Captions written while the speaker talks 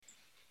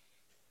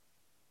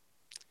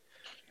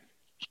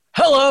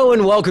Hello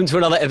and welcome to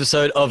another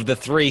episode of The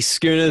Three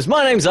Schooners.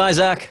 My name's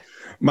Isaac.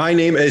 My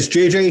name is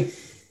JJ.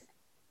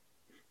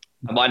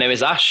 My name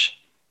is Ash.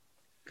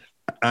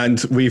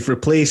 And we've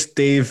replaced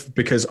Dave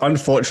because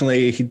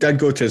unfortunately he did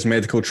go to his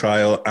medical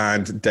trial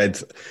and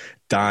did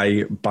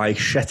die by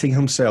shitting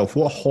himself.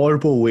 What a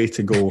horrible way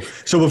to go.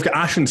 So we've got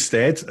Ash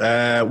instead.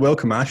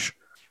 Welcome, Ash.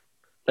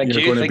 Thank you.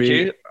 You're going to Thank be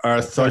you.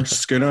 our third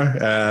schooner.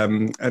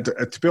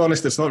 To be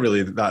honest, it's not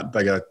really that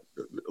big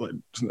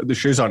the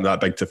shoes aren't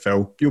that big to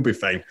fill. You'll be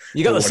fine.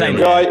 You got the same.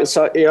 Right,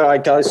 so, yeah,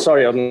 guys,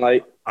 sorry I'm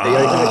late.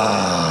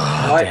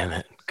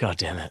 God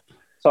damn it.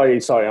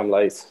 Sorry, I'm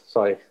late.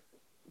 Sorry.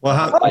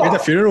 Well, we had a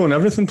funeral and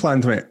everything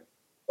planned, mate.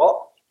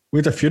 What? We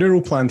had a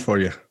funeral planned for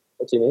you.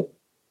 What do you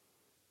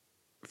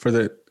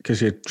mean?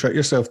 Because you tricked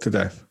yourself to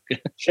death.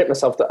 Shit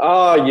myself.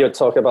 You're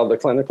talking about the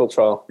clinical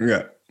trial.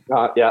 Yeah.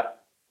 Yeah.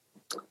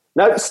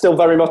 No, still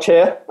very much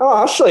here.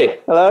 Oh, Ashley,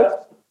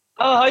 hello.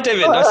 Oh, hi,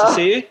 David. Nice to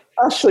see you.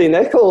 Ashley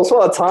Nicholls,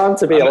 what a time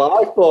to be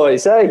alive,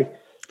 boys, hey?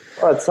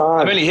 What a time.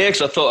 I'm only here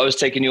because I thought I was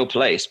taking your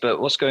place,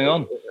 but what's going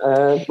on?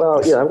 We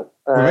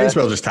might as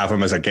well just have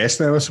him as a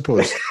guest now, I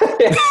suppose.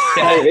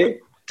 Maybe.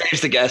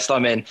 Dave's the guest.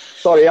 I'm in.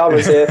 Sorry, I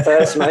was here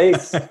first, mate.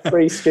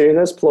 3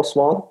 schooners plus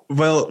 1.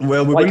 Well, we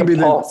Like wouldn't be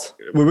pot.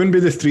 we wouldn't be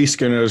the 3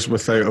 schooners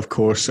without, of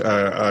course,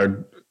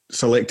 our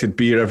selected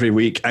beer every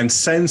week. And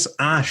since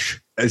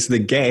Ash is the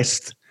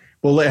guest,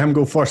 we'll let him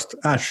go first.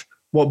 Ash,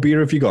 what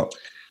beer have you got?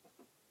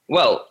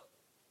 Well,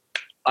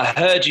 I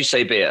heard you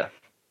say beer.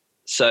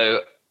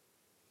 So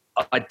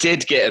I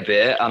did get a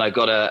beer and I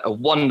got a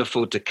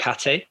wonderful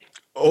Ducati.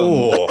 Worst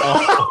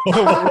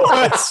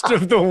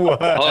of the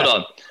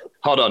worst.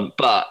 Hold on.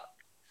 But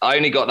I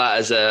only got that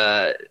as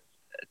a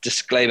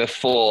disclaimer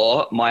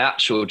for my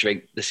actual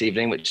drink this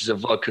evening, which is a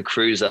vodka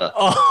cruiser.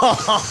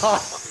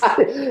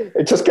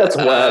 It just gets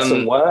worse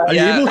and worse. Are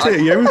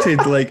you able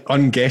to like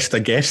unguest a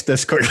guest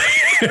this quickly?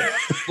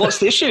 What's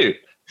the issue?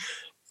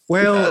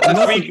 Well,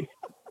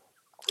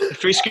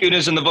 Three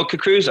schooners and the vodka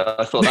cruiser.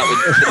 I thought that would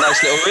be a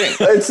nice little ring.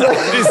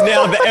 It is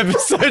now the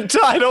episode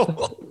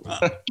title.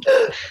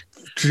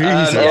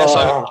 Jesus.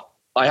 So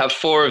I have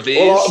 4 of these.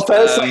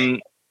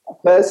 Well,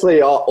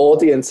 firstly, our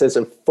audience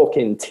isn't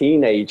fucking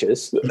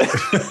teenagers.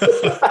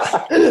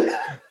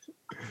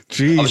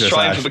 Jesus. I was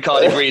trying Ash. for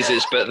Bacardi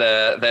Breezes, but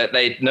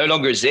they no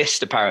longer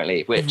exist,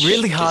 apparently. Which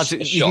Really hard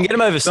to... You can get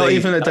them overseas. Not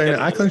even down at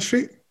Ackland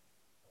Street?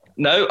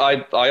 No,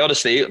 I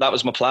honestly, that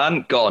was my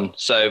plan. Gone.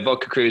 So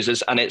vodka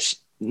cruisers, and it's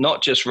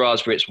not just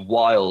raspberry, it's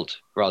wild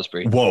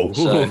raspberry. Whoa.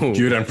 So,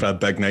 You're in for a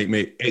big night,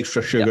 mate.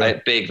 Extra sugar. yeah,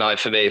 big night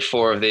for me.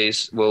 4 of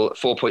these,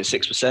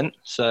 4.6%.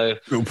 So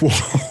Is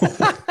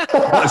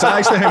that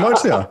actually how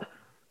much they are?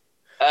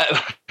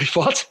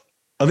 what?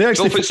 Are they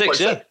actually 4.6?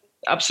 Yeah,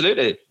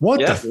 absolutely.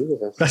 What? Yeah.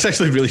 That's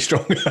actually really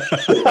strong.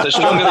 So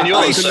stronger than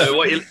yours.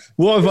 So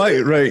What have I?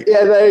 Right.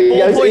 Yeah, there you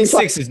go.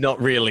 4.6 is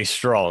not really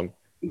strong.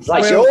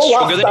 Like, you all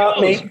laughed at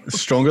me.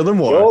 Stronger than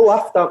You water. all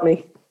laughed at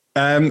me.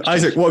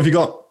 Isaac, what have you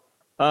got?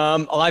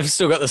 I've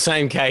still got the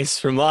same case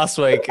from last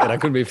week, and I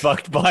couldn't be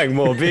fucked buying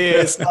more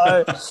beers.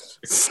 So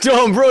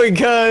Storm Brewing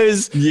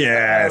Co's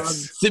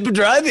Yes. Super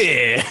Dry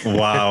Beer.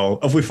 Wow.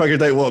 Have we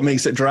figured out what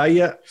makes it dry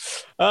yet?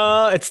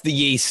 It's the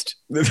yeast.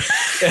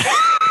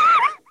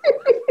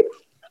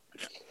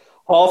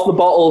 Half the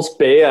bottle's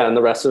beer and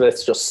the rest of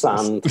it's just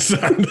sand.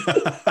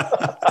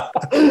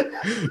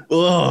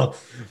 Oh,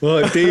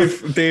 well,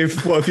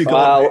 Dave, what have you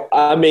got? Well,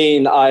 I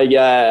mean,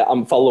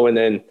 I'm following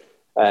in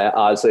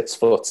Isaac's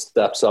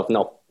footsteps. I've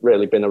not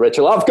really been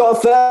original. I've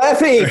got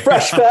 30,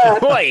 fresh fair.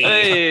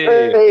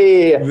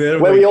 hey.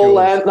 Where we all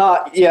learned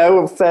that,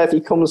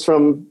 Furphy comes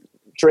from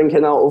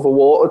drinking out of a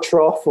water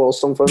trough or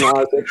something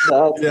like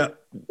that.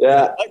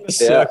 Yeah. Like the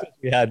circle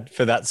we had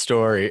for that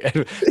story. But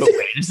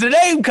where does the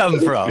name come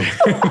from?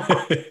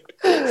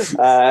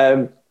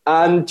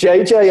 And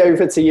JJ,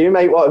 over to you,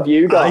 mate. What have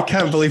you got? I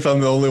can't believe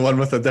I'm the only one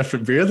with a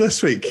different beer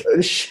this week.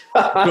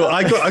 No,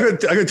 I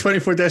got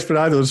 24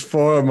 Desperados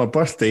for my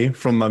birthday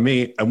from my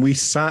mate, and we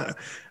sat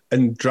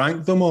and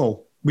drank them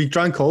all. We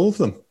drank all of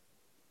them.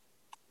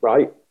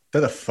 Right.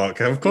 Did a fuck?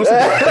 Of course,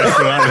 I drank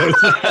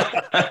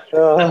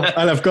Desperados.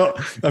 And I've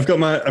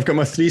got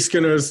my 3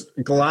 schooners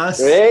glass.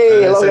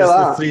 Hey, look at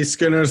that. The 3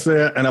 schooners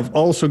there, and I've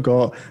also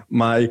got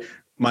my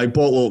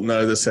bottle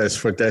opener that says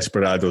for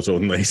Desperados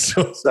only.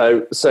 So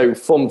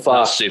fun fact.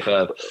 That's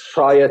superb.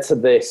 Prior to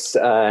this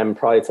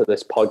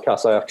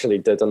podcast, I actually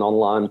did an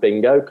online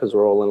bingo because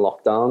we're all in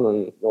lockdown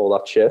and all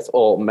that shit.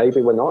 Or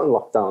maybe we're not in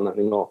lockdown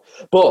anymore.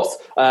 But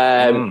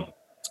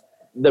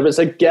there was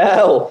a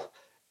girl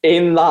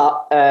in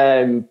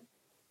that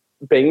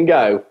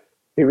bingo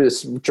who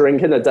was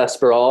drinking a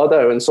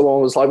Desperado, and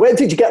someone was like, "Where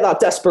did you get that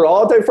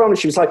Desperado from?" And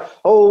she was like,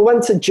 "Oh, I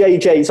went to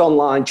JJ's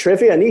online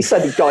trivia, and he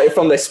said he got it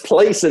from this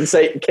place and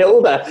say it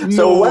killed her.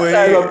 So I went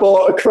there and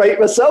bought a crate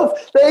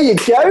myself." There you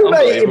go,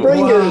 mate. You're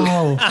bringing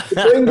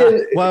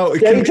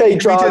JJ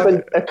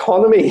driving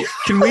economy.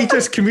 Can we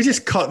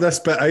just cut this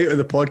bit out of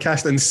the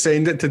podcast and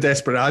send it to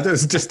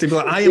Desperados just to be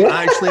like, I am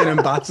actually an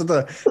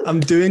ambassador.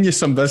 I'm doing you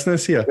some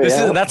business here.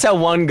 That's our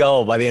one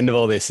goal by the end of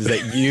all this, is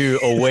that you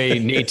or we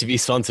need to be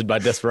sponsored by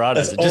Desperados.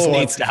 happens. It just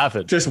needs to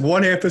happen. Just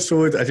one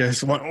episode. I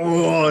just want.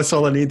 Oh, that's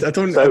all I need. I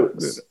don't.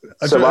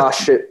 So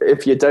Ash,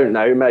 if you don't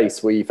know, mate,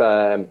 we've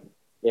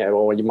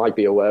well, you might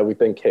be aware, we've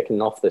been kicking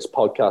off this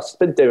podcast. It's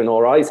been doing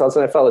all right,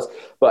 hasn't it, fellas?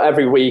 But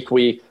every week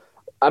we're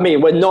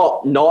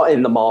not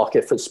in the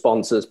market for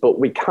sponsors, but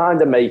we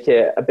kind of make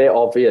it a bit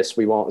obvious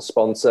we want a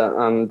sponsor.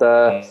 And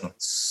do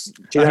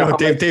you know,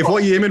 Dave,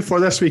 what are you aiming for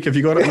this week? Have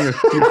you got it on your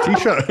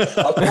t-shirt?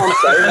 I can't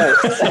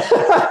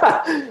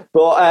say, mate.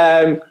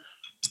 But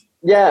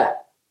yeah,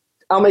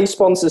 how many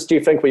sponsors do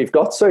you think we've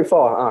got so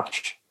far,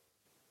 Ash?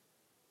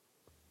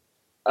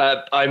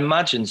 I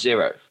imagine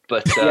 0.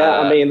 But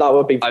yeah, that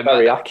would be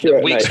very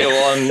accurate. Weeks mate. go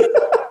on.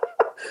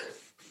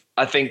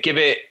 I think give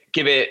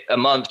it a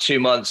month, 2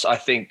 months. I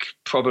think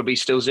probably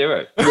still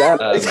 0.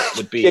 Yeah,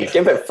 would be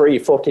give it 3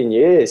 fucking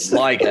years.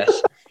 my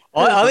guess.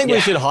 I think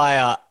we should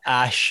hire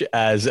Ash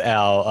as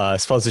our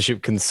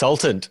sponsorship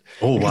consultant.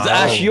 Oh wow, because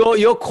Ash,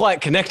 you're quite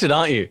connected,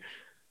 aren't you?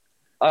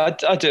 I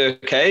do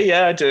okay.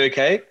 Yeah, I do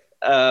okay.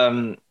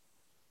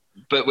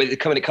 But when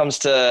it comes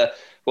to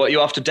what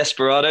you're after,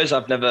 Desperados,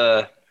 I'm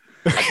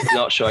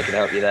not sure I can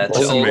help you there.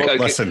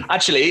 Listen.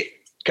 Actually,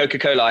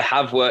 Coca-Cola, I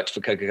have worked for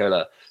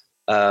Coca-Cola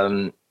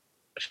a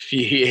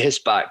few years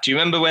back. Do you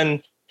remember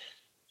when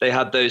they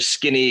had those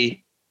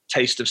skinny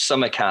Taste of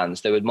Summer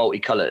cans? They were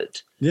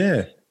multicolored.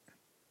 Yeah.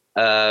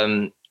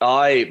 When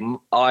I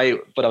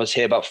was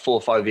here about 4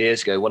 or 5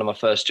 years ago, one of my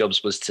first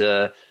jobs was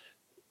to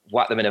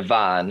whack them in a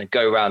van,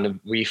 go around and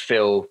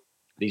refill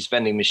these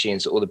vending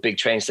machines at all the big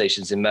train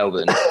stations in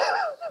Melbourne.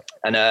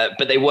 And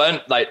but they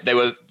weren't like, they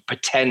were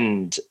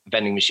pretend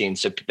vending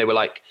machines. So they were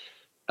like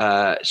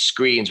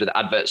screens with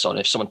adverts on.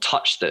 If someone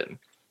touched them,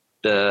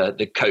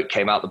 the Coke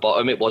came out the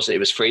bottom. It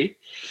was free.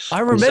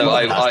 I remember.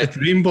 So That's the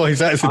dream,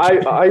 boys. I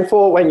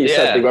thought when you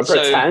said they were so,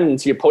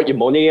 pretend, you put your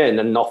money in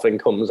and nothing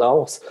comes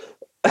out.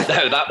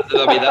 No,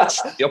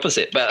 that's the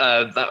opposite.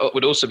 But that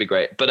would also be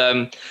great. But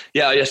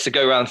yeah, I used to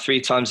go around 3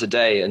 times a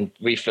day and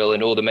refill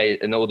in all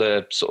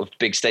the sort of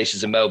big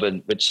stations in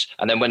Melbourne.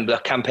 And then when the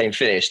campaign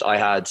finished,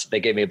 they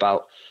gave me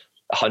about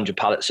 100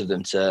 pallets of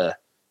them to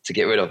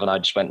get rid of, and I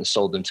just went and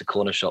sold them to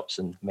corner shops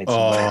and made some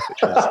money.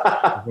 Which was,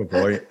 oh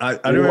boy, I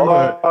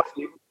remember.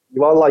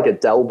 You are like a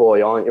Del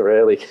boy, aren't you?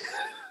 Really?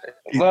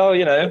 Well,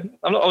 I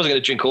wasn't going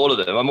to drink all of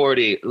them. I'm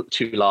already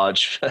too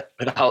large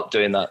without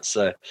doing that.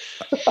 So.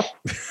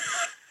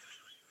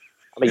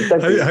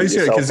 How's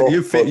it? Because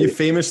you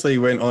famously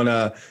went on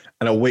a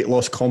weight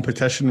loss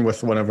competition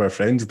with one of our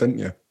friends, didn't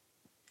you?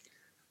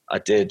 I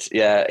did.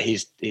 Yeah,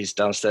 he's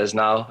downstairs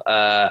now.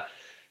 To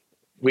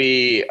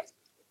be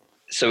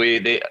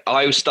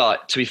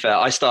fair,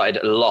 I started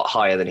a lot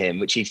higher than him,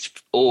 which he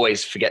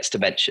always forgets to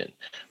mention.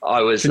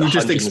 I was. Can you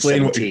just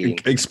explain what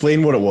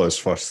it was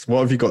first? What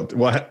have you got?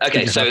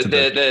 Okay, so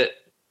the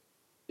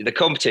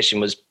competition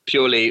was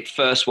purely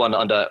first one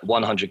under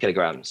 100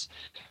 kilograms.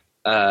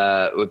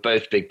 We're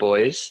both big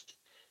boys,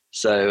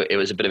 so it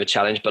was a bit of a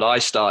challenge. But I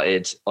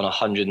started on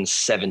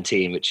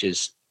 117, which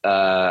is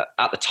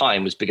at the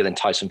time was bigger than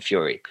Tyson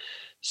Fury.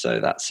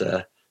 So that's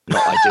not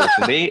ideal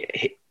for me.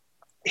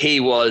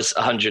 He was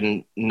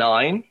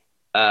 109,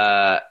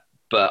 but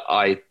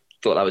I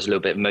thought that was a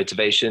little bit of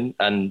motivation.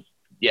 And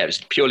yeah, it was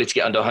purely to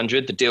get under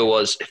 100. The deal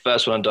was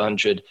first one under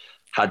 100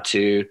 had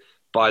to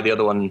buy the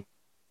other one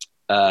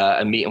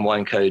a meat and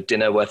wine code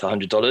dinner worth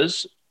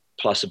 $100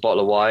 plus a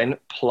bottle of wine,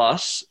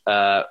 plus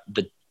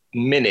the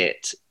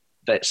minute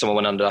that someone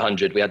went under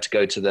 100, we had to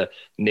go to the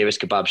nearest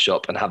kebab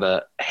shop and have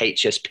a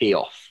HSP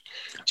off,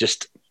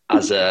 just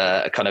as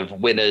a kind of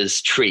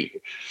winner's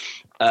treat.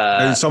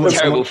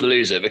 Terrible for the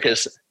loser,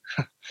 because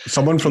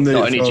someone from the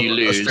not only do you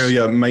lose,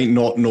 Australia might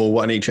not know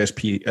what an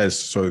HSP is.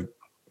 So,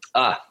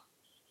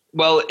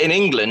 well, in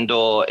England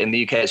or in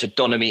the UK, it's a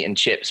doner meat and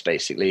chips.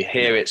 Basically,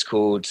 here it's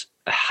called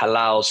a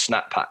halal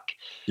snack pack.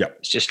 Yeah,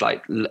 it's just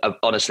like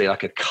honestly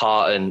like a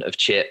carton of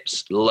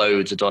chips,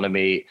 loads of doner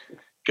meat,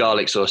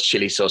 garlic sauce,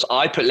 chili sauce.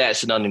 I put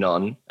lettuce and onion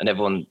on, and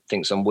everyone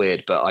thinks I'm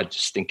weird, but I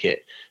just think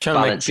it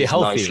balances be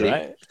healthy, nicely.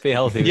 Right? Be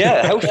healthy.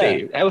 Yeah,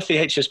 healthy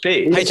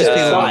HSP.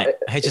 HSP light.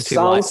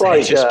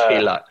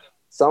 HSP light.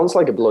 Sounds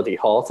like a bloody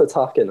heart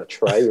attack in a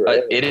tray.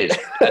 Really. It is,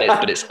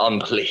 but it's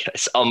unbelievable.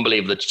 It's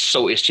unbelievable. The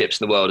saltiest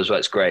chips in the world as well.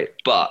 It's great.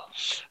 But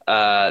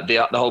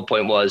the whole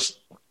point was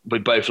we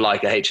both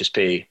like a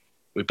HSP.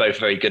 We're both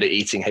very good at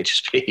eating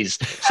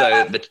HSPs.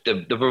 So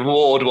the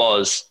reward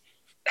was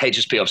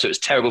HSP off. So it was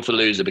terrible for the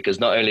loser, because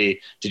not only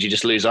did you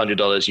just lose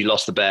 $100, you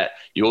lost the bet,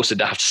 you also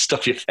have to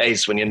stuff your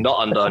face when you're not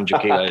under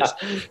 100 kilos.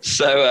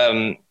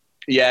 So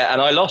yeah,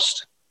 and I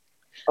lost.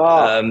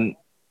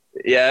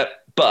 Yeah,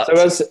 but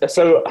has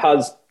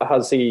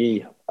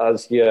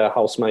your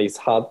housemate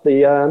had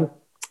the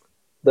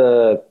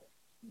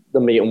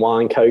meat and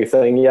wine co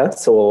thing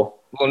yet, or?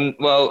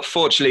 Well,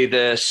 fortunately,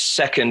 the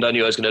second I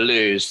knew I was going to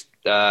lose,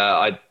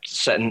 I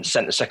sent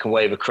the second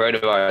wave of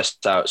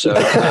coronavirus out, so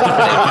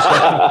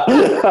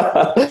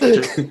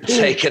to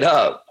take it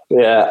up.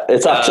 Yeah,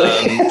 it's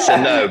actually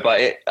so no,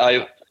 but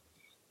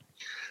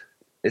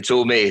it's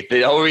all me.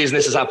 The whole reason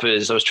this has happened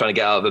is I was trying to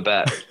get out of a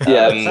bet.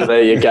 Yeah, so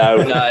there you go.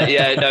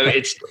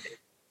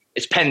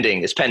 It's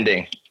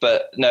pending.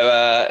 But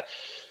no,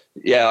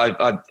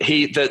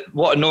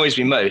 what annoys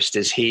me most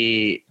is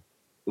he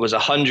was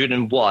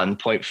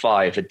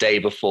 101.5 the day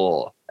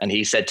before. And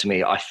he said to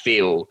me, I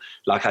feel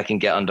like I can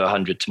get under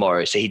 100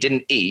 tomorrow. So he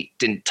didn't eat,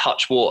 didn't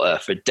touch water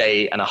for a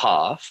day and a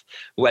half,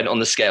 went on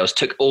the scales,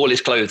 took all his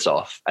clothes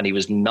off, and he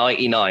was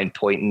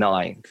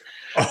 99.9.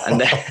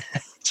 And then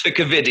took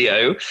a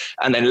video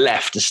and then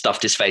left and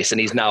stuffed his face,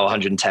 and he's now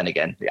 110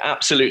 again. It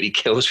absolutely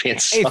kills me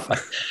inside.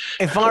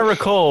 If I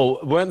recall,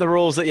 weren't the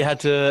rules that you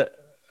had to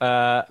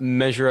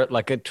measure it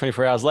like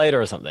 24 hours later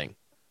or something?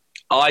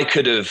 I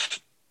could have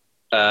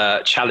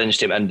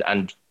challenged him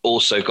and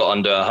also got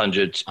under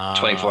 100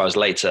 24 hours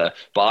later,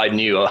 but I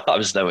knew I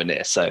was nowhere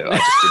near, so I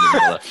just didn't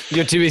bother.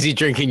 You're too busy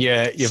drinking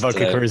your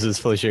vodka cruisers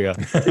full of sugar.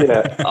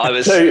 Yeah, I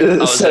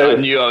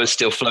knew I was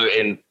still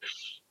floating.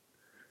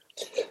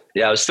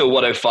 Yeah, I was still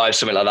 105,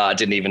 something like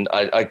that.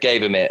 I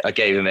gave him it.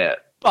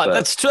 But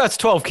that's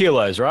 12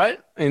 kilos, right?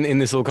 In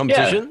this little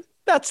competition. Yeah.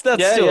 That's still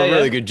a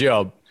really good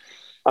job.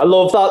 I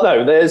love that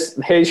though.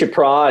 Here's your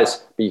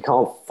prize, but you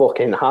can't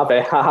fucking have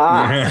it.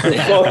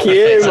 Fuck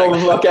you,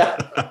 motherfucker.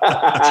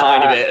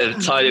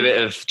 tiny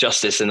bit of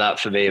justice in that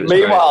for me.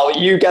 Meanwhile,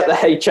 you get the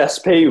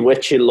HSP,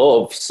 which you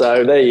love.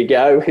 So there you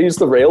go. Who's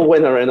the real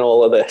winner in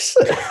all of this?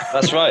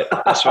 That's right. So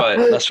Ash,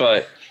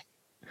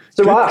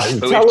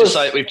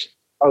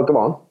 oh, come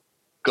on.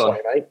 Go on.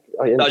 Sorry, mate.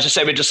 I was just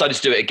saying we decided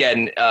to do it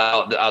again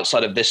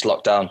outside of this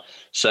lockdown.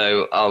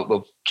 So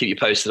we'll keep you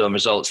posted on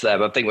results there.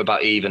 But I think we're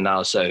about even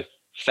now. So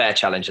fair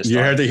challenge this time.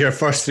 You heard it here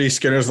first, Three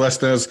Skinners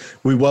listeners.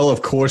 We will,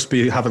 of course,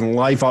 be having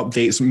live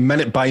updates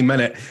minute by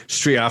minute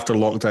straight after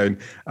lockdown.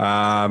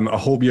 I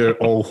hope you're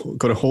all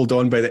going to hold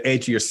on by the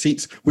edge of your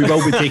seats. We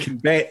will be taking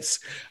bets.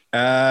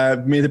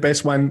 May the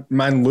best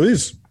man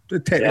lose.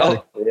 Technically.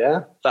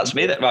 Yeah, that's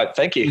me. Right,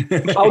 thank you.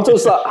 How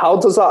does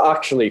that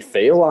actually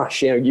feel,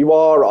 Ash? You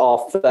are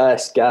our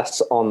first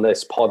guest on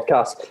this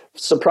podcast.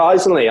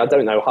 Surprisingly, I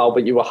don't know how,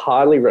 but you were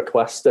highly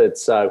requested.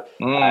 So,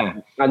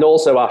 and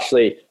also,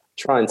 Ashley,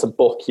 trying to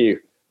book you,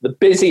 the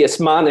busiest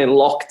man in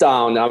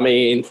lockdown. I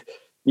mean,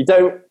 you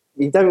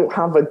don't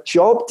have a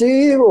job, do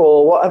you,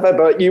 or whatever?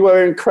 But you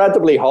were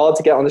incredibly hard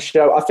to get on the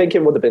show. I think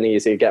it would have been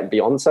easier getting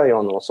Beyonce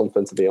on or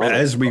something. To be honest,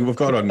 it is. We've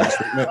got her on next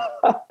week, mate.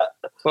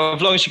 Well,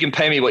 as long as you can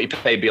pay me what you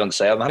pay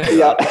Beyonce, I'm happy.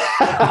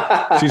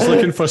 Yeah. She's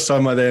looking for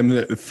some of them,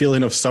 the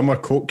feeling of summer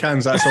Coke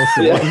cans. That's all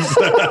she wants.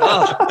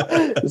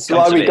 That's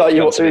why we got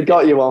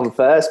you on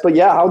first. But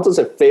yeah, how does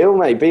it feel,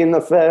 mate, being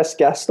the first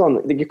guest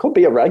on? You could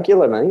be a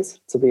regular, mate,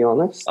 to be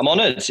honest. I'm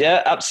honoured.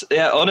 Yeah,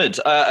 honoured.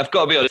 I've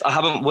got to be honest. I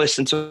haven't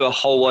listened to a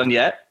whole one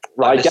yet.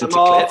 Right, get them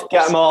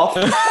off.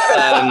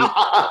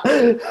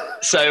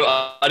 So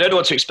I don't know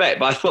what to expect,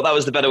 but I thought that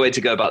was the better way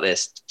to go about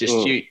this. Just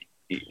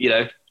you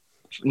know,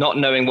 not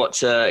knowing what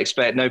to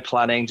expect, no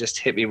planning, just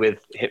hit me with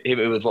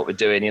what we're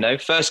doing.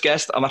 First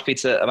guest, I'm happy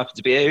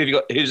to be here. Who have you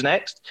got? Who's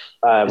next?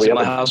 Is it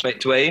my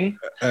housemate Dwayne?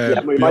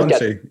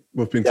 Beyonce.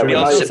 We've been through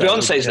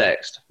Beyonce's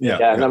next.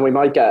 Yeah, and then we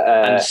might get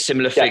and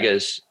similar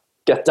figures.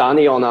 Get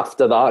Danny on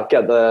after that.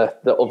 Get the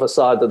other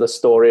side of the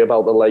story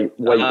about the weight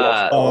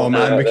loss. Oh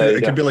man,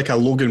 it could be like a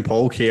Logan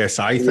Paul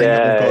KSI thing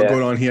that we've got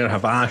going on here.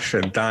 Have Ash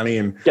and Danny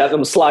and get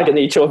them slagging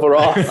each other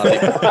off.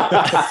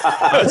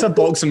 That's a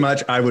boxing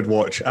match I would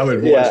watch. I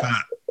would watch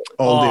that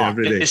all day,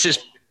 every day.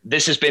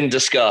 This has been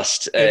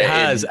discussed. It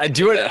has.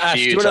 Do you want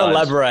to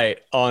elaborate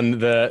on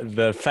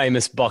the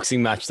famous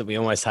boxing match that we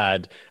almost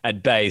had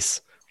at base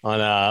on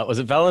was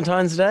it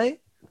Valentine's Day?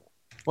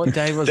 What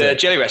day was it? The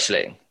jelly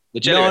wrestling.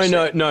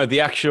 No,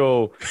 the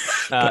actual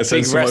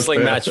big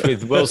wrestling match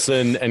with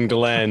Wilson and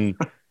Glenn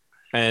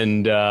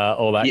and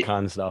all that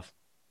kind of stuff.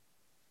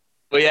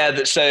 Well,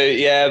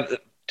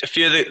 a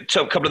few of the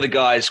couple of the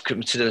guys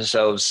consider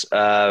themselves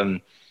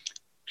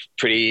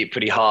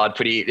pretty hard,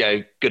 pretty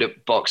good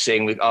at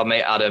boxing. Our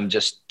mate Adam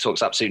just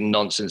talks absolute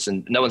nonsense,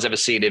 and no one's ever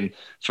seen him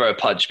throw a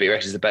punch, but he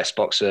reckons he's the best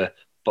boxer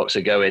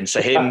going.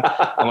 So him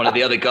and one of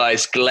the other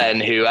guys, Glenn,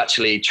 who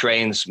actually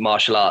trains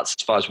martial arts,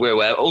 as far as we're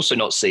aware, also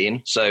not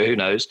seen, so who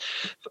knows,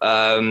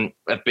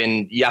 have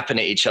been yapping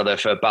at each other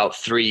for about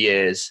 3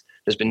 years.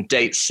 There's been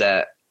dates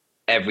set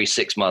every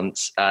 6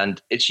 months,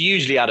 and it's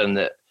usually Adam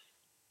that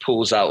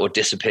pulls out or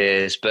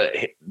disappears, but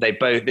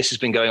this has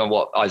been going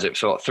on, Isaac,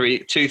 for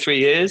 3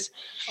 years?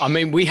 I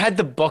mean, we had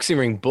the boxing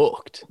ring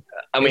booked.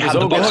 And we had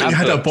a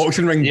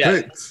boxing ring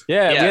booked?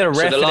 Yeah, we had a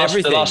ref and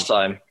everything. The last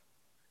time.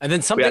 And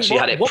then something. We actually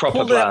had it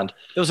proper planned.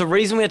 There was a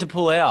reason we had to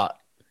pull out.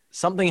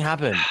 Something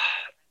happened.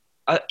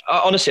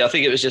 Honestly, I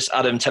think it was just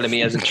Adam telling me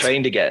he hasn't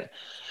trained again.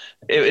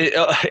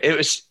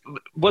 It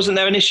wasn't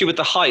there an issue with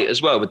the height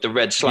as well, with the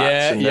red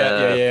slats?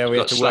 Yeah. We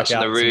had to slats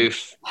on the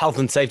roof, health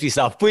and safety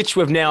stuff, which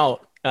we've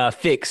now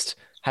fixed,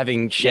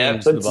 having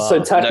changed the bar.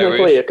 So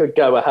technically, it could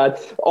go ahead.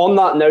 On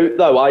that note,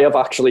 though, I have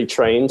actually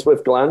trained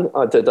with Glenn.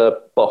 I did a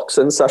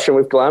boxing session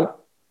with Glenn.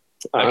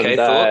 Okay,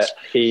 thoughts?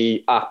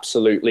 He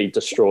absolutely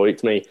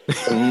destroyed me.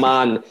 The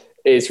man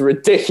is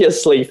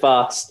ridiculously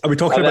fast. Are we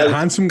talking about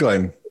handsome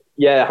Glenn?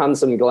 Yeah,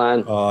 handsome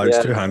Glenn. Oh, he's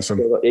too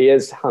handsome. He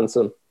is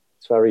handsome.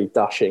 It's very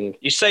dashing.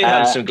 You say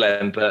handsome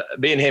Glenn, but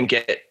me and him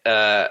get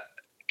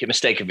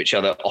mistake of each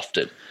other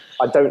often.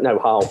 I don't know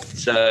how.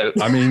 So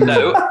I mean,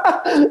 no.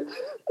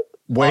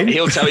 When?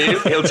 He'll tell you.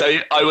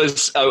 I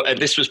was.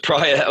 This was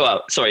prior.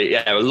 Well, sorry.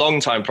 Yeah, a long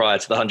time prior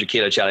to the 100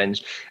 kilo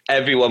challenge.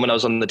 Everyone, when I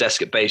was on the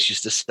desk at base,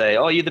 used to say,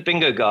 "Oh, you're the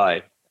bingo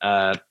guy."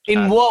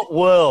 In what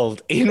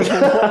world? In what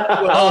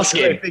world? Ask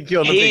him.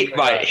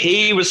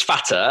 He was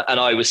fatter and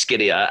I was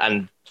skinnier,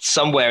 and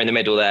somewhere in the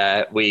middle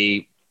there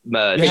we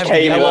merged.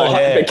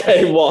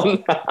 Became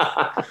one.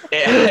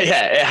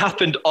 It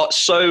happened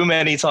so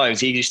many times.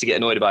 He used to get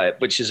annoyed about it,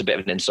 which is a bit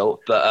of an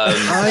insult. But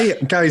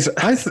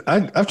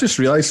I've just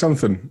realised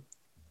something.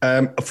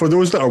 For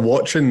those that are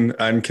watching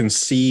and can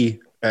see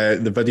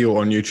the video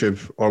on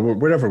YouTube or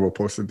wherever we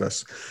posted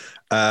this,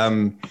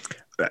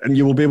 and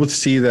you will be able to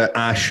see that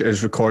Ash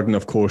is recording,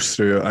 of course,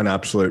 through an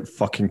absolute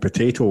fucking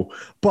potato.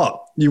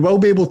 But you will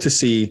be able to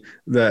see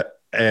that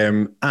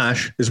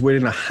Ash is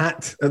wearing a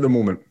hat at the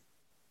moment.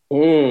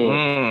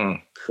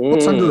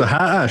 What's under the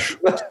hat, Ash?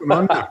 What's going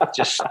on there?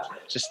 Just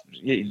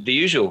the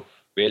usual,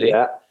 really.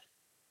 Yeah.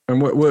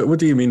 And what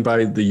do you mean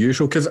by the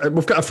usual? Because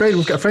we've got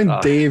a friend,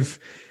 Dave.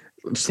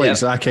 It's like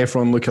Zac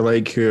Efron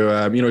lookalike who,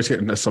 he's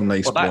getting some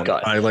nice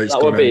highlights.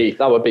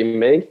 That would be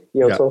me.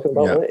 You're talking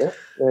about it. Yeah.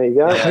 There you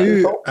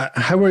go.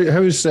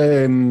 How's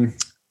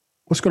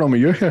what's going on with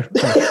your hair?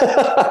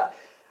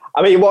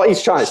 I mean, what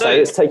he's trying to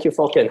say is take your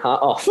fucking hat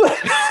off.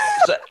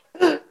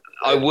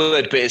 I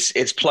would, but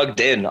it's plugged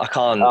in. I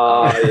can't.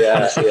 Oh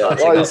yeah.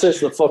 Well, is this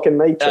the fucking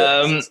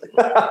Matrix?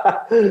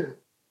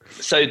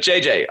 So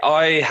JJ,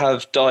 I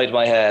have dyed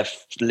my hair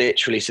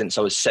literally since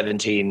I was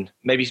 17,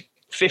 maybe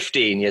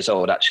 15 years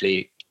old,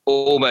 actually,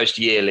 almost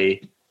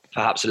yearly,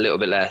 perhaps a little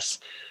bit less.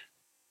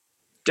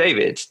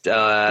 David,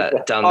 down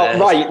there.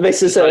 Right,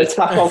 this is an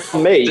attack on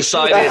me.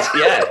 Decided,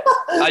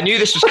 I knew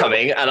this was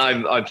coming, and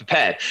I'm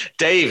prepared.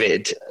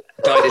 David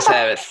dyed his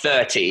hair at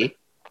 30,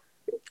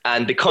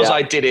 and because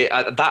I did it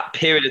at that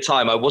period of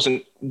time, I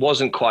wasn't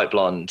quite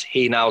blonde.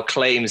 He now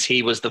claims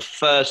he was the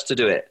first to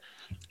do it.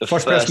 The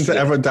first person to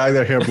ever dye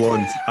their hair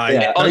blonde.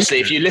 Honestly,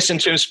 if you listen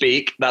to him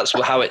speak, that's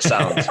how it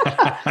sounds.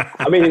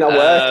 I mean, I'm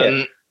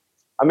working.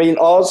 I mean,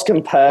 ours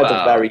compared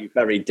are very,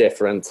 very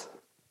different.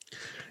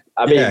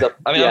 I'll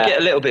get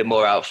a little bit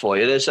more out for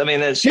you. There's put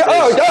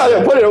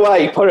it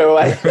away.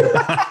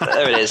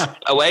 There it is.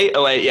 Away.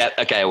 Yeah,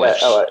 okay, away.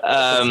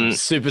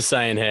 Super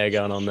Saiyan hair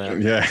going on there.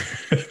 Yeah.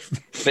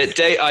 But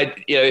Dave,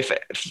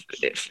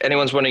 if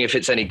anyone's wondering if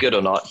it's any good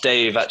or not,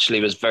 Dave actually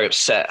was very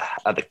upset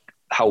at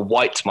how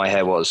white my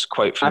hair was.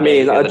 Quote from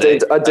me. I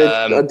did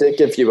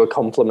give you a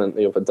compliment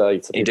the other day.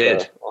 He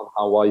did on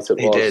how white it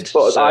was. He did.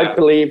 But I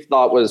believe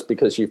that was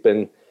because you've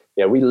been.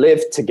 Yeah, we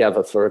lived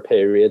together for a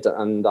period,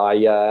 and I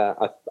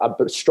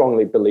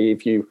strongly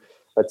believe you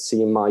had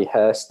seen my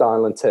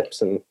hairstyle and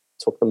tips and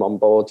took them on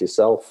board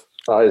yourself.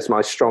 That is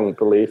my strong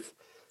belief.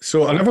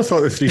 So I never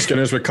thought the Three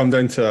Skinners would come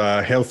down to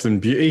a health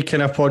and beauty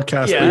kind of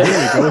podcast. Yeah,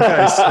 there we go,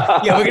 guys.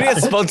 Yeah, we're going to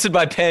get sponsored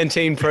by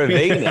Pantene Pro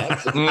V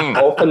next.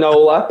 Or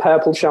Fanola,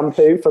 purple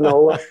shampoo,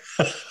 Fanola.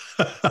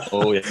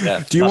 Oh,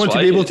 yeah. Do you want to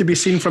be able to be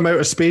seen from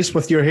outer space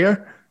with your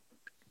hair?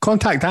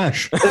 Contact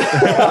Ash.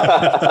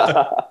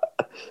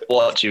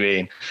 What do you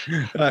mean?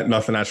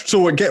 Nothing, Ash.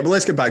 So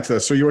let's get back to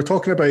this. So you were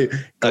talking about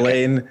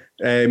Glenn,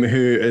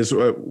 who is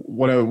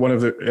one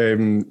of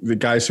the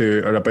guys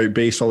who are about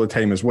base all the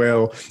time as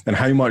well, and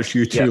how much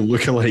you two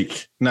look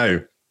alike now.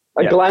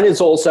 And Glenn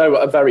is also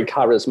a very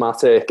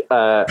charismatic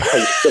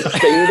host of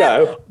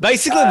bingo.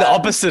 Basically the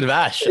opposite of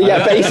Ash.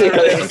 Yeah,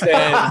 basically.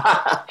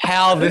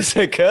 How this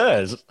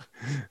occurs.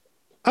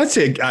 I'd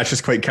say Ash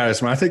is quite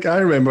charismatic. I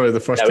remember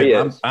the first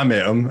time I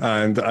met him,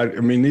 and I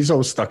mean, he's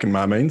always stuck in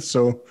my mind.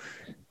 So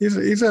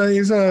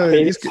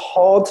it's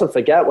hard to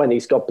forget when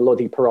he's got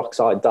bloody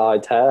peroxide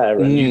dyed hair.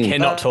 And you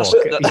cannot talk.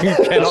 You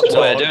cannot talk.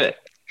 Why I do it.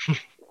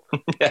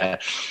 Yeah.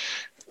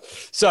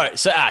 So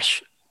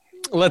Ash,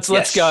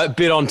 let's go a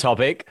bit on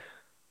topic.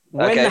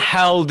 When the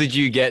hell did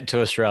you get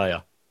to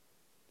Australia?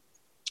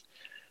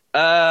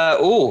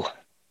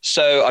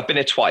 So I've been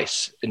here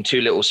twice in two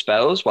little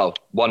spells. Well,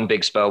 one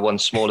big spell, one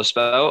smaller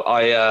spell.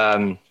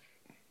 I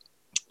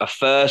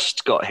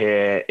first got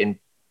here in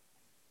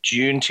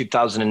June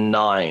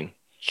 2009.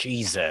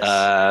 Jesus.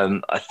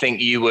 I think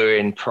you were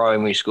in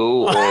primary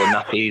school or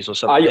nappies or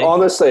something.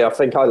 I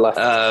think I left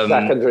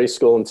secondary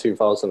school in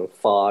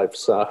 2005.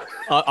 So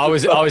I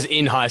was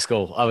in high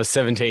school. I was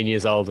 17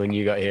 years old when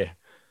you got here.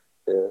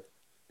 Yeah.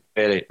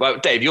 Really? Well,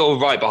 Dave, you're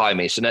right behind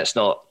me, so let's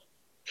not.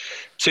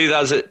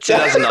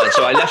 2009.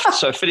 So I left.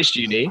 So I finished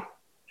uni.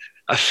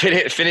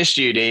 Finished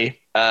uni.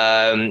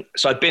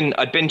 So I'd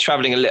been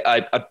traveling a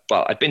little.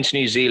 I'd been to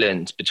New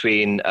Zealand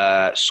between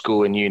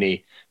school and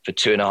uni for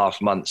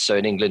 2.5 months. So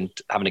in England,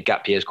 having a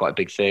gap year is quite a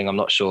big thing. I'm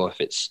not sure if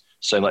it's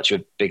so much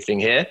of a big thing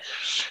here.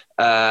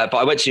 But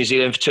I went to New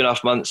Zealand for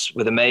 2.5 months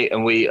with a mate,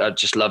 and I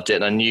just loved it.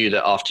 And I knew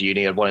that after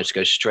uni, I wanted to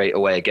go straight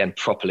away again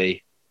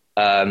properly,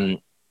 and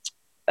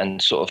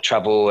sort of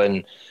travel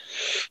and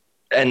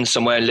end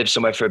somewhere and live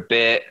somewhere for a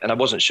bit. And I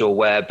wasn't sure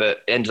where,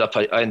 but I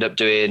ended up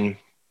doing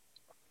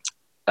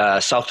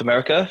South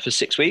America for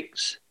 6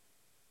 weeks,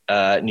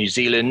 New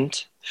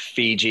Zealand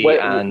Fiji,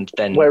 and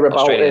then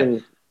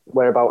Australia.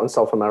 Whereabout in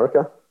South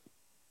America?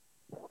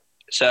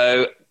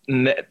 So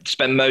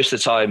spent most of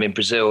the time in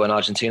Brazil and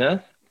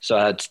Argentina. So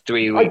I had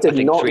 3 weeks, I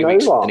think 3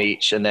 weeks in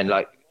each, and then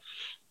like,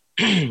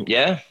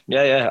 yeah.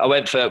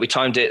 We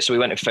timed it. So we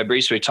went in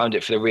February, so we timed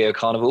it for the Rio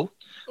Carnival,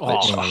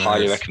 which I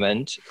highly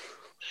recommend.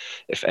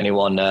 If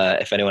anyone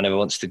ever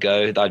wants to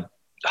go, I'd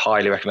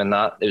highly recommend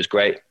that. It was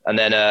great. And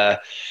then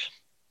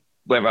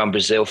went around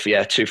Brazil for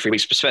 2-3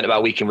 weeks. Spent about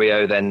a week in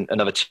Rio, then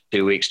another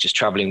 2 weeks just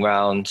traveling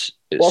around.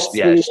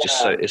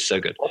 It's so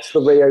good. What's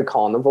the Rio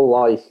Carnival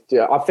like?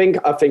 Yeah, I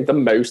think the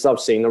most I've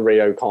seen of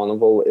Rio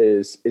Carnival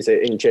is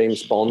it in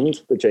James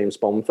Bond, the James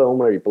Bond film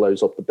where he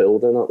blows up the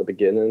building at the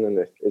beginning,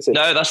 and is it?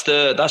 No, that's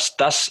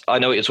I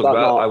know what you're talking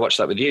about. I watched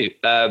that with you.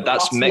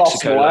 That's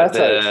Mexico. Like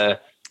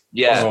that's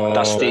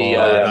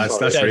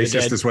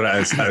racist. Is what it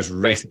is. That is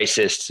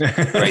racist.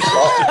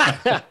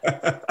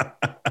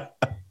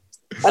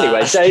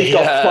 Anyway, Dave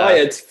got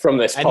fired from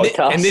this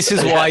podcast. And this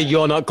is why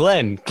you're not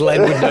Glenn.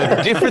 Glenn would know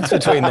the difference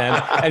between them,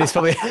 and he's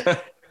probably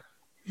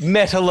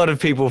met a lot of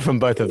people from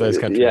both of those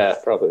countries. Yeah,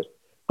 probably.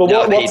 But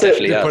what's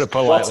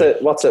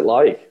it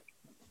like?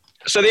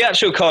 So the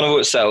actual carnival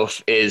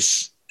itself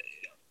is,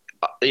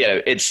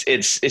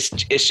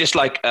 it's just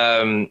like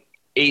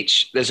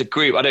there's a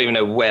group. I don't even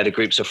know where the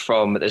groups are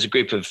from, but there's a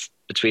group of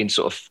between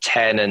sort of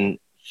 10 and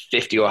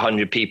 50 or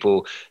 100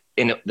 people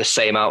in the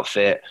same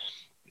outfit,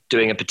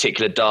 doing a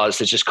particular dance.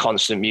 There's just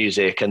constant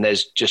music, and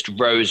there's just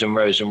rows and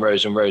rows and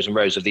rows and rows and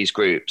rows of these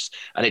groups,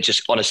 and it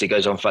just honestly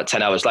goes on for like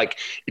 10 hours. Like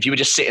if you were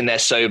just sitting there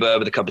sober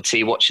with a cup of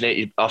tea watching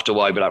it, after a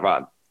while you'd be like,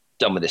 right, I'm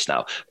done with this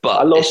now.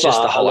 But it's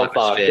just the whole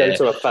atmosphere. Go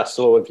to a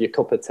festival with your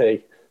cup of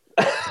tea.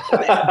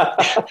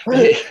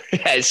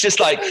 It's just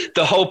like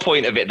the whole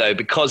point of it though,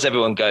 because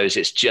everyone goes,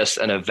 it's just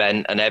an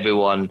event, and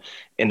everyone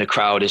in the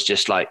crowd is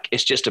just like,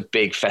 it's just a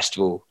big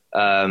festival.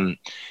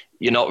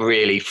 You're not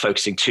really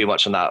focusing too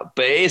much on that,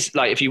 but it is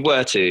like, if you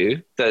were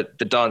to, the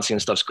dancing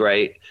and stuff's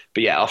great,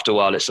 but yeah, after a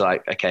while it's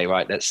like, okay,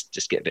 right, let's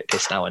just get a bit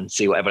pissed now and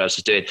see what everyone else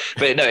is doing.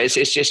 But no, it's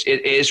just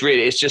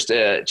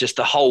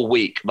the whole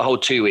week, the whole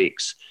 2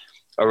 weeks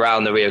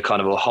around the Rio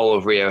Carnival, whole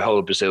of Rio, whole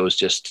of Brazil is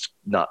just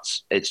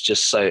nuts. It's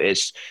just so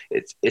it's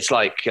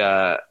like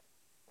I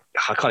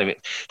can't even.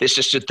 It's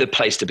just the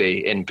place to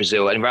be in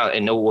Brazil and around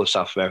in all of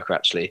South America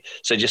actually.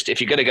 So just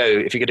if you're gonna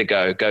go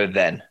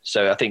then.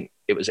 So I think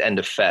it was end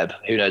of Feb.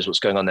 Who knows what's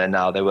going on there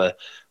now? They were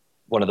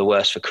one of the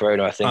worst for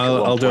Corona, I think.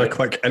 I'll do a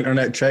quick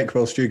internet check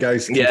whilst you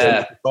guys.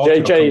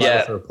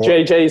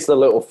 JJ's the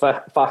little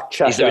fact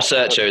checker. He's the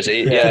researcher, is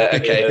he? Yeah.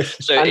 Okay.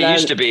 So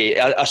used to be.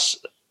 I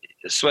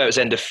swear it was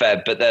end of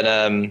Feb, but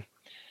then.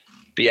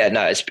 But yeah,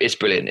 no, it's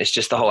brilliant. It's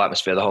just the whole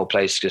atmosphere. The whole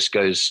place just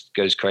goes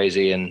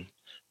crazy, and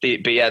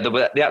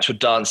the actual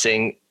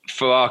dancing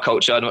for our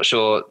culture. I'm not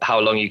sure how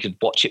long you could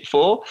watch it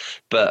for,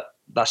 but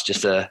that's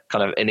just a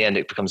kind of, in the end,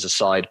 it becomes a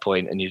side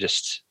point, and you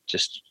it's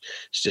just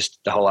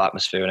the whole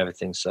atmosphere and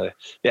everything. So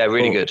yeah,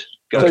 really good.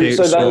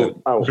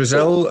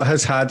 Brazil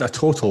has had a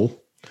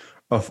total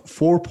of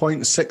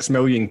 4.6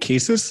 million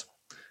cases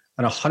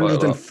and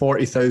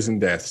 140,000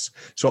 deaths.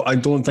 So I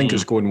don't think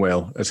it's going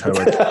well, is how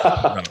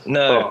I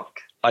No.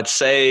 I'd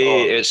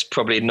say it's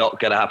probably not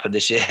going to happen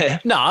this year.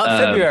 No,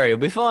 February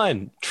will be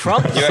fine.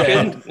 Trump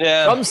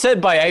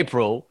said by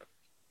April.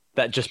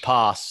 That just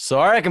passed.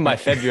 So I reckon by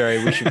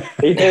February we should...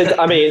 He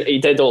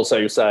did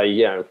also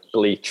say,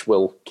 bleach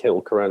will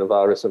kill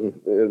coronavirus. And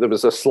there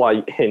was a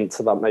slight hint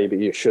that maybe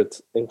you should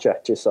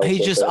inject yourself. He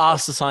just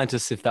asked the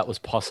scientists if that was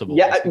possible.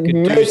 Yeah,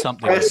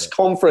 press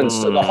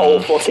conference to the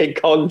whole fucking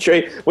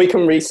country. We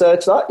can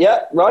research that.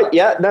 Yeah, right.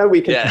 Yeah, no,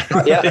 we can.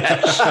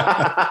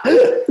 Yeah.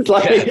 It's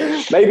like,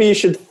 maybe you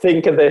should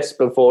think of this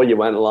before you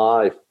went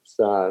live.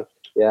 So,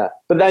 yeah.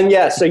 But then,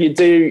 so you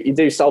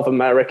do South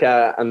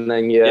America, and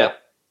then you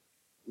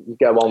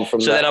go on from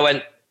there. So then I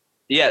went,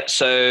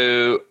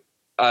 so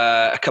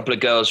a couple of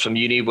girls from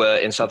uni were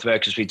in South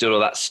America, because we did all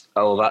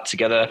that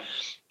together.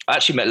 I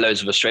actually met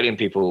loads of Australian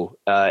people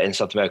in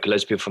South America,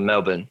 loads of people from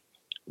Melbourne,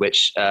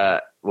 which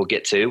we'll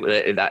get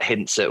to. That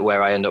hints at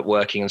where I end up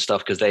working and stuff,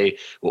 because they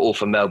were all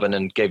from Melbourne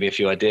and gave me a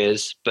few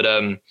ideas. But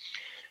a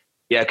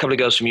couple of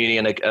girls from uni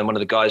and one of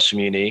the guys from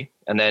uni,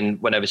 and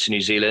then went over to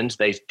New Zealand.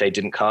 They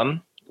didn't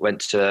come,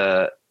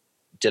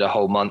 did a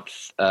whole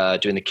month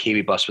doing the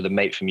Kiwi bus with a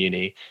mate from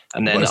uni.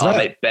 And then our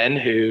mate Ben,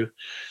 the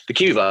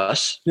Kiwi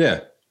bus.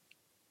 Yeah.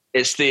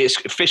 It's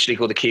officially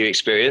called the Kiwi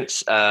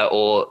Experience,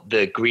 or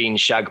the Green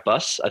Shag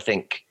Bus, I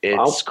think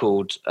it's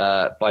called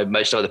by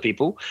most other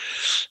people.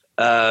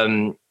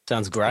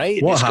 Sounds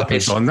great. What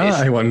happens on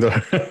that, I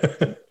wonder?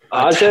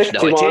 Isaac,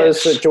 do you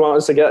want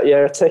us to get you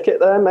a ticket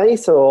there,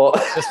 mate? Or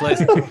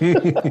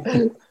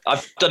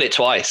I've done it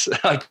twice.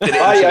 I did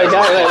it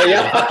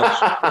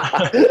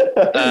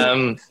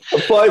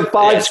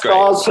 5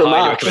 stars from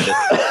that.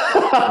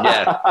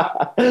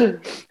 Yeah.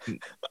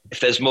 If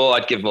there's more,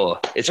 I'd give more.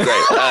 It's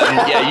great.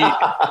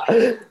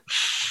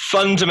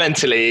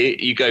 Fundamentally,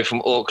 you go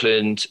from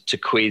Auckland to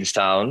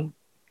Queenstown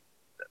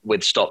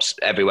with stops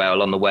everywhere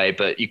along the way,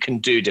 but you can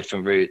do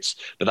different routes.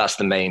 But that's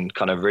the main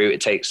kind of route.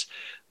 It takes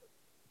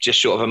just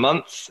short of a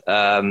month.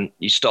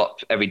 You stop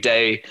every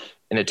day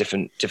in a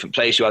different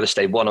place. You either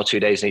stay 1 or 2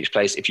 days in each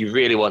place. If you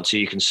really want to,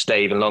 you can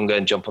stay even longer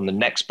and jump on the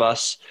next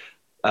bus.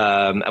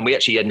 And we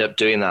actually ended up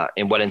doing that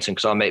in Wellington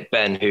because our mate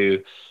Ben, who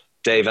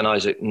Dave and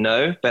Isaac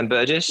know, Ben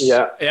Burgess.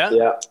 Yeah.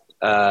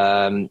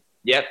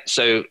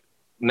 So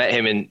met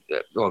him in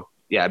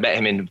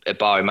a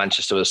bar in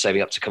Manchester. We were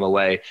saving up to come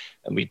away,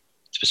 and we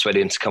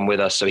persuaded him to come with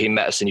us. So he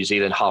met us in New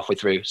Zealand halfway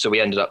through. So we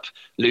ended up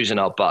losing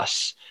our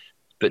bus,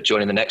 but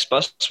joining the next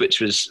bus,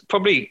 which was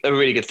probably a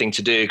really good thing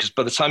to do because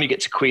by the time you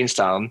get to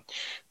Queenstown,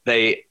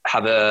 they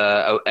have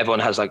everyone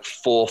has like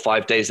 4 or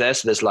 5 days there.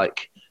 So there's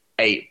like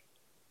 8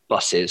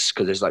 buses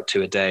because there's like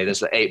 2 a day.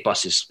 There's like 8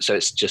 buses. So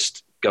it's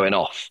just going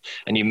off,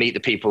 and you meet the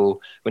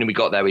people. When we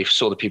got there, we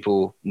saw the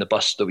people in the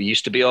bus that we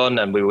used to be on,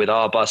 and we were with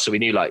our bus. So we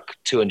knew like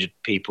 200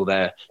 people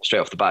there straight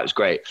off the bat. It was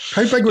great.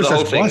 How big was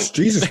this bus?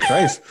 Jesus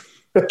Christ.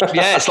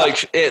 Yeah, it's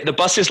like the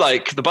bus is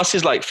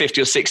like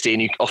 50 or 60,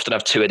 and you often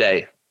have 2 a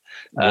day.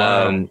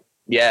 Wow.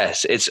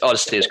 Yes, it's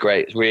honestly, it's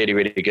great. It's really,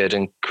 really good.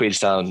 And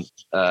Queenstown,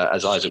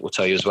 as Isaac will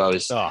tell you as well,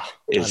 is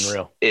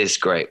unreal. Is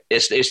great.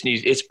 It's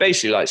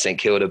basically like St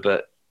Kilda,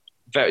 but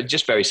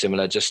very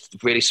similar. Just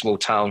really small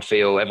town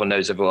feel. Everyone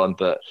knows everyone,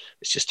 but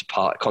it's just a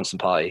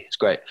constant party. It's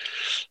great.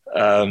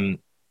 So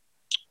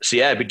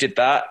yeah, we did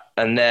that,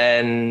 and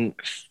then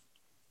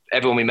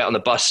everyone we met on the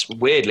bus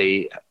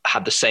weirdly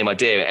had the same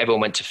idea.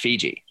 Everyone went to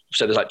Fiji.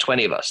 So there's like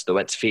 20 of us that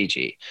went to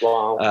Fiji.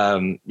 Wow.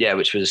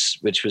 Which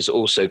was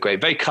also great.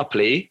 Very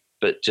coupley,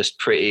 but just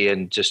pretty,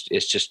 and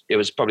it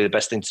was probably the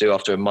best thing to do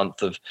after a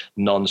month of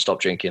non-stop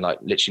drinking, like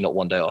literally not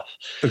one day off.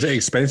 Is it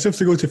expensive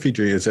to go to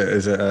Fiji? Is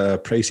it a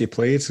pricey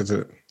place? Is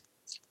it?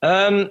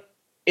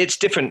 It's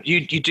different.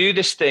 You do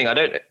this thing.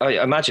 I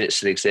imagine it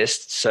still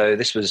exists. So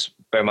this was,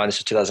 bear in mind, this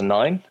was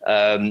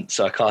 2009.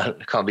 So I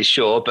can't be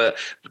sure, but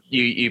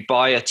you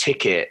buy a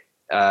ticket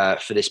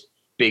for this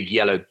big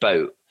yellow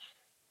boat,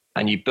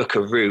 and you book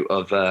a route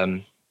of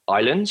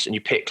islands, and you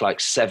pick like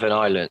 7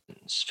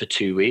 islands for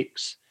 2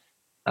 weeks.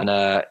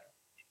 And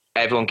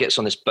everyone gets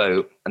on this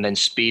boat, and then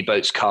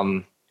speedboats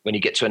come when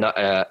you get to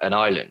an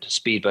island. A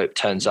speedboat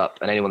turns up,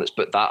 and anyone that's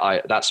booked that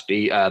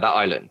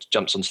island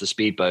jumps onto the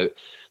speedboat.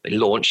 They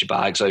launch your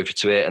bags over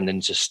to it, and then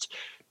just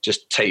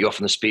take you off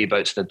on the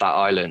speedboat to that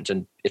island.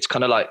 And it's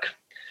kind of like,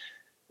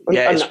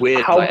 it's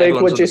weird. How like, big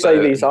would you say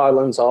these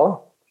islands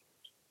are?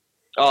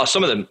 Oh,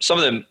 some of them.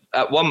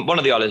 At one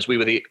of the islands,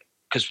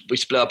 because we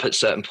split up at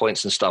certain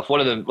points and stuff. One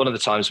of the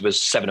times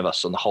was 7 of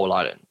us on the whole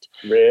island.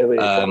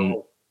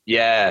 Really?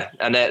 Yeah,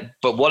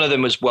 but one of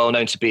them was well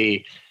known to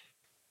be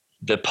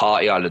the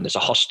party island. There's a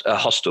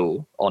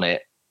hostel on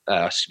it.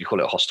 You call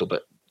it a hostel,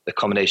 but the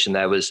combination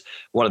there was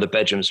one of the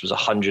bedrooms was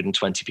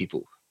 120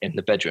 people in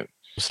the bedroom.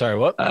 Sorry,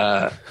 what?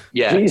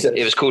 Yeah, Jesus.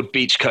 It was called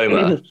Beach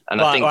Coma,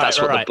 and I think that's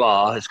what the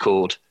bar is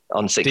called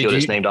on St Kilda.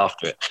 It's named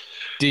after it.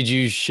 Did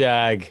you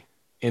shag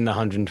in the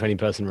 120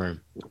 person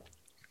room?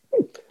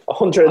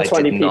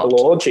 120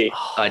 people orgy.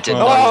 I did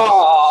not.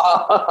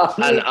 Oh!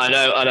 And I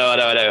know.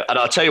 And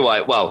I'll tell you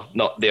why. Well,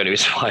 not the only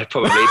reason why,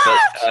 probably,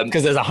 but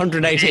because there's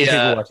 118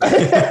 people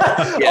watching.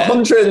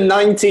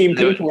 119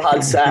 people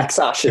had sex,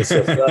 Ashes.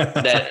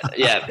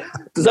 Yeah.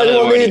 Does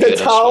anyone need a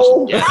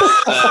towel? Yeah.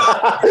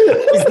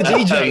 He's the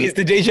DJ. He's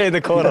the DJ in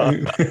the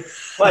corner.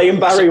 Playing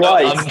Barry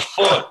White.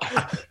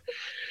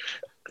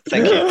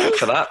 Thank you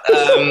for that.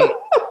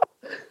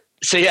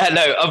 So yeah,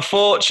 no,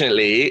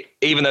 unfortunately,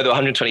 even though there were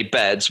 120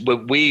 beds,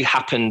 we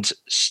happened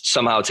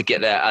somehow to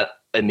get there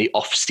in the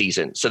off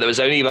season. So there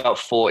was only about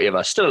 40 of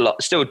us,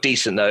 still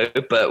decent though,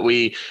 but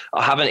I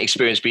haven't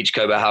experienced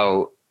Beachcomber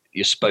how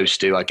you're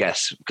supposed to, I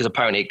guess, because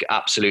apparently it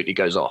absolutely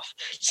goes off.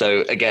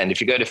 So again, if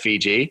you go to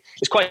Fiji,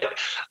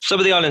 some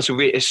of the islands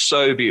it's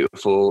so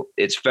beautiful.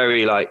 It's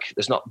very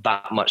there's not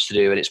that much to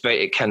do,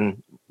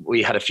 and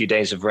we had a few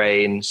days of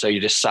rain, so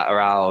you just sat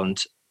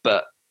around,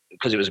 but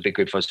because it was a big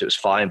group for us, it was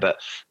fine.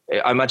 But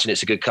I imagine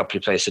it's a good couple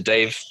of places. So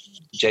Dave,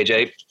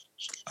 JJ.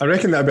 I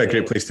reckon that'd be a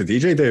great place to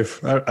DJ, Dave.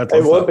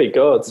 It would be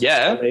good.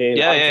 Yeah. I mean,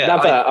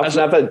 yeah. I've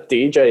never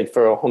DJ'd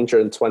for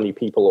 120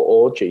 people at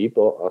orgy,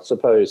 but I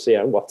suppose,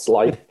 what's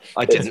life?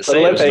 I didn't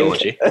say it was an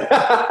orgy.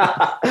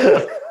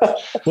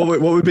 What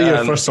would be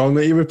your first song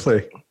that you would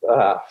play?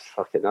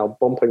 Fucking hell,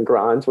 Bump and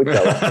Grind. We'd go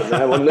up in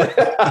there, wouldn't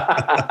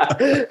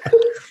it?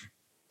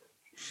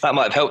 That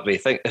might have helped me.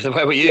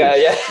 Where were you?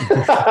 Yeah.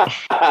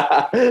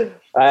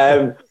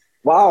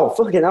 Wow,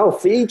 fucking hell,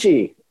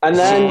 Fiji. And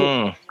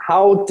then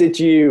how did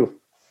you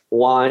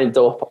wind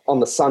up on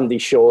the sandy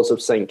shores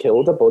of St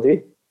Kilda,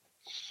 buddy?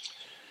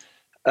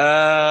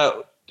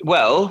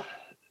 Well,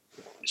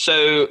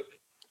 so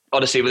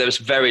honestly, there was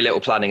very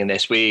little planning in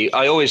this.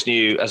 I always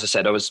knew, as I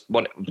said,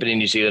 been in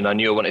New Zealand. I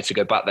knew I wanted to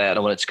go back there, and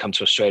I wanted to come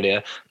to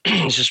Australia.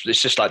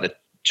 It's just like the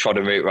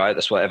trodden route, right?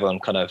 That's what everyone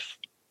kind of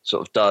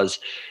sort of does.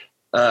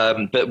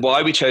 But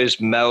why we chose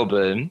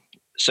Melbourne?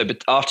 So,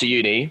 but after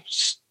uni,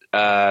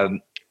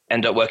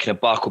 ended up working at a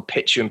bar called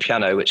Picture and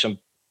Piano, which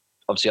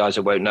obviously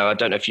Isaac won't know. I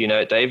don't know if you know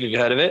it, Dave. Have you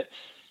heard of it?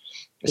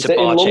 It's a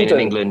bar chain in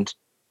England.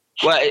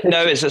 Well,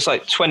 no, it's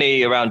like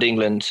 20 around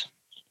England.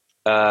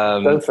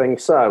 I don't think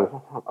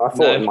so. I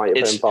thought it might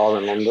have been bar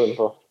in London,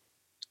 but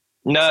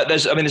no,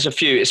 there's a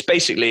few. It's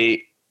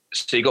basically,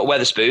 so you got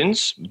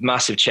Weatherspoons,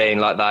 massive chain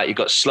like that. You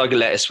got Slugger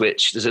Lettuce,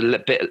 which there's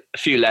a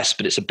few less,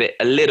 but it's a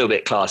little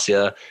bit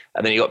classier.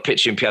 And then you got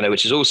Pitcher and Piano,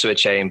 which is also a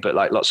chain, but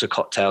like lots of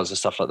cocktails and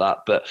stuff like that.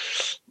 But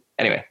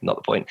anyway, not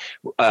the point.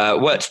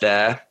 Worked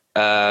there,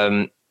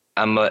 and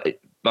my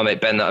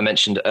mate Ben that I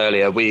mentioned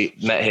earlier, we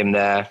met him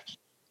there.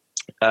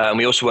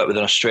 We also worked with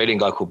an Australian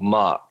guy called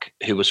Mark,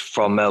 who was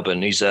from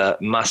Melbourne. He's a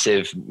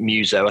massive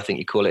muso, I think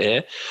you call it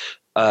here.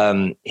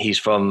 He's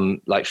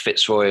from like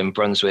Fitzroy and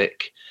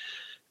Brunswick.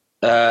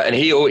 And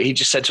he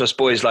just said to us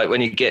boys, like,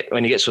 when you get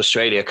to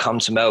Australia, come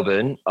to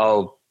Melbourne.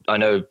 I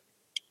know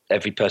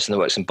every person that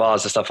works in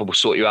bars and stuff, we'll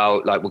sort you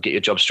out. Like, we'll get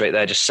your job straight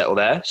there, just settle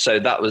there. So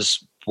that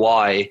was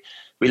why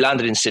we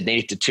landed in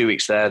Sydney, did 2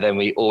 weeks there. Then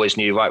we always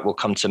knew, right, we'll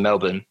come to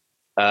Melbourne.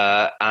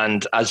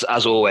 And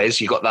as always,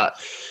 you got that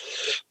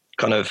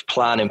kind of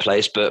plan in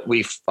place, but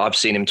I've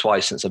seen him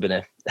twice since I've been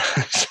here.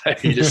 So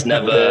you just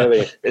never,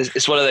 really?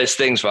 It's one of those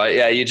things, right?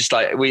 Yeah. You just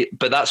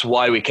but that's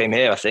why we came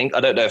here. I think, I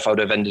don't know if I would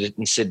have ended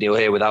in Sydney or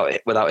here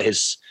without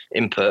his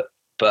input,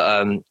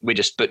 but we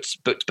just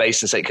booked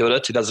base in St Kilda,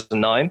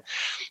 2009.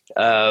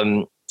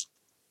 And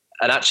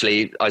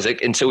actually,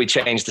 Isaac, until we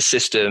changed the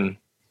system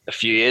a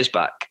few years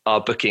back,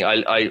 our booking,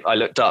 I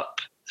looked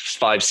up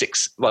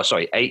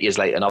 8 years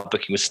later, and our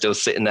booking was still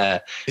sitting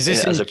there. Is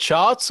this in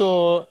charts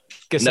or?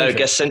 No,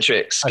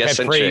 Guest-centrics.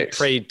 Okay,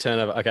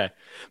 pre-turnover. Okay.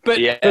 But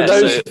yeah,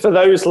 for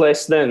those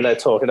listening, they're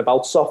talking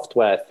about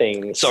software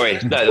things. Sorry,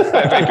 no,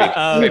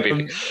 very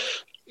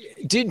brief.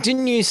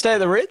 Didn't you stay at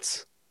the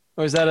Ritz?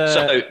 Or is that a...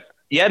 So,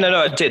 yeah,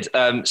 no, I did.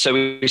 So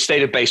we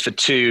stayed at base for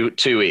two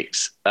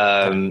weeks.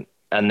 And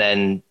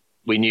then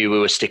we knew we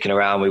were sticking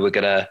around. We were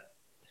gonna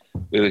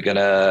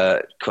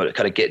kind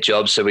of get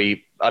jobs. So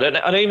I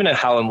don't even know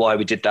how and why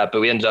we did that,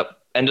 but we ended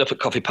up at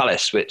Coffee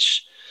Palace,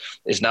 which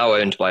is now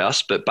owned by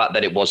us, but back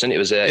then it wasn't. It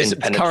was an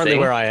independent currently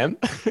thing. Where I am.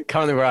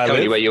 Currently where I live.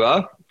 Currently where you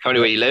are.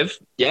 Currently where you live.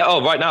 Yeah.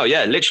 Oh, right now.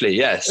 Yeah, literally.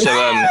 Yeah.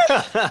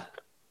 So,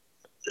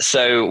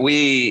 so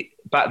we,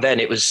 back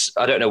then it was,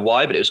 I don't know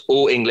why, but it was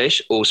all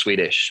English, all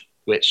Swedish,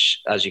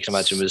 which, as you can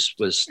imagine,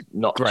 was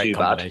not great too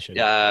bad.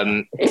 Yeah,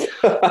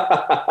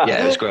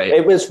 it was great.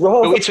 It was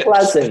rather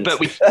pleasant. But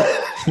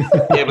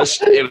it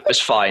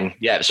was fine.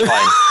 Yeah, it was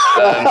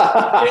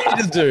fine.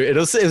 It'll do. It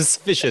was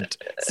sufficient.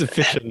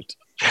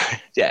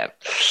 Yeah.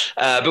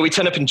 But we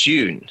turned up in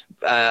June,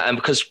 and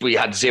because we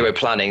had zero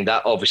planning,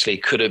 that obviously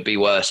couldn't be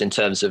worse in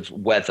terms of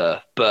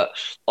weather. But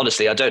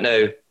honestly, I don't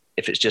know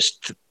if it's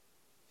just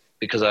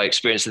because I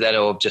experienced it then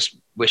or just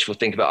wishful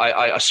thinking. But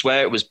I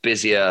swear it was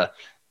busier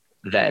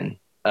then.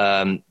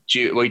 We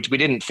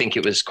didn't think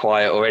it was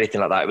quiet or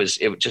anything like that.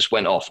 It just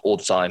went off all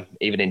the time,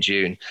 even in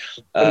June.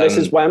 And this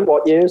is when?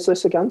 What year is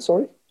this again?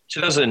 Sorry.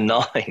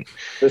 2009.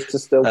 This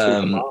is still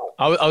 2009.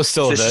 I was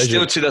still a virgin. This is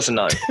still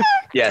 2009.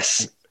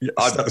 Yes.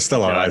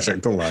 Still are,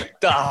 Isaac, don't lie.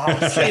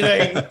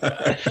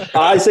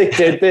 Isaac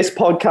did this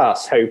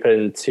podcast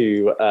hoping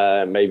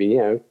to maybe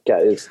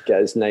get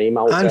his name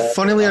out and there.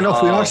 Funnily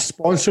enough, we are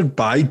sponsored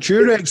by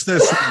Durex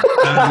this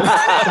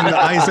that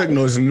Isaac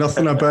knows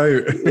nothing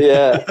about.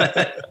 Yeah.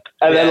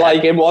 And then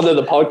like in one of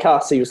the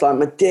podcasts he was like,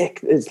 my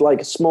dick is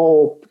like a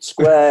small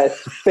square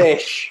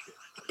fish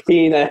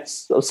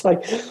penis. I was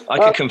like, I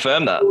could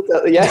confirm that.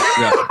 Yeah.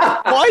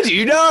 Why do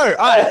you know?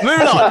 All right,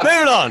 moving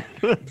on.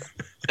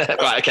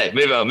 Right, okay,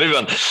 move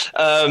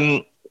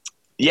on.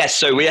 Yes,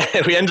 so we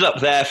ended up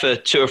there for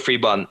 2 or 3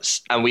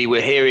 months, and we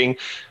were hearing,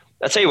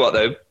 I'll tell you what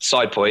though,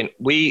 side point,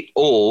 we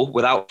all,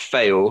 without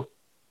fail,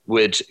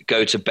 would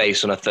go to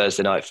base on a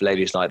Thursday night for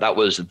ladies' night. That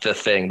was the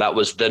thing. That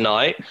was the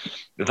night.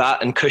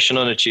 That and Cushion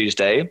on a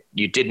Tuesday,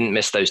 you didn't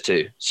miss those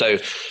two. So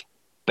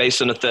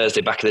based on a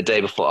Thursday back in the day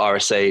before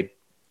RSA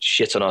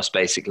shit on us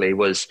basically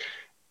was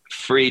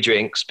free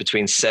drinks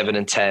between 7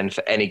 and 10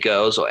 for any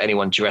girls or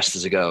anyone dressed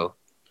as a girl.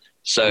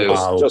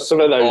 So just some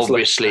of those,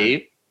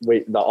 obviously,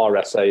 the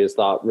RSA is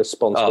that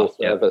responsible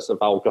service of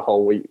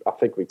alcohol. I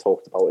think we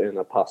talked about it in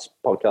a past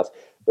podcast,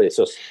 but it's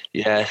just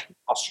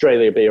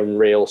Australia being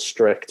real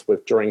strict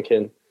with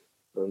drinking,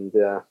 and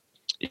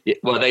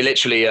well, they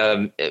literally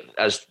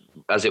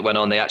as it went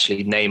on, they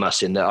actually name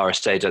us in the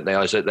RSA, don't they?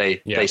 Isaac?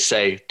 They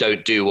say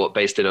don't do what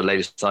Base did on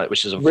ladies' night,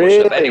 which is unfortunate.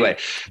 Really? But anyway,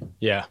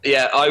 yeah.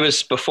 I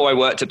was before I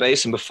worked at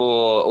Base and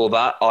before all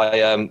that,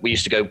 we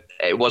used to go.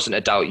 It wasn't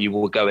a doubt you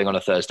were going on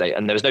a Thursday,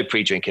 and there was no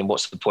pre-drinking.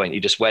 What's the point?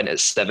 You just went at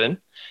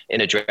 7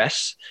 in a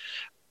dress.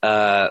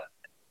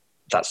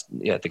 That's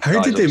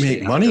How did they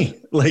make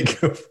money?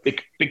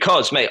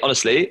 Because, mate,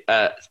 honestly,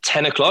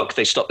 10 o'clock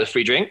they stopped the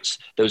free drinks.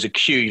 There was a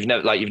queue you've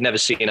never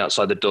seen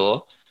outside the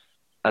door,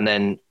 and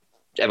then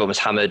everyone was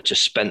hammered.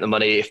 Just spent the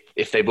money.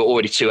 If they were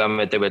already too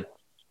hammered, they were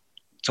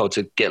told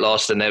to get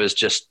lost, and there was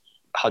just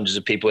hundreds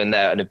of people in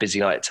there and a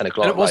busy night at 10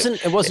 o'clock. And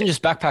it wasn't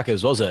just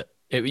backpackers, was it?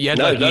 You had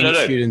uni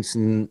students,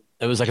 and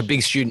it was like a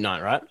big student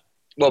night, right?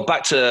 Well,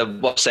 back to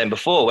what I was saying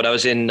before, when I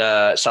was in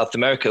South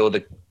America, or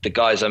the the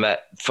guys I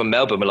met from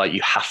Melbourne were like,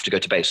 you have to go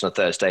to base on a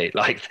Thursday.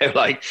 Like, they were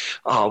like,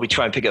 oh, we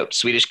try and pick up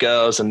Swedish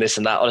girls and this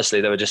and that.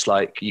 Honestly, they were just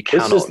like, you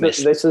cannot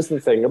miss. This is the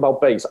thing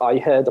about base. I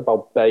heard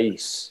about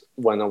base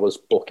when I was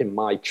booking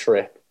my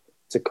trip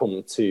to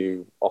come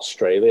to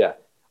Australia,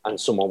 and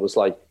someone was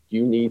like,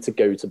 you need to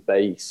go to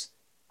base.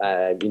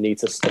 You need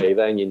to stay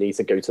there, and you need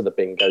to go to the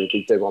bingo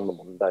they do on the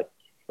Monday.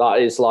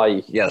 That is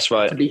like, yeah, that's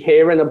right. To be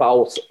hearing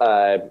about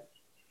a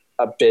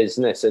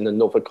business in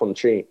another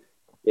country,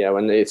 you know,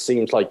 and it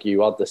seems like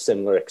you had the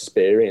similar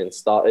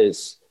experience. That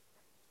is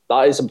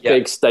a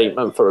big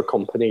statement for a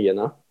company, you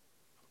know.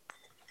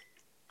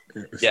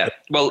 Yeah.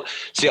 Well,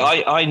 see,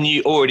 I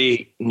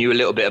already knew a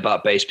little bit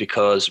about base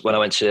because when I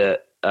went to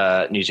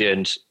New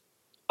Zealand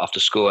after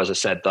school, as I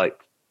said, like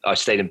I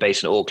stayed in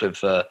base in Auckland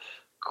for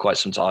quite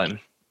some time.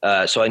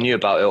 So I knew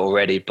about it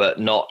already, but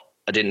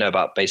I didn't know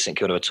about base St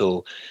Kilda at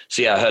all.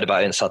 So yeah, I heard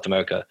about it in South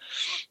America.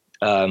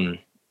 And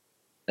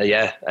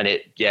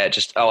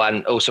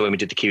also when we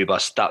did the Kiwi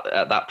bus,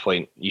 at that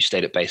point you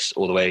stayed at base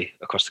all the way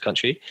across the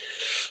country.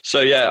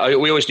 So yeah,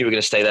 we always knew we were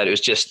going to stay there. It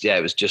was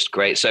just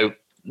great. So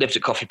lived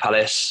at Coffee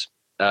Palace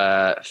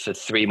for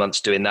 3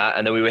 months doing that,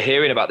 and then we were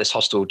hearing about this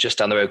hostel just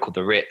down the road called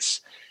the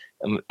Ritz.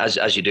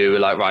 As you do, we're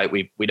like, right,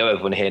 we know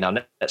everyone here now.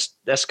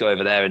 Let's go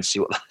over there and see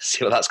what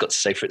that's got to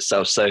say for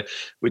itself. So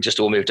we just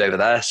all moved over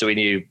there. So we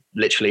knew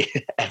literally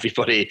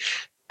everybody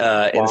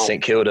in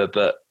St Kilda.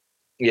 But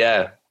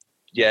yeah,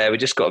 we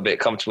just got a bit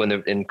comfortable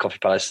in Coffee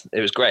Palace.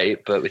 It was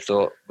great, but we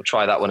thought we'll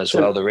try that one as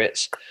well, the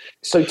Ritz.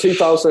 So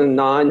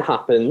 2009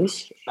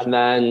 happens, and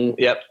then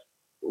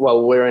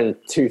well, we're in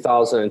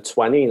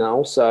 2020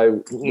 now,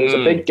 so there's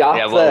a big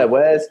gap there.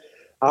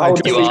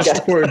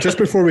 Just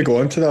before we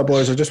go into that,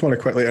 boys, I just want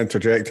to quickly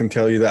interject and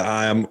tell you that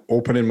I am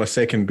opening my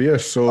second beer.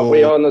 So are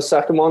we on the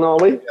second one? Are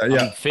we?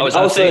 Yeah.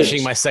 I'm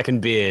finishing my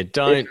second beer.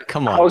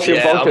 Come on. How's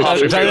your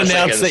vodka? Don't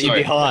announce that you're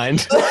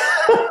behind.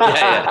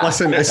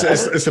 Listen,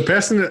 it's the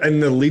person in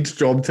the lead's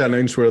job to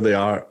announce where they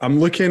are. I'm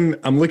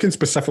looking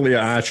specifically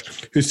at Ash,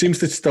 who seems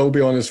to still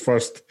be on his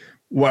first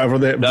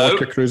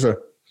vodka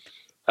cruiser.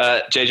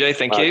 JJ,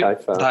 thank you.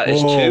 Okay, that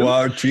is 2.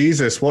 Wow,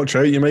 Jesus, watch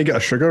out! You might get a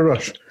sugar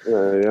rush. Yeah.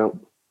 Will.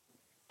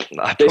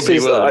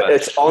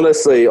 It's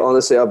honestly,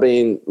 I've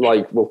been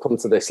like, we'll come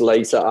to this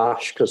later,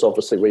 Ash, because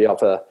obviously we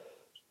have a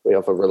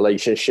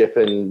relationship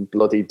and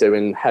bloody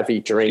doing heavy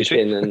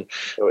drinking and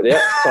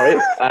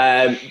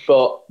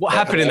but what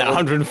happened in that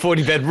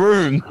 140 bed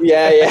room?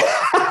 Yeah.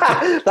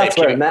 That's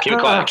where I met. Keep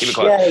it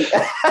quiet.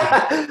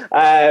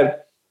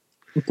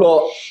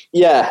 But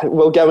yeah,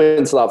 we'll go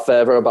into that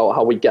further about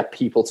how we get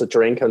people to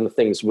drink and the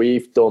things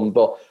we've done.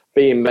 But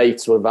being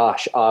mates with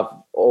Ash, I've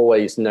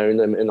always known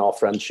him in our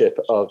friendship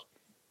of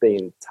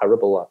being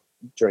terrible at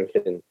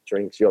drinking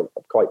drinks. You're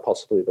quite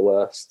possibly the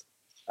worst.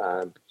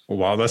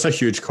 Wow, that's a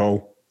huge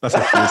call.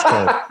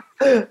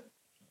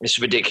 It's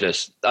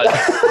ridiculous.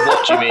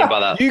 What do you mean by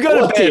that? You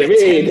go to bed at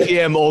 10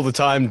 p.m. all the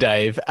time,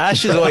 Dave.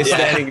 Ash is always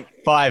standing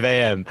at 5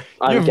 a.m.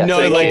 You have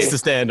no legs to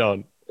stand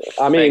on.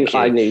 I mean,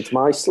 I need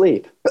my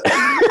sleep.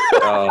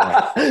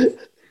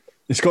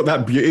 It's got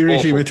that beauty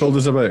regime he told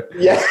us about.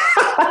 Yeah.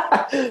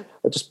 I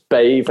just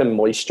bathe and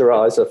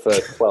moisturizer for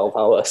 12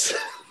 hours.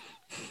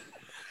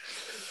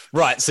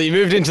 Right, so you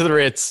moved into the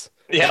Ritz.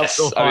 Yes,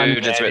 I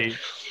moved into it.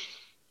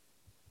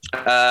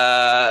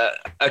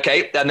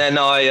 Okay, and then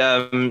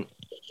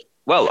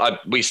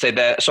we stayed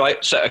there. So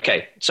as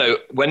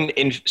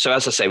I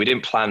say, we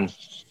didn't plan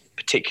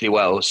particularly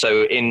well.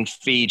 So in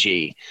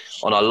Fiji,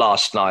 on our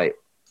last night,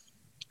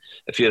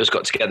 a few of us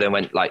got together and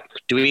went like,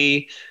 do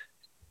we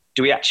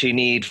actually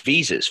need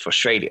visas for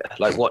Australia?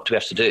 Like, what do we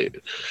have to do?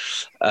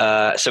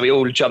 So we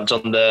all jumped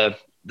on the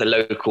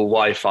local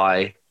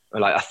Wi-Fi.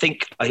 Like,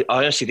 I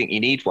honestly think you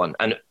need one.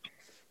 And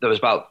there was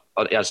about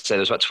 20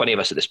 of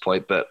us at this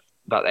point, but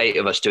about 8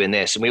 of us doing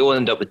this, and we all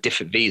ended up with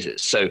different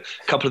visas. So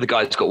a couple of the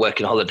guys got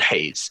working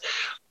holidays.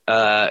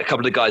 A couple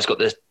of the guys got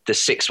the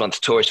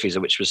 6-month tourist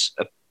visa, which was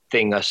a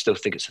thing. I still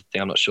think it's a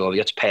thing. I'm not sure. You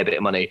had to pay a bit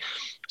of money.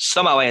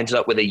 Somehow I ended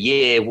up with a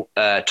year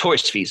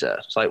tourist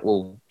visa. It's like,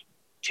 well,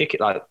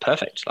 ticket, like,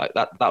 perfect. Like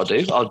that'll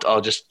do.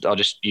 I'll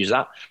just use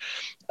that.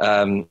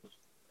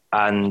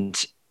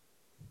 And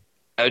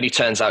only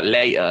turns out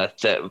later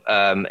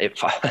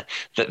that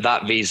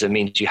that visa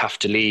means you have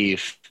to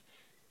leave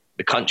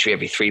the country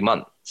every 3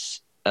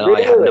 months. And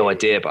really? I had no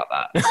idea about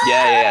that.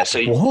 Yeah.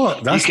 So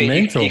what? That's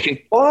mental.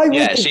 Why would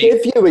they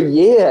give you a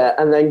year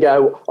and then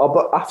go,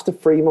 but after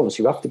 3 months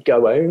you have to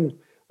go home?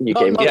 No.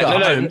 Go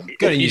to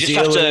New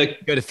Zealand,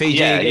 go to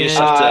Fiji,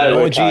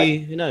 Georgie,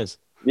 who knows?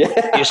 Yeah.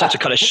 You just have to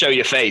kind of show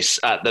your face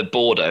at the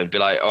border and be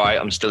like, all right,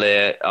 I'm still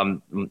here. I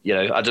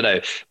don't know.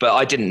 But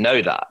I didn't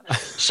know that.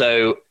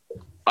 So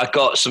I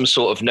got some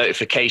sort of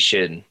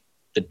notification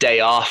the day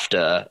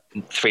after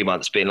 3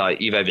 months being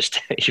like, you've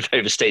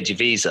overstayed your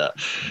visa.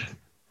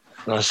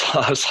 And I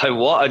was like,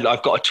 what?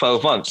 I've got a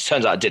 12 months.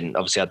 Turns out I didn't.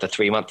 Obviously I had the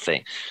 3 month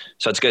thing.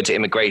 So I had to go to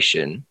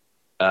immigration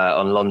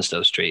on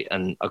Lonsdale Street,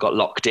 and I got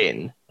locked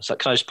in. I was like,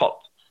 can I just go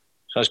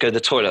to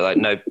the toilet? Like,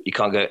 no, you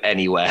can't go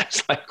anywhere.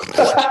 It's like,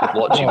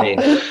 what do you mean?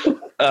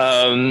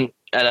 And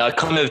I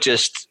kind of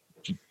just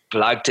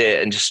blagged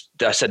it and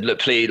I said, look,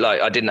 please,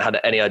 like I didn't have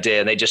any idea.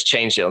 And they just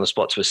changed it on the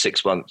spot to a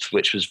 6 month,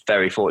 which was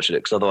very fortunate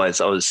because otherwise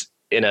I was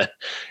in a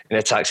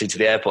taxi to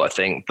the airport, I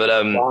think. But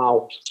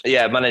wow.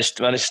 Yeah, managed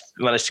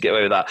to get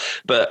away with that.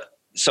 But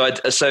so I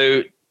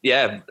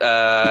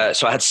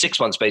had 6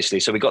 months basically.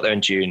 So we got there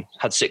in June,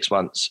 had 6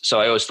 months. So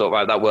I always thought,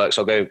 right, that works.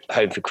 I'll go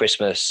home for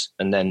Christmas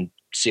and then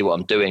see what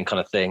I'm doing kind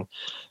of thing.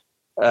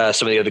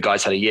 Some of the other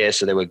guys had a year,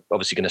 so they were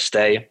obviously going to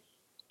stay.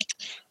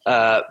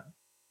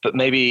 But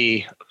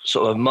maybe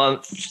sort of a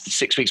month,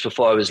 6 weeks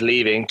before I was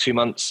leaving, 2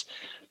 months,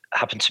 I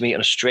happened to meet an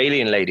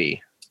Australian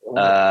lady.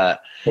 There's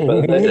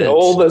love.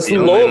 There's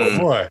love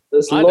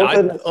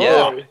in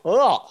it.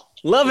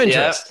 Love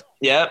interest.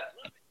 Yeah.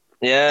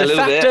 De a little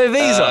facto bit.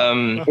 Visa.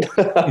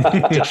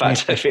 De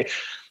facto visa.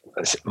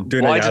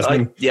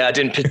 I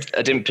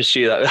didn't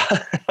pursue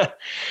that.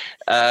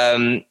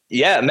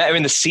 Met her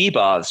in the sea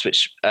baths,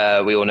 which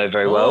we all know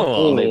very well.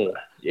 Oh.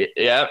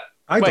 Yeah.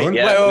 Wait.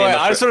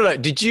 I sort of know.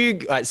 Did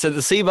you? So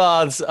the sea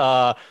baths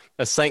are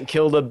a St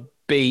Kilda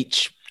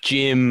beach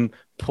gym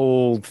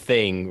pool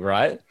thing,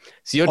 right?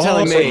 So you're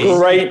telling me a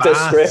great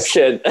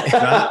description.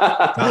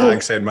 that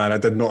accent, man. I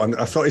did not.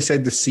 I thought he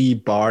said the sea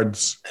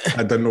bards.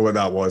 I didn't know what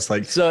that was.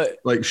 Like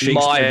Shakespeare.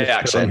 My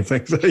accent.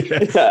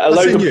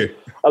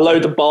 A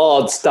load of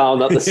bards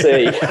down at the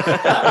sea.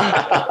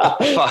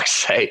 Fuck's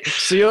sake.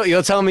 So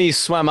you're telling me you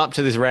swam up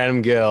to this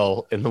random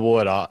girl in the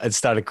water and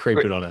started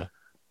creeping on her?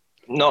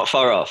 Not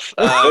far off.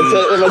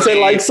 Was it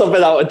like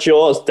something out of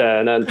Jaws?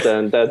 Dun, dun,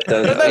 dun, dun,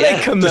 dun. They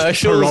make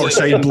commercials.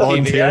 Peroxide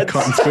blonde hair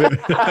cutting through.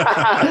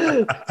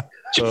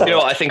 Do you know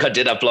what? I think I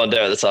did have blonde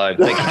hair at the time.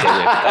 Thank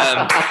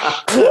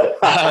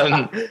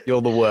you,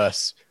 you're the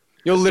worst.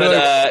 You're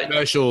literally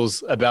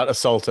commercials about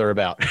assault are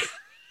about.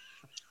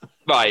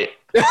 Right.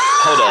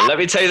 Hold on. Let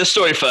me tell you the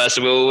story first,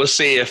 and we'll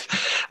see if.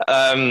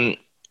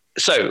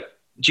 So,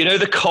 do you know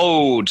the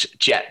cold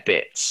jet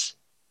bits?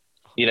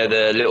 You know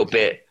the little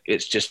bit.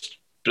 It's just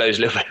blows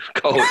a little bit of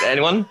cold.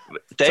 Anyone?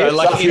 Dave? So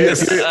like is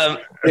that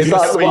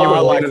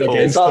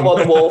what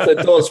the water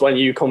does when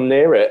you come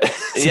near it?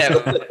 Yeah.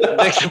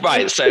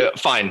 Right. So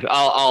fine.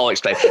 I'll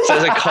explain. So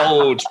there's a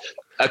cold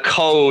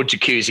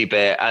jacuzzi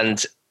bit,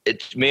 and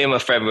me and my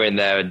friend were in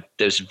there, and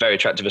there's a very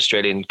attractive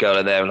Australian girl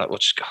in there. I'm like, well,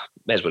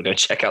 may as well go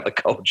check out the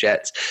cold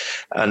jets.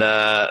 And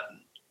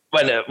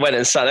went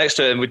and sat next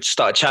to her, and we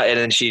started chatting,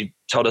 and she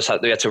told us how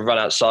we had to run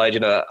outside. You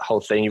know that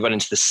whole thing. You run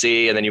into the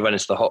sea, and then you run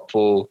into the hot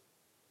pool.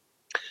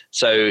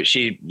 So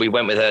we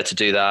went with her to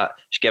do that.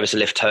 She gave us a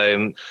lift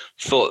home.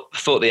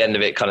 Thought the end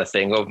of it kind of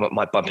thing. Oh,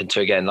 might bump into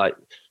her again. Like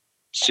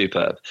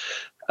superb.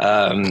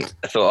 I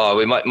thought,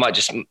 we might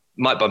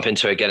bump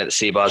into her again at the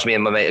sea bars. Me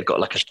and my mate had got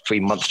like a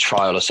 3-month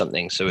trial or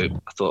something. So I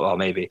thought,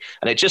 maybe.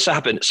 And it just so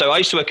happened. So I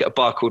used to work at a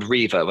bar called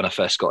Riva when I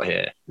first got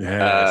here,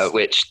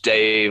 which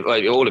Dave,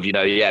 all of you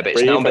know, but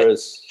it's Riva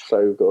is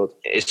so good.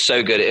 It's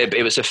so good.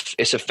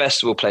 It's a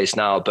festival place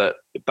now, but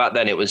back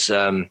then it was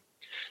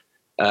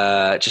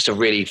just a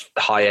really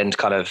high end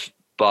kind of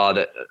bar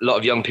that a lot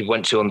of young people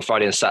went to on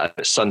Friday and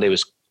Saturday. Sunday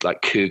was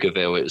like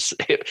Cougarville.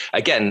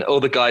 Again, all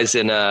the guys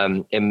in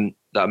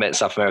that I met in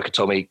South America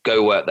told me,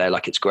 go work there.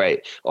 Like it's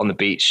great on the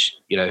beach,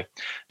 you know.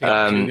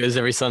 Cougars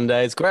every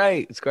Sunday. It's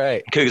great.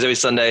 Cougars every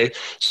Sunday.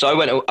 So I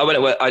went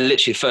at work. I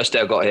literally first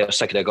day I got here,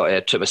 second day I got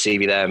here, took my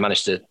CV there, and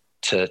managed to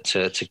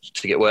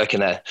get working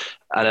there.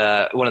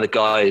 And one of the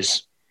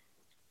guys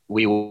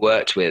we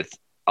worked with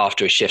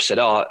after a shift said,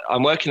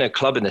 I'm working in a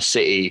club in the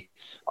city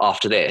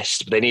after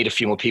this, but they need a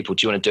few more people.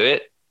 Do you want to do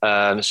it?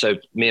 So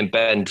me and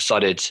Ben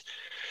decided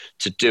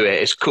to do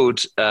it. It's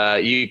called,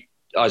 Isaac,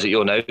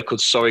 you'll know, called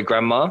Sorry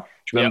Grandma. Do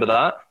you remember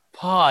that?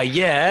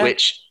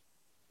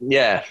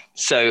 Yeah.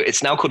 So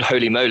it's now called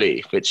Holy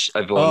Moly, which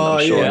everyone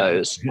I'm sure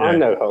knows. Yeah. I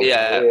know Holy Moly,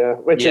 yeah.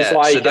 Which is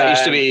like, so that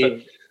used to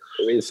be...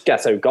 It's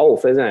ghetto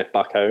golf, isn't it,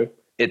 back home?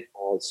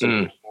 It's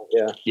like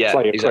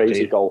a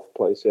crazy golf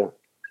place,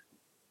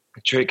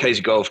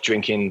 crazy golf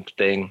drinking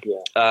thing.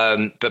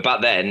 But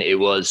back then it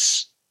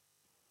was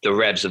the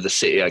revs of the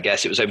city, I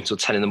guess. It was open till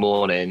 10 in the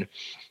morning,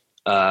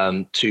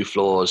 2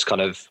 floors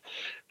kind of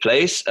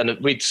place. And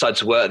we decided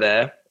to work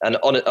there. And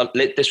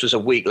this was a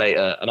week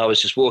later, and I was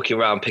just walking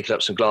around picking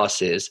up some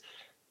glasses,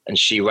 and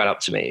she ran up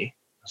to me.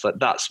 I was like,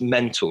 that's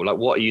mental. Like,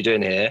 what are you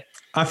doing here?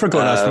 I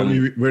forgot that's what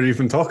we were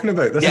even talking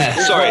about.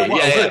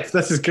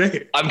 This is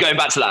great. I'm going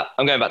back to that.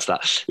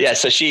 Yeah,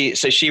 so she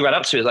ran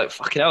up to me, like,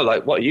 fucking hell,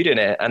 like, what are you doing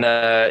here?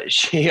 And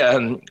she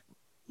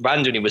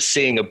randomly was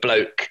seeing a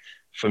bloke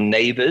from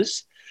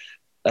Neighbours,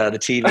 the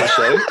TV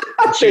show.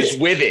 And she was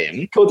with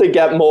him. Couldn't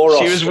get more.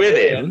 She was with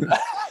him.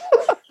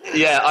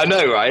 Yeah, I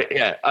know, right?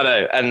 Yeah, I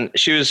know. And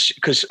she was,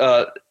 because,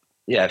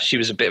 she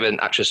was a bit of an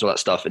actress and all that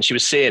stuff, and she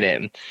was seeing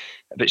him,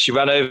 but she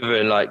ran over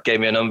and like gave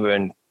me a number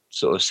and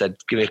sort of said,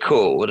 give me a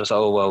call. And I was like,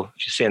 oh, well,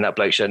 she's seeing that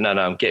bloke. She said, no,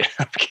 I'm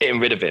getting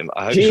rid of him.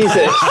 I hope. Jesus.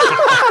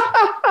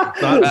 That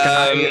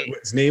guy,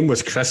 his name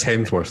was Chris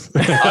Hemsworth.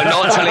 I'm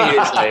not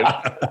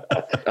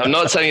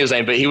telling you his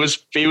name, but he was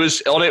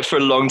on it for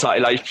a long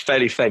time, like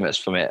fairly famous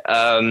from it.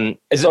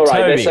 It's all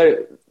right.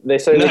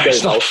 This only No, goes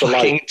it's not out to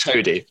fucking like.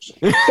 Toady.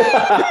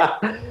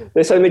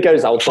 This only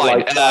goes out to Fine,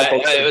 like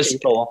it was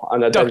people,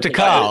 and I don't Dr. think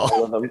I know Carl.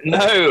 all of them.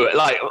 No,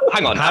 like,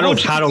 hang on. Harold.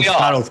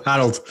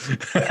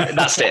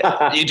 That's it.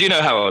 You do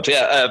know Harold.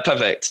 Yeah,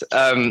 perfect.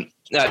 No,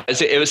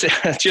 it was, do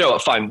you know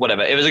what? Fine,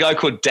 whatever. It was a guy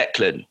called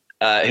Declan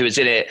who was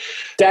in it.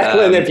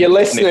 Declan, if you're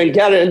listening,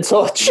 get in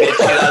touch.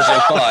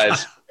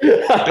 2005.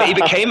 But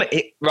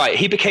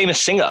he became a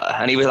singer,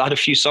 and he had a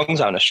few songs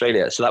out in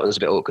Australia, so that was a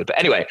bit awkward. But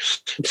anyway,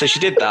 so she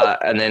did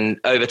that, and then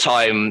over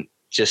time,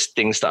 just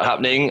things started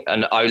happening,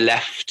 and I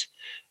left.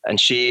 And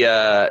she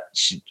I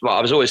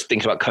was always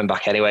thinking about coming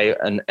back anyway,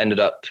 and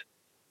ended up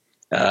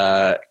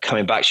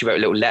coming back. She wrote a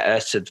little letter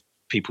to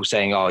people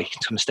saying, "Oh, you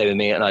can come and stay with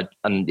me," and I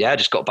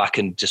just got back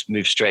and just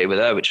moved straight with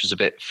her, which was a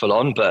bit full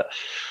on, but.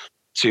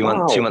 2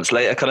 months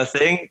later, kind of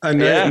thing. And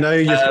now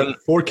you've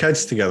got 4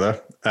 kids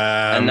together.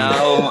 And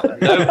now, do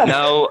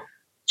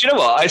you know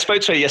what? I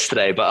spoke to her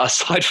yesterday, but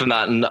aside from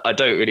that, and I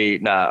don't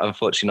really.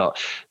 Unfortunately,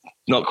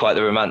 not quite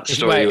the romance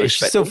story. Wait, is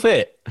she still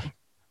fit?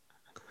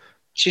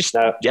 She's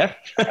We're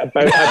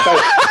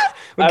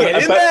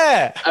getting A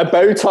there. A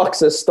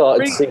Botox has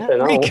started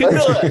seeping out.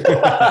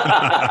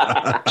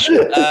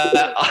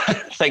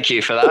 Thank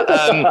you for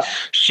that.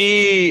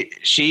 She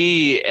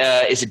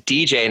is a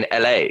DJ in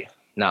LA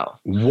now.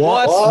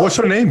 What? What's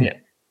her name? Yeah.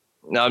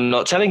 No, I'm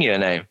not telling you her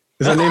name.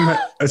 Is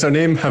her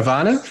name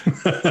Havana?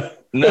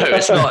 No,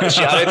 it's not.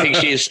 I don't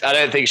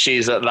think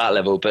she's at that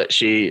level. But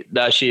she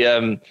was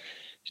a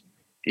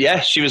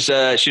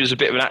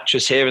bit of an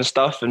actress here and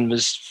stuff, and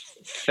was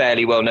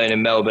fairly well known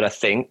in Melbourne, I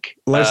think.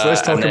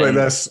 Let's talk about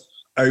this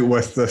out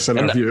with this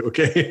interview,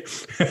 okay?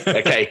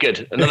 Okay,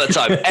 good. Another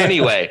time.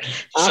 Anyway,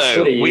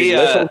 so we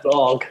little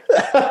dog.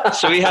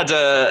 so we had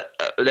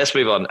let's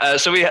move on.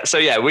 We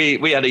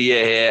had a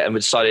year here, and we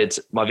decided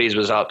my visa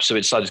was up, so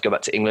we decided to go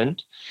back to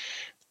England.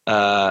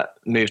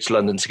 Moved to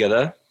London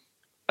together.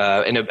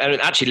 And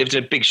actually lived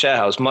in a big share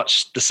house,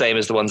 much the same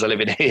as the ones I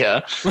live in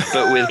here,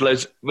 but with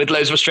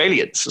loads of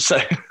Australians. So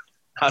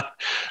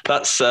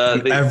that's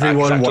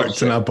everyone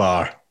worked in a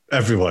bar.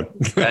 Everyone.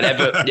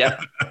 Yeah.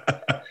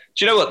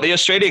 Do you know what? The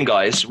Australian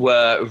guys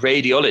were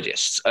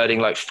radiologists earning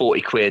like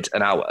 40 quid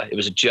an hour. It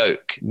was a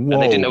joke. Whoa,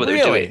 and they didn't know what they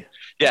were really? doing.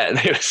 Yeah, and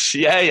it was,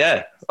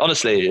 yeah.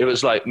 Honestly, it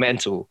was like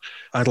mental.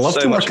 I'd love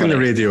to work in the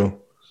radio.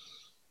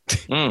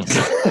 Mm.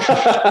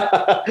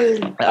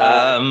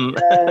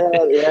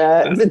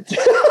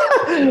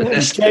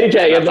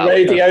 JJ in the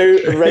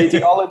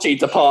radiology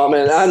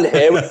department, and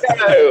here we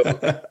go.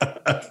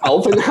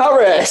 Alvin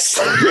Harris.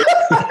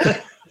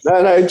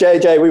 No,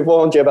 JJ, we've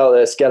warned you about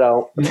this. Get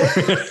out.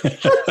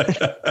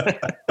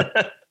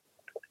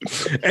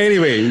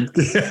 Anyway,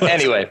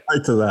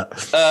 back to that.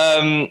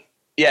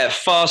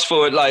 Fast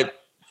forward, like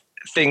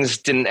things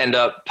didn't end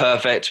up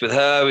perfect with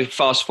her. We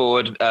fast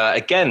forward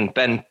again.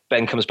 Ben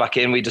comes back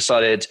in. We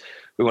decided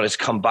we wanted to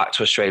come back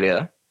to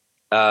Australia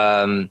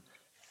a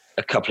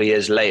couple of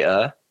years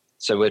later.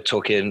 So we're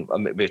talking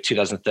we're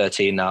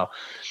 2013 now.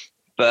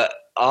 But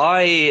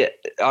end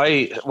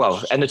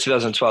of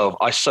 2012,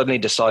 I suddenly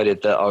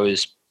decided that I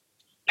was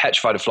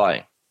petrified of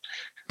flying,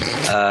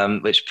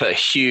 which put a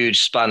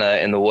huge spanner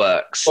in the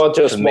works. Or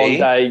just one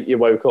day you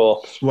woke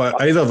up. Well,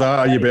 either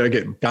that or you better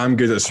get damn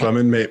good at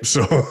swimming, mate.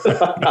 So,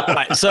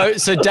 Right, so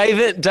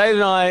David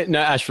and I know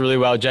Ash really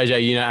well.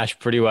 JJ, you know Ash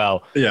pretty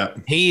well. Yeah.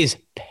 He is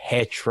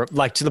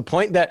like to the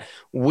point that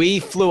we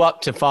flew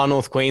up to far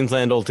north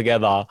Queensland all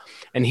together,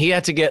 and he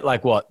had to get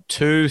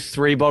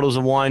 2-3 bottles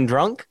of wine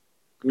drunk.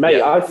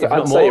 Mate, I'd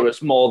say it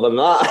was more than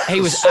that.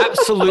 He was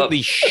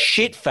absolutely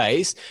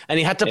shit-faced, and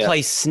he had to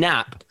play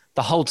Snap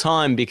the whole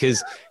time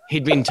because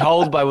he'd been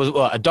told by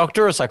a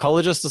doctor or a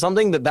psychologist or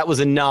something that was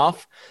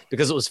enough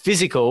because it was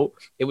physical.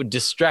 It would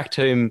distract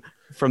him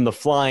from the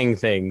flying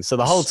thing. So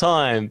the whole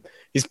time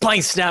he's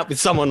playing Snap with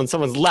someone on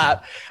someone's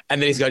lap,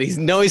 and then he's got his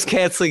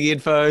noise-canceling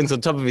earphones on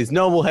top of his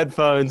normal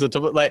headphones on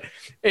top of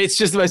it's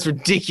just the most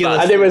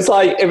ridiculous. And it was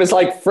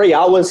like 3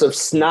 hours of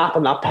Snap,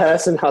 and that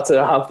person had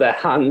to have their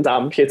hand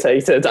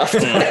amputated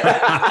after.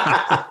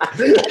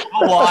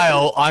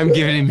 While I'm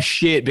giving him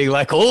shit, being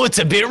like, "Oh, it's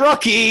a bit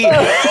rocky."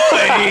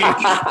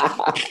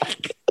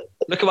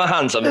 Look at my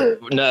hands. I'm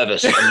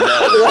nervous.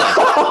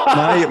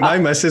 My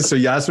missus, so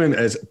Yasmin,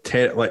 is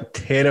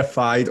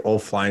terrified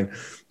of flying.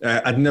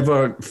 I'd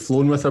never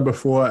flown with her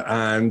before,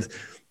 and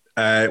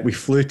we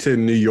flew to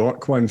New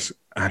York once.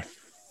 And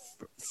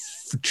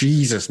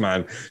Jesus,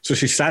 man! So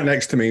she sat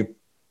next to me.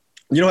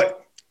 You know what?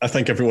 I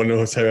think everyone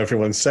knows how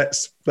everyone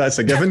sits. That's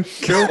a given.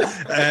 Cool.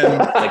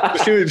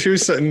 She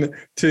was sitting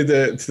to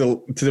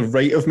the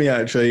right of me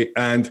actually,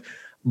 and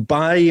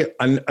by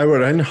an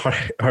hour in,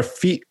 her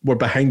feet were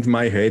behind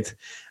my head,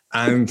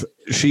 and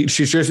she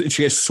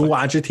gets so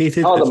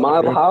agitated. Oh, the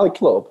Mile High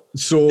Club.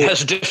 So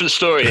that's a different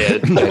story here.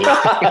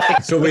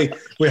 So we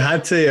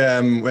had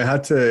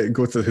to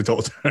go to the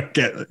doctor,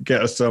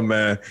 get us some.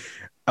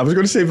 I was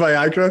going to say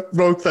Viagra,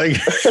 wrong thing.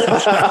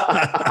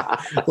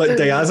 Like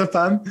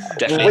diazepam.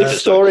 Definitely. Which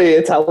story are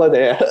you telling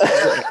here?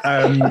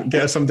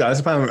 Get us some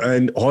diazepam,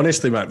 and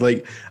honestly,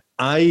 man,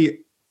 I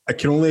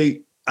can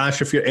only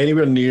Ash, if you're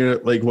anywhere near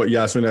like what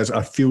Yasmin is,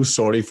 I feel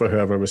sorry for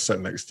whoever was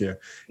sitting next to you.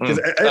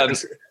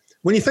 Because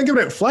when you think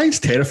about it, flying's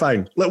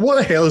terrifying. Like, what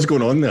the hell is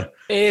going on there?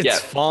 It's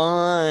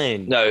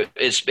fine. No,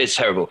 it's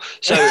terrible.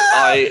 So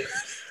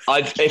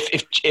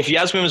if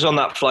Yasmin was on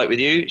that flight with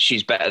you,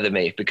 she's better than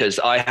me, because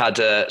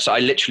I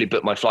literally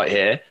booked my flight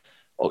here,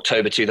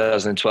 October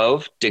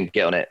 2012, didn't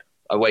get on it.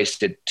 I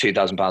wasted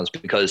 £2,000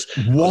 because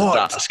I was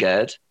that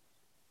scared.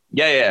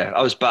 Yeah,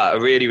 I was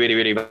bad. Really, really,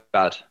 really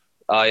bad.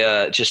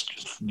 I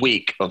just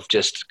weak of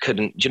just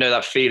couldn't. Do you know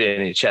that feeling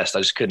in your chest? I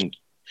just couldn't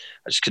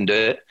do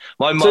it.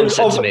 My mum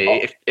said to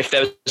me, if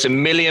there was £1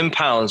 million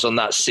on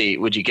that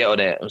seat, would you get on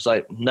it? I was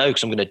like, no,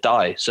 because I'm going to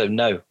die. So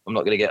no, I'm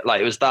not going to get. Like,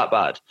 it was that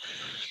bad.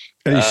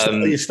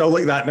 And you still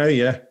like that now,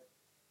 yeah?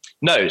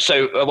 No.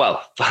 So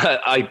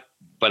I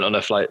went on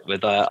a flight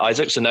with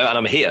Isaac, so no, and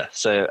I'm here.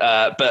 So,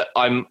 but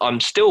I'm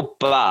still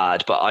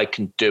bad, but I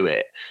can do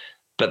it.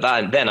 But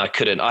then I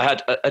couldn't. I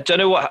don't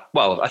know what.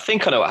 Well, I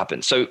think I know what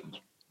happened. So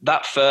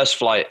that first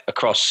flight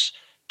across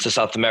to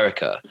South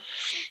America,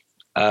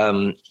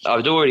 I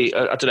was already,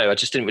 I don't know, I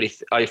just didn't really,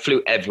 I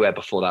flew everywhere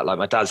before that. Like,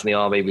 my dad's in the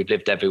army, we've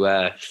lived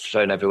everywhere,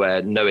 flown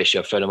everywhere, no issue.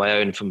 I've flown on my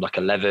own from like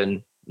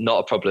 11, not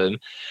a problem.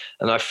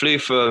 And I flew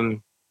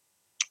from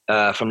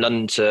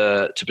London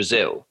to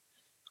Brazil,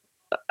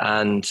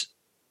 and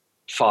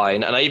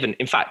fine. And I even,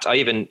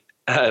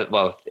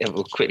 well,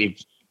 we'll quickly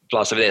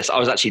blast over this. I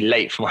was actually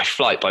late for my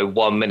flight by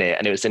 1 minute,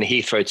 and it was in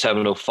Heathrow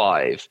Terminal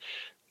 5,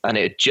 and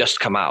it had just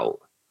come out.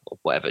 Or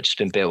whatever, just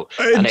been built.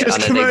 Hi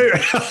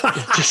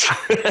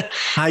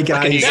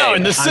guys. Now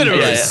in the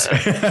cinemas.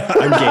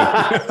 I'm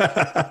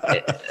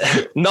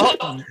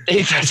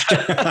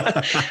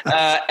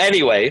gay.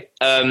 Anyway,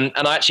 and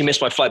I actually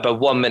missed my flight by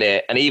 1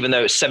 minute. And even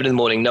though it's 7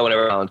 a.m, no one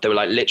around, they were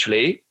like,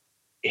 literally,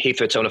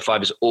 Heathrow Terminal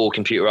 5 is all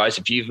computerized.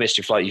 If you've missed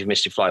your flight, you've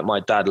missed your flight. My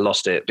dad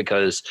lost it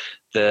because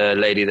the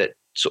lady that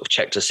sort of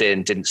checked us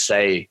in didn't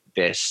say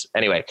this.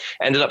 Anyway,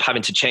 ended up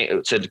having to change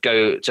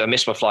I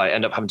missed my flight,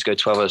 ended up having to go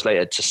 12 hours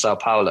later to Sao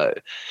Paulo,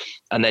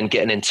 and then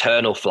get an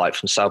internal flight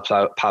from Sao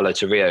Paulo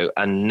to Rio.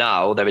 And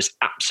now there is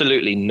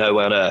absolutely no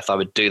way on earth I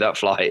would do that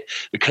flight,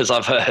 because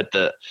I've heard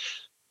that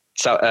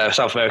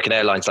South American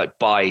Airlines like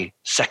buy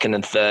second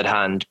and third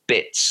hand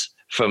bits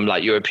from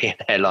like European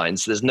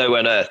airlines. There's no way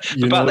on earth.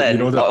 But back then,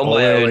 on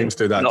my own,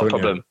 do that, not a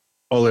problem.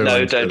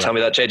 No, don't tell me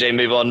that, JJ.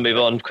 Move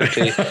on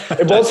quickly.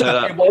 It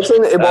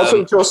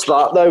wasn't just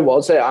that though,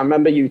 was it? I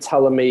remember you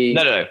telling me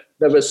no.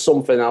 There was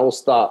something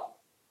else that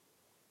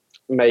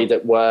made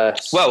it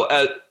worse. Well,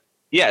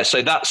 yeah.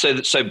 So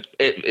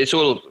it's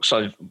all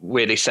sort of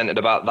weirdly centered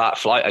about that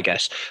flight, I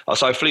guess.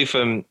 So I flew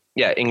from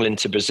England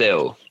to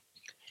Brazil,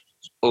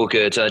 all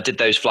good. And I did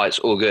those flights,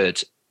 all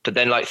good. But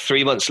then like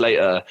 3 months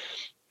later,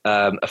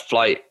 Air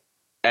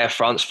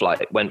France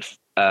flight went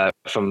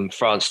from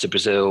France to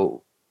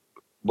Brazil,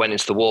 went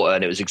into the water,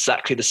 and it was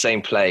exactly the same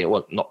plane.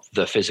 Well, not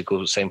the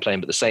physical same plane,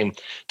 but the same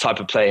type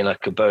of plane,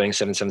 like a Boeing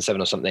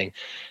 777 or something,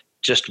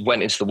 just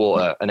went into the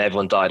water and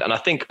everyone died. And I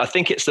think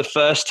it's the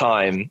first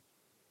time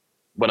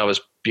when I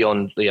was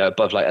beyond,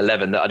 above like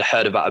 11, that I'd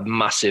heard about a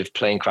massive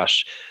plane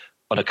crash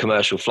on a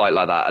commercial flight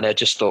like that. And I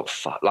just thought,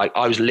 fuck, like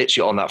I was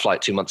literally on that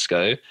flight 2 months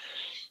ago.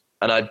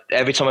 And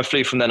every time I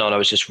flew from then on, I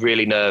was just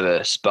really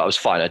nervous, but I was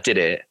fine. I did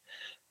it.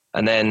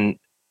 And then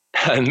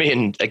me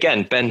and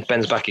again,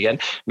 Ben's back again.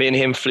 Me and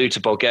him flew to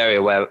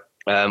Bulgaria, where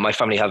my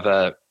family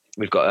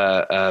we've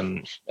got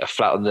a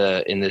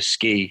flat in the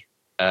ski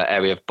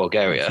area of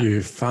Bulgaria.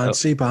 You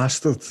fancy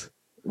bastard!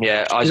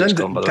 Yeah, Isaac's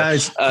gone, by the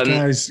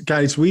way.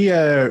 Guys,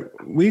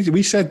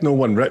 we said no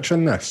one rich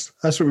in this.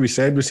 That's what we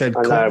said. We said.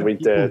 I know we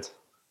did.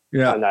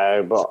 Yeah, I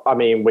know, but I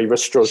mean, we were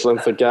struggling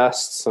for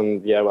guests,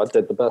 and I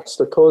did the best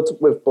I could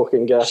with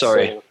booking guests.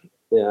 Sorry.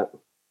 Yeah.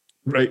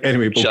 Right.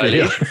 Anyway,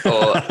 Bulgaria.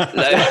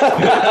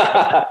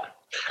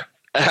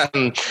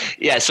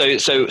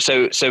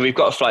 So we've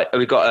got a flight.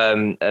 We've got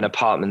an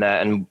apartment there,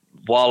 and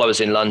while I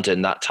was in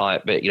London that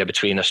time,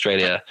 between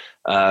Australia,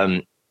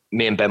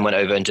 me and Ben went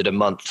over and did a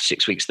month,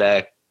 6 weeks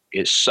there.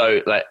 It's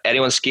so like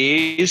anyone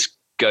skis,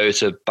 go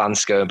to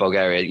Bansko in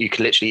Bulgaria. You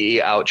can literally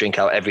eat out, drink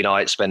out every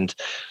night, spend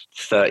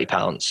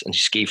 £30, and you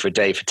ski for a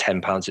day for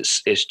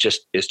 £10. It's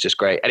just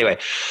great. Anyway,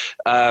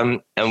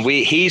 and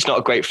he's not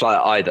a great flyer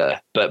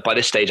either, but by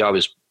this stage I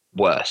was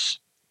worse.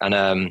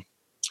 And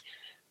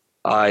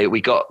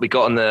we got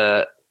on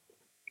the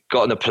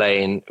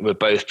plane. We're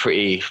both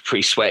pretty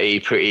sweaty,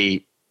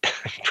 pretty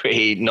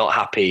not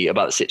happy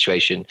about the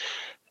situation.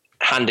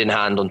 Hand in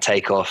hand on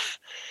takeoff.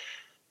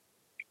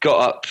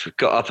 Got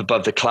up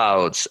above the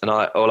clouds, and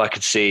all I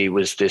could see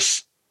was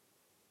this.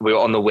 We were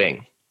on the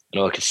wing,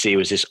 and all I could see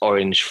was this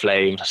orange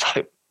flame. I was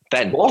like,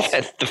 Ben,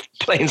 the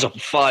plane's on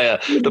fire.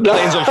 The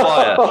plane's on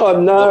fire. Oh,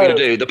 no. What are we going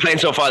to do? The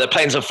plane's on fire. The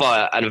plane's on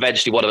fire. And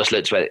eventually one of us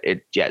looked at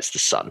it. It's the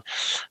sun.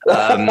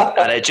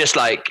 And it just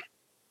like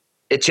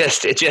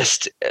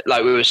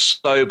we were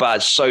so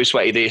bad, so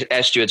sweaty. The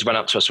air stewards ran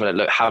up to us and went,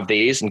 look, have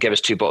these, and gave us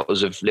 2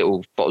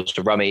 little bottles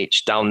of rum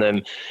each, down them.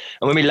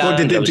 And when we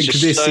landed, did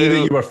they see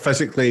that you were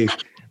physically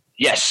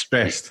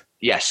stressed?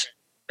 Yes.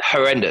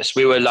 horrendous.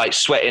 We were like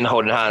sweating,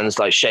 holding hands,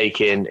 like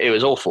shaking. It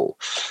was awful.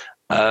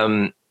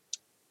 And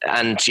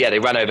yeah, they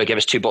ran over, gave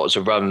us 2 bottles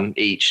of rum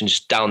each and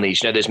just down these,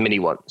 those mini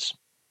ones.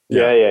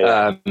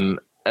 Yeah. And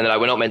they're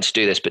like, we're not meant to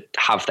do this, but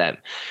have them.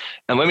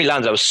 And when we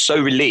landed, I was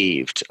so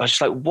relieved. I was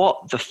just like,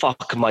 what the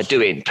fuck am I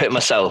doing? Putting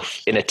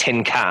myself in a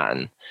tin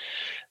can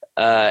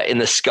in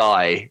the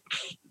sky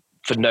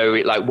for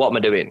what am I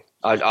doing?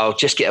 I'll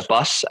just get a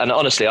bus. And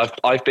honestly,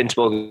 I've been to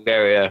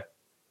Bulgaria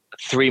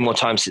 3 more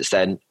times since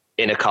then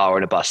in a car or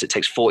in a bus. It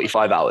takes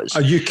 45 hours.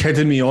 Are you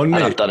kidding me on, mate?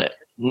 And I've done it.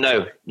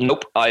 Nope.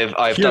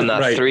 I've done that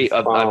right. 3.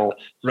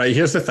 Right,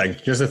 here's the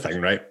thing,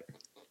 right?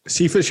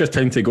 See if it's your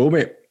time to go,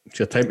 mate. It's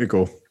your time to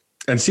go.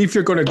 And see if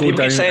you're going to go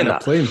down in a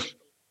plane.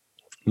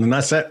 And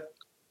that's it.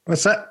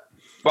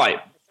 Right.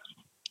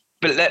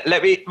 But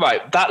let me,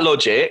 that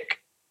logic,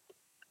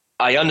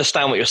 I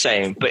understand what you're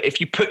saying, but if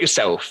you put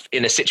yourself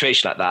in a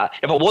situation like that,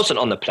 if I wasn't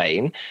on the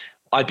plane,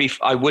 I'd be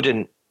fine.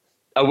 Do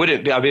you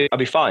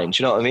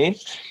know what I mean?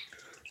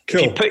 Cool.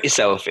 If you put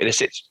yourself in a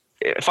situation,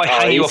 if I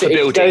hang you off a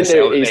building, he's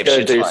going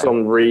to do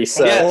some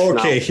research. Yeah.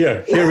 Okay,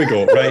 here we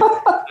go. Right.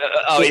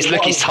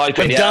 He's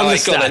typing. We've done the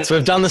stats.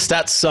 We've done the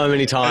stats so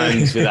many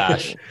times with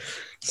Ash.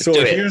 So do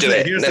it.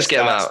 Let's get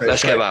them out.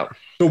 Let's get them out.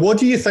 So what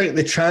do you think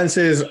the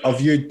chances of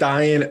you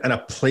dying in a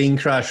plane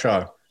crash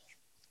are?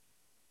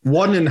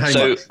 1 in how much?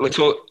 So we're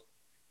talking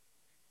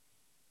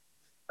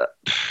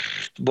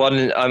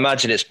 1. I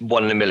imagine it's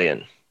 1 in a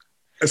million.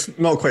 It's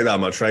not quite that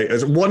much, right?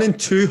 It's 1 in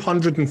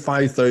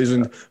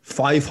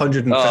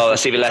 205,550. Oh,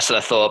 that's even less than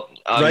I thought.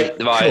 Right.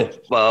 Cool.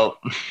 Well,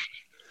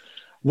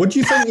 what do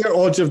you think your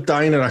odds of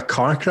dying in a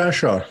car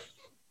crash are?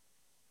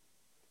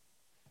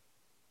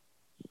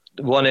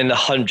 1 in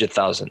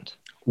 100,000.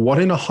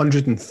 1 in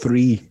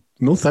 103.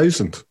 No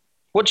thousand.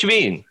 What do you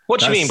mean? What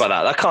do you mean by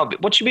that? That can't be.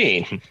 What do you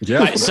mean? Yeah.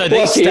 Right, so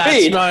these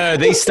stats.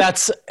 These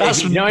stats.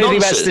 If you know anything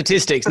about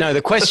statistics,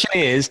 the question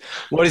is,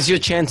 what is your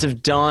chance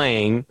of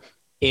dying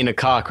in a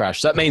car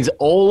crash? That means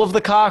all of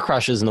the car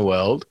crashes in the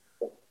world,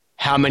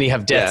 how many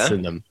have deaths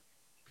in them?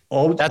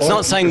 That's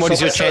not saying what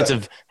is your chance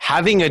of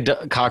having a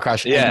car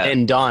crash and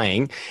then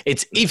dying.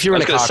 It's if you're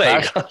in a car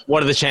crash,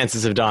 what are the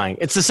chances of dying?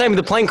 It's the same with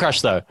the plane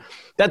crash, though.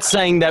 That's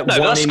saying that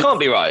can't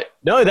be right.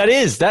 No, that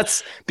is.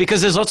 That's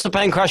because there's lots of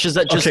plane crashes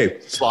that just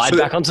slide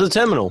back onto the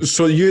terminal.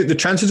 So the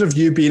chances of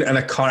you being in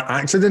a car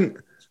accident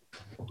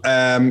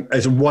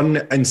is 1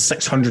 in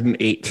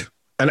 608.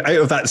 And out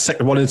of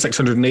that 1 in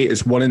 608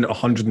 is 1 in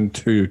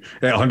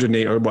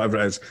 108 or whatever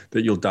it is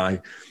that you'll die.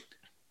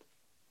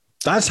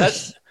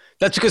 That's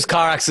because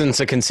car accidents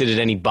are considered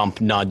any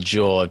bump, nudge,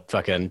 or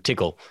fucking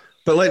tickle.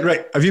 But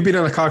have you been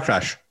in a car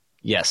crash?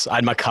 Yes, I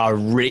had my car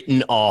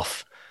written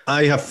off.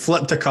 I have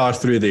flipped a car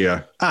through the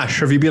air.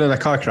 Ash, have you been in a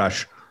car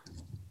crash?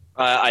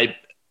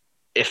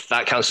 If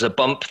that counts as a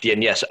bump,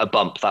 then yes, a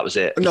bump. That was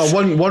it. No,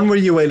 one where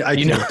you went, I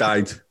could have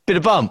died. Bit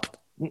of bump.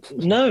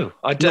 No,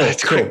 I don't. No,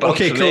 cool.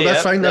 Okay, cool.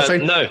 That's fine. That's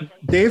fine. No.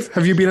 Dave,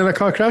 have you been in a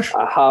car crash?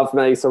 I have,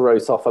 mate. I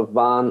wrote off a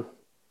van.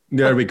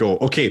 There we go.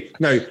 Okay.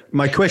 Now,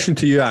 my question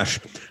to you, Ash,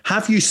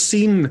 have you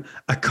seen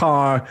a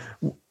car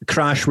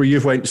crash where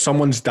you've went,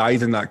 someone's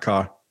died in that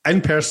car in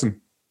person?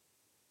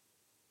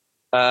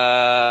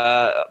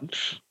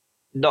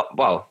 Not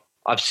well.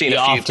 I've seen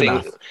a few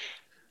things.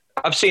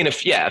 I've seen a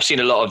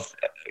lot of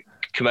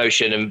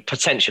commotion and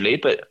potentially,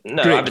 but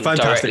no, great, I haven't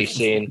fantastic. directly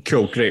seen.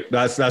 Cool, great.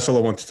 That's all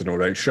I wanted to know.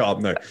 Right, shut up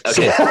now.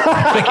 Okay, so,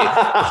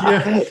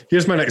 thank you.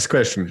 Here's my next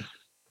question.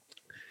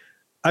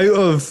 Out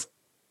of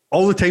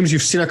all the times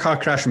you've seen a car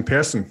crash in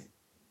person,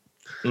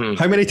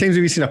 how many times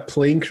have you seen a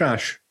plane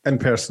crash in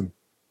person?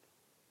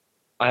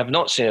 I have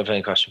not seen a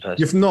plane crash in person.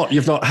 You've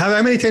not.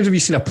 How many times have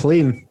you seen a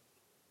plane?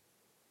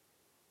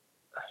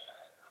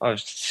 I've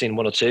seen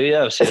 1 or 2.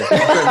 Yeah, I've seen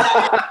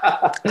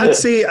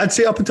it. I'd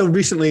say up until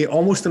recently,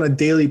 almost on a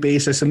daily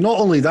basis, and not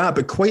only that,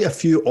 but quite a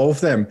few of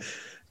them,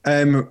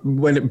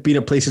 when it been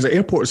at places like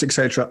airports,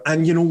 etc.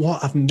 And you know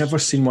what? I've never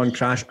seen one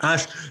crash.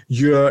 Ash,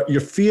 your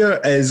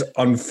fear is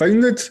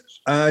unfounded,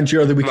 and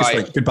you're the weakest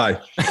link. Goodbye.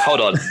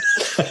 Hold on.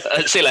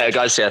 See you later,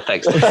 guys. Yeah,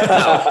 thanks.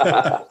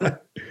 No.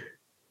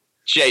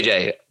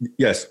 JJ.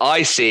 Yes.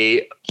 I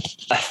see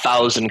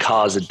 1,000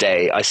 cars a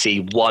day. I see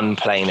 1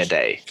 plane a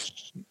day.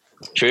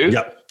 True?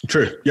 Yep.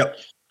 True. Yep.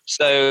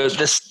 So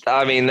those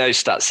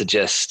stats are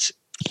just.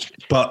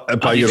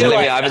 But by your own,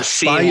 I haven't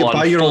seen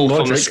one fall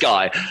from the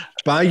sky.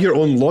 By your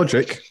own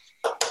logic,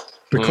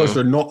 because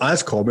they're not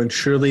as common,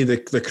 surely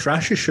the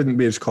crashes shouldn't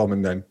be as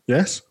common then.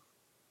 Yes.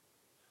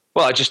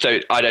 Well, I just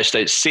don't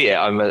see it.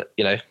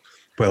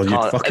 Well,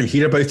 you'd fucking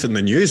hear about it in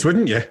the news,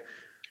 wouldn't you?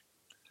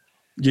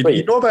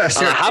 You know about a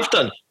certain. I have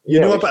done. You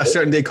know about a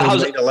certain day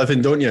called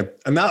 9/11, don't you?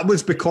 And that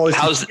was because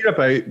you hear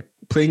about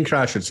plane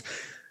crashes.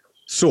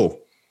 So,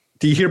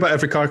 do you hear about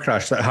every car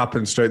crash that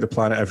happens throughout the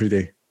planet every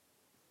day?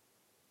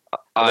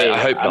 I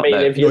hope not.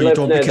 If you live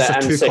don't, near because the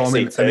they're too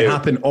common M62. and they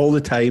happen all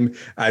the time.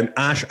 And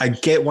Ash, I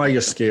get why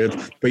you're scared,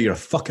 but you're a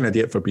fucking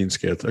idiot for being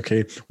scared.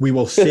 Okay, we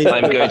will say.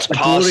 I'm going to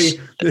pass.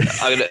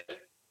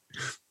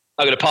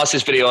 I'm going to pass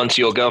this video on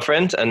to your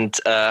girlfriend, and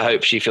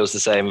hope she feels the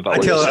same about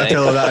what you're saying. I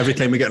tell her that every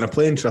time we get on a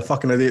plane. She's a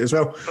fucking idiot as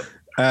well.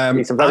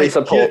 He's a very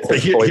supportive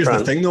boyfriend. Here's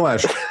the thing, though,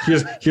 Ash.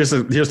 Here's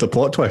the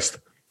plot twist.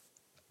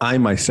 I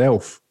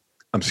myself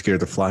am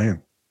scared of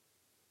flying.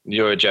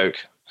 You're a joke.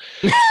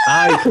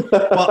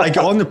 I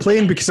get on the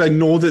plane because I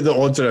know that the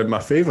odds are in my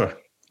favour.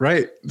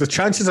 Right, the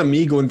chances of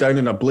me going down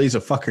in a blaze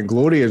of fucking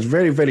glory is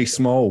very, very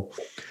small.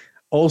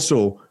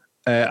 Also,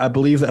 I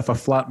believe that if I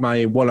flap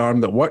my one arm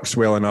that works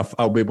well enough,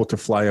 I'll be able to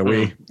fly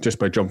away just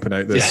by jumping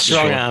out this.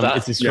 Strong arm.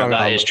 It's a strong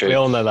arm. That is true. We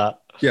all know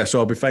that. Yeah, so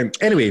I'll be fine.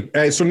 Anyway,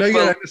 so now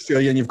you're in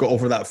Australia and you've got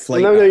over that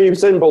flight. No, you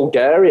was in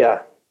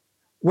Bulgaria.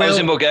 I was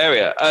in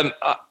Bulgaria.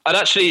 I'd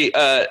actually,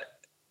 I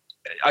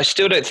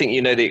still don't think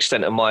you know the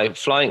extent of my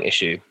flying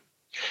issue.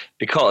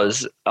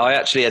 Because I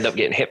actually ended up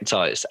getting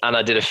hypnotized and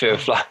I did a fear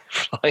of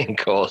flying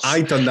course.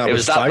 I done that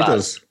with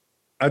spiders.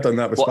 I done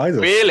that with spiders.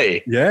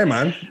 Really? Yeah,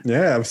 man.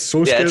 Yeah, I was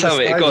so scared of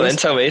spiders. Go on then,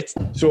 tell me.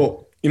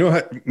 So, you know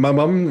how my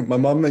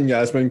mum and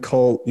Yasmin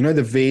call, you know,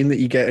 the vein that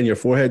you get in your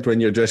forehead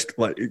when you're just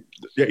like,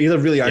 you're either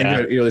really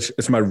angry or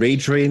it's my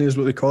rage vein is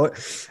what they call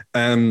it.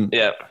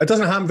 It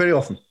doesn't happen very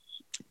often.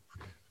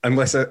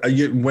 Unless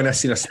when I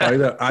seen a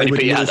spider, I would.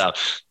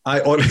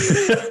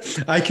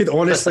 I could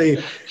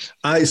honestly.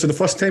 So the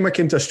first time I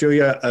came to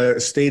Australia, I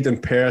stayed in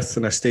Perth,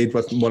 and I stayed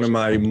with one of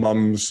my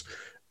mum's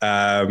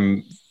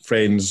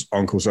friends,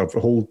 uncles, a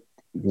whole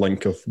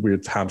link of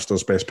weird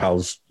hamsters, best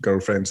pals,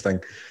 girlfriends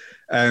thing.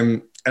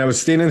 And I was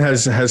staying in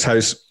his house,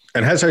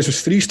 and his house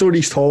was 3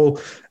 stories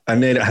tall,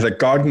 and then it had a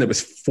garden that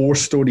was 4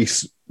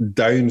 stories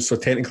down. So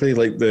technically,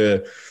 like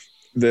the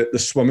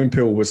swimming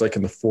pool was like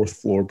in the 4th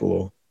floor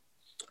below.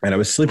 And I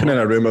was sleeping in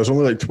a room. I was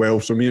only like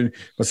 12, so me and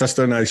my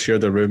sister and I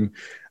shared a room,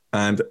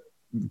 and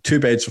 2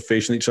 beds were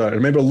facing each other. I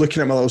remember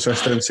looking at my little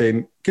sister and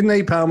saying, "Good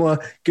night, Pamela.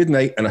 Good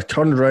night." And I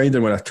turned around,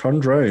 and when I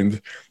turned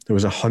around, there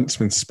was a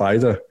huntsman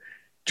spider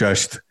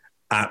just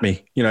at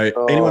me. You know,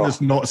 anyone that's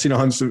not seen a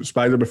huntsman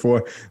spider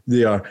before,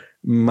 they are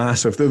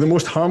massive. They're the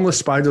most harmless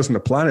spiders on the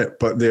planet,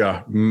 but they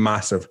are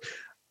massive.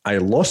 I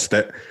lost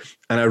it.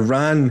 And I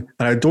ran,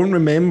 and I don't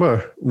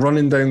remember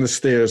running down the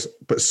stairs,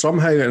 but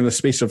somehow in the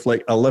space of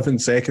like 11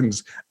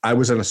 seconds, I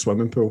was in a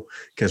swimming pool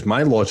because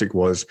my logic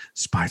was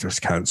spiders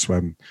can't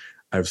swim.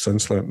 I've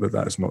since learned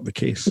that is not the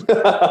case.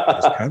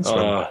 Spiders can't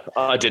swim.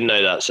 I didn't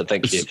know that, so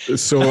thank you.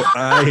 So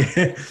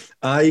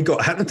I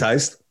got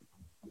hypnotized.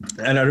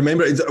 And I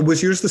remember it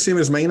was yours the same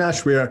as mine,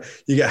 Ash, where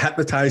you get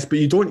hypnotized, but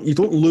you don't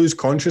lose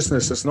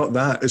consciousness. It's not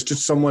that. It's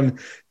just someone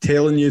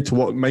telling you to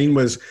what. Mine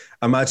was,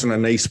 imagine a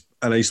nice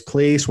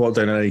place, walk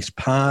down a nice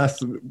path.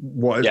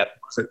 Did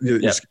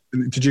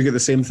you get the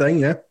same thing?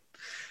 Yeah.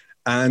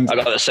 And I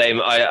got the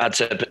same. I had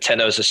to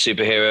pretend I was a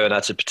superhero and I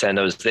had to pretend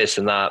I was this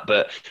and that,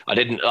 but I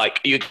didn't. Like,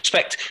 you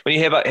expect, when you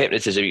hear about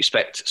hypnotism, you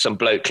expect some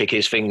bloke click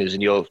his fingers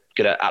and you're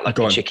gonna act like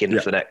a chicken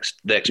for the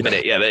next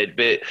minute. Yeah,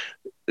 but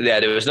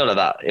yeah, there was none of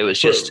that. It was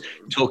just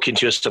talking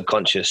to your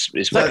subconscious.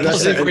 Just at the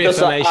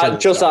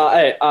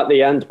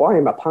end, why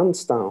are my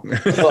pants down?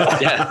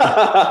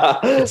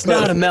 It's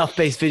not a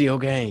mouth-based video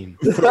game.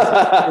 For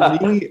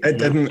me, it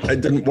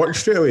didn't work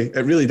straight away.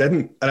 It really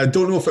didn't. And I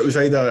don't know if it was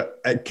either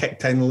it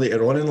kicked in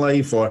later on in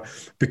life, or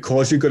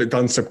because you got it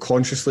done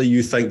subconsciously,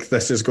 you think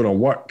this is going to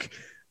work.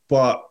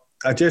 But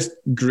I just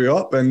grew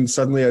up, and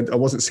suddenly I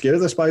wasn't scared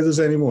of the spiders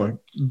anymore.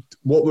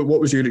 What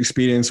was your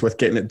experience with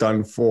getting it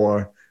done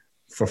for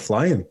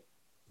flying?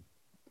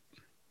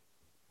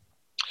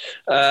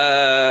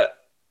 Well,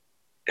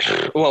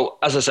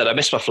 as I said, I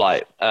missed my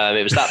flight.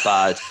 It was that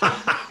bad.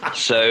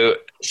 so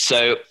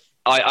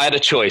I had a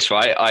choice,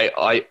 right?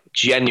 I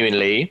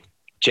genuinely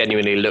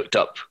looked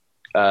up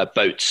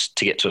boats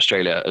to get to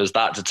Australia. I was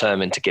that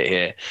determined to get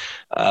here.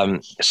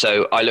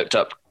 So I looked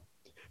up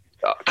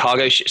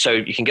cargo. So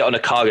you can get on a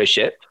cargo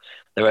ship.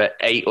 There are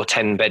 8 or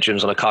 10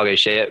 bedrooms on a cargo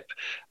ship.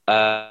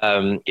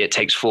 It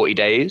takes 40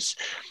 days.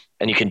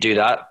 And you can do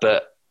that,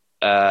 but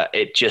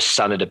it just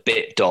sounded a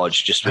bit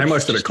dodge. Just how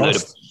much did it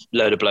cost?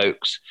 Load of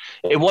blokes.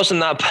 It wasn't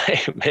that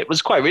bad. It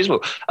was quite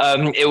reasonable.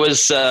 It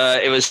was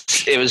like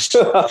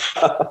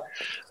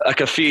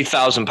a few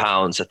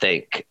 £1,000s, I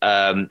think.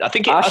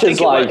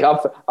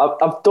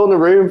 I've done a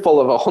room full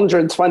of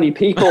 120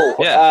 people.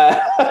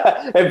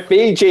 In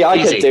Fiji,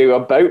 I could do a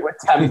boat with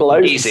 10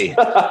 blokes. Easy.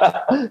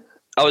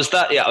 I was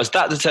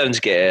that determined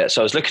to get it.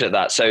 So I was looking at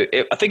that. So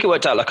I think it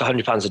worked out like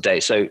 £100 a day.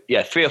 So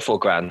yeah, 3 or 4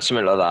 grand,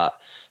 something like that.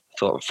 I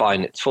thought,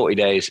 fine, it's 40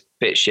 days,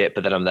 bit shit,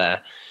 but then I'm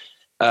there.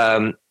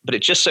 But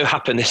it just so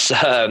happened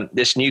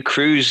this new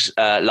cruise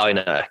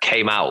liner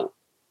came out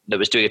that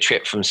was doing a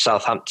trip from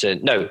Southampton.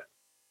 No,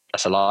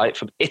 that's a lie.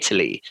 From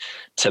Italy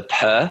to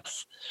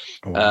Perth.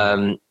 Oh,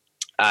 wow.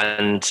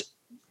 And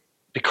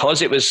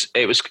because it was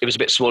a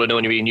bit smaller, no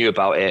one really knew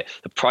about it.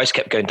 The price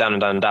kept going down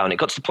and down and down. It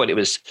got to the point it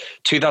was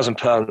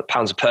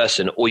 £2,000 a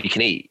person, all you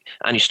can eat,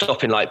 and you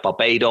stop in like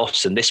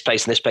Barbados and this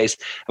place and this place.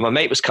 And my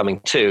mate was coming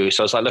too,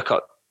 so I was like, "Look,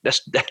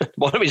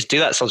 why don't we just do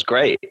that? Sounds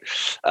great."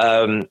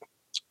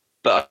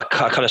 But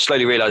I kind of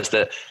slowly realised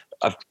that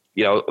I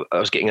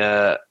was getting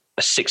a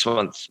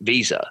 6-month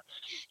visa,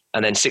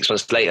 and then 6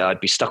 months later, I'd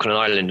be stuck on an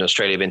island in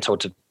Australia, being told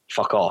to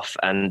fuck off,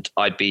 and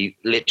I'd be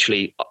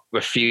literally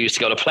refused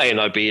to go on a plane.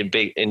 I'd be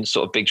in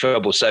sort of big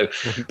trouble. So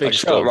I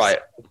just thought, right,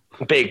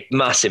 big,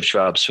 massive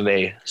shrubs for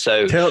me.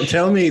 So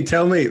tell me,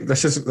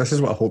 this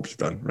is what I hope you've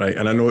done, right?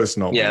 And I know it's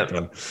not what you've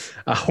done.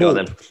 I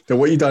hope that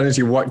what you've done is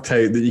you worked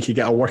out that you could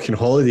get a working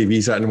holiday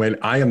visa and went,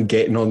 I am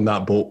getting on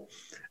that boat.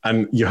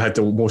 And you had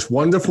the most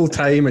wonderful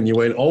time and you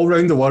went all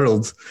around the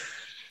world.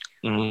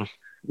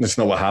 That's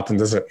not what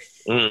happened, is it?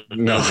 No.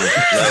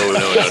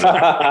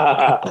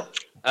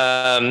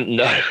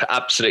 No,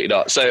 absolutely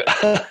not. So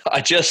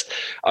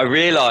I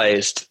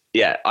realized,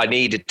 I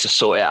needed to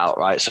sort it out,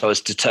 right? So I was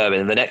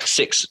determined. The next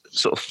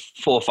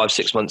 4, 5,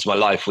 6 months of my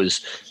life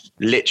was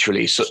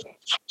literally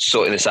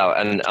sorting this out,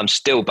 and I'm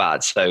still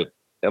bad. So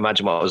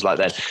imagine what I was like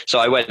then.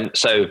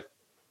 So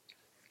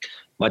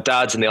my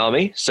dad's in the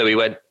army. So we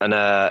went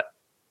and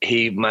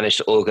he managed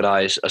to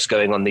organize us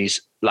going on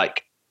these,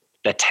 like,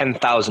 they're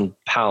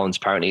 £10,000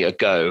 apparently a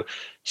go,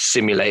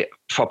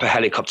 proper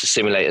helicopter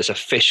simulators,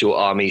 official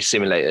army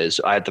simulators.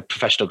 I had the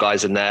professional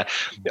guys in there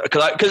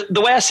because the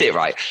way I see it,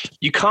 right,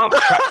 you can't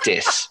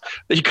practice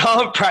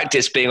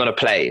being on a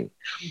plane.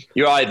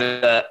 You're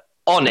either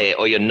on it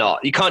or you're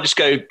not. You can't just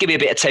go, give me a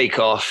bit of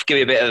takeoff, give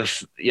me a bit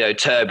of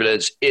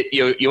turbulence.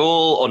 You're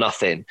all or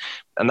nothing,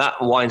 and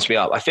that winds me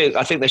up. I think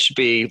there should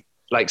be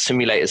like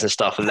simulators and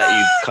stuff and let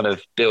you kind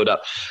of build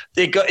up.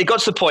 It got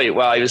to the point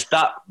where I used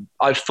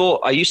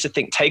to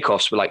think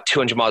takeoffs were like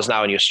 200 miles an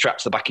hour and you're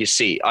strapped to the back of your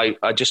seat.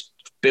 I just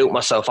built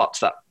myself up to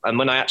that. And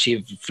when I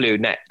actually flew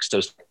next,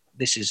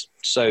 this is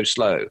so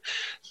slow,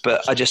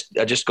 but I just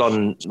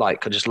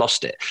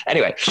lost it.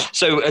 Anyway,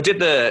 so I did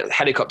the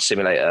helicopter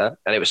simulator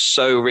and it was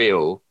so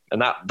real.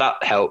 And that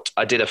helped.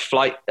 I did a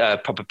flight,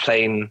 proper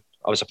plane.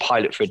 I was a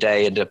pilot for a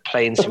day and a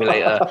plane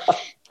simulator.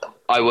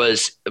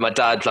 My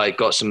dad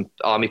got some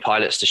army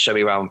pilots to show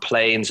me around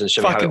planes and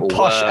show me how it all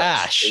posh works.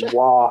 Ash.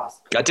 Wow.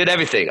 I did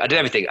everything. And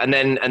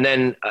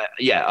then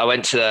I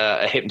went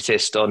to a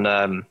hypnotist on.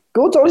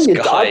 Good on your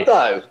dad,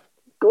 though.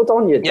 Good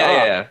on your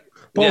dad. Yeah.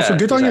 Well, so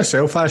good on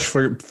yourself, Ash,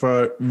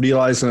 for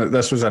realising that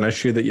this was an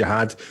issue that you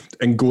had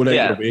and going out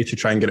your way to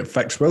try and get it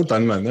fixed. Well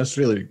done, man. That's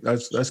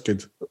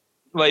good.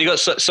 Well, you got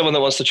someone that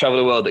wants to travel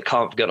the world that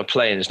can't get on a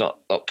plane. It's not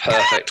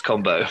perfect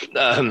combo.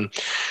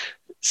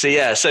 So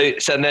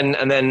and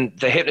then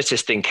the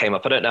hypnotist thing came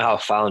up. I don't know how I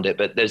found it,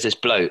 but there's this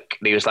bloke.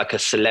 He was like a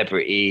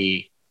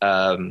celebrity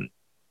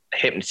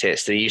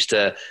hypnotist. And he used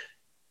to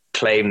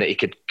claim that he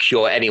could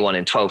cure anyone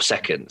in 12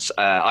 seconds.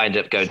 I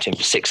ended up going to him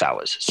for 6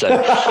 hours. So,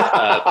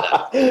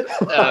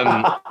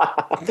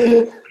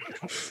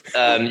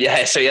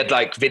 so he had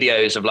like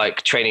videos of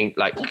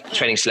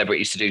training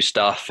celebrities to do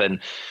stuff. And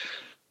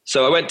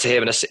so I went to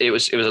him and it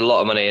was a lot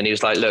of money. And he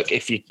was like, look,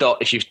 if you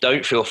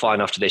don't feel fine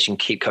after this, you can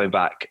keep coming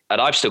back.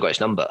 And I've still got his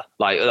number.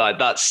 Like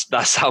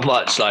that's how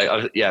much,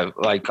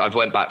 I've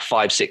went back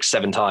 5, 6,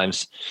 7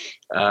 times.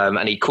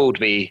 And he called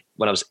me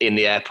when I was in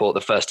the airport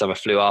the first time I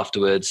flew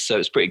afterwards. So it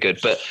was pretty good.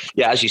 But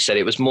yeah, as you said,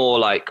 it was more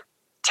like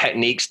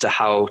techniques to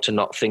how to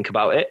not think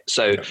about it.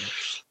 So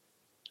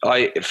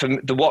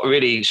what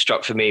really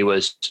struck for me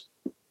was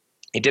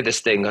he did this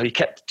thing. He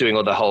kept doing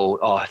all the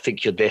whole, I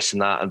think you're this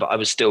and that. But I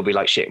would still be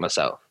like shitting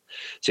myself.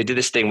 So he did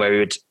this thing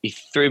where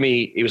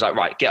he was like,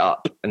 right, get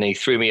up. And then he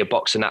threw me a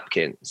box of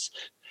napkins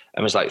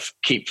and was like,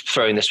 keep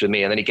throwing this with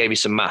me. And then he gave me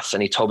some maths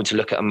and he told me to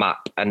look at a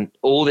map and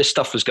all this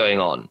stuff was going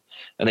on.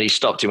 And then he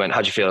stopped. He went,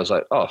 how'd you feel? I was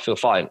like, I feel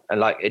fine.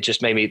 And it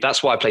just made me,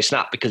 that's why I play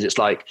Snap, because it's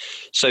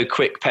so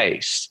quick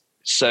pace.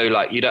 So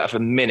you don't have a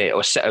minute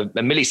or a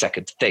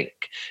millisecond to think.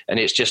 And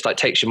it's just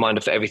takes your mind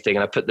off everything.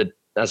 And I put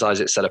as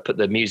Isaac said, I put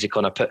the music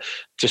on, I put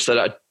just so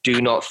that I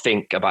do not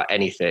think about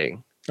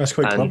anything. That's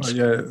quite clever.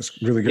 Yeah,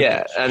 it's really good.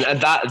 Yeah.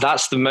 And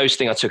that's the most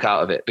thing I took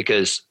out of it,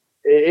 because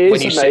it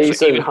is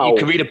amazing how you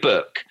can read a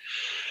book.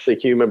 The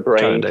human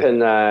brain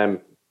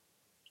can,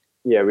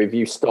 if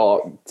you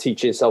start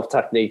teaching yourself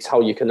techniques,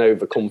 how you can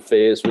overcome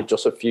fears with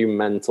just a few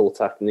mental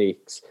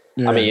techniques.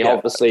 Yeah. I mean,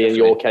 obviously in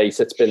your case,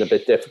 it's been a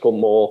bit difficult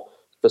more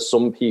for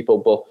some people,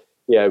 but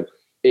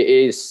it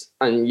is.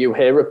 And you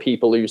hear of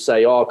people who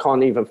say, I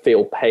can't even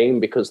feel pain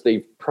because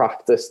they've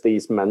practiced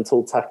these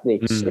mental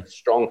techniques so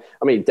strong.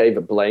 I mean,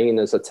 David Blaine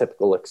is a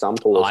typical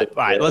example. All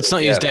right, let's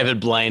not use David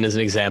Blaine as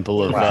an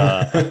example of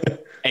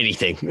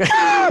anything.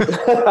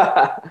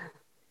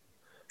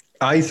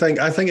 I think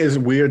it's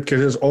weird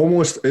because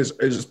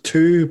it's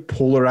two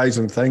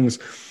polarizing things.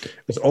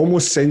 It's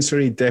almost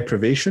sensory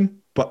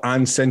deprivation,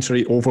 and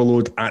sensory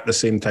overload at the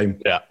same time.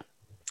 Yeah.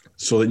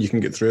 So that you can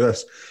get through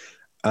this.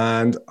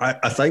 And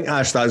I think,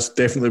 Ash, that's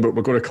definitely what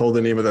we're going to call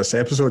the name of this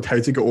episode, How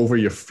to Get Over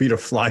Your Fear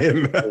of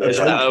Flying.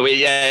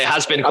 It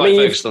has been quite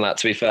focused on that,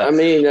 to be fair. I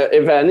mean,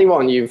 if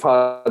anyone, you've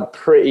had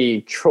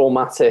pretty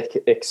traumatic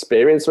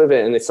experience with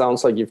it, and it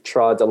sounds like you've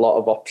tried a lot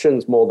of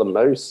options, more than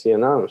most,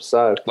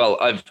 so. Well,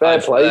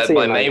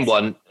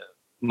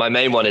 my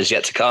main one is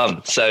yet to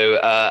come. So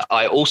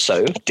I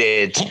also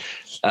did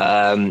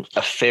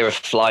a fear of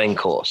flying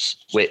course,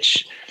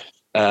 which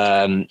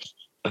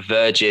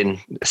Virgin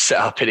set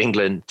up in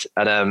England,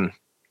 and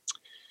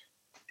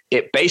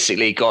it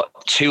basically got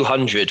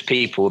 200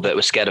 people that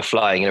were scared of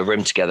flying in a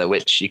room together,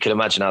 which you can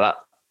imagine how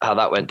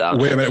that went down.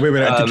 Wait a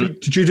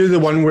minute. Did you do the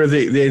one where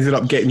they ended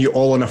up getting you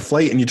all on a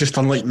flight and you just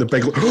done like the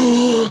big,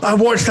 I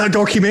watched that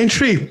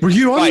documentary. Were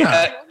you on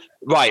that?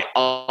 Right.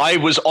 I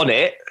was on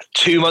it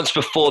 2 months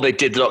before they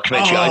did the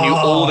documentary. I knew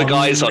all the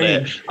guys on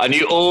it. I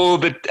knew all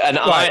the, and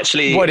right. I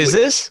actually. What is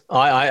this?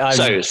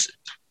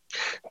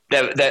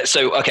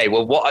 So, okay,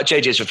 well, what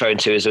JJ is referring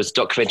to is there's a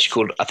documentary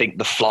called, I think,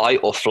 The Flight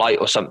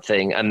or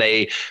something, and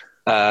they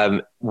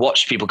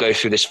watched people go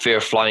through this fear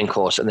of flying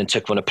course and then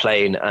took them on a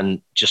plane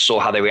and just saw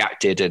how they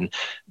reacted, and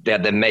they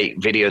had their mate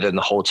video them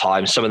the whole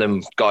time. Some of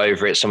them got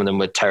over it, some of them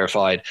were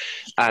terrified,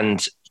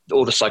 and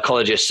all the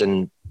psychologists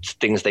and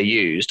things they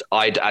used,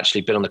 I'd actually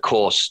been on the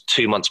course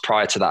 2 months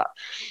prior to that.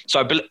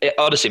 So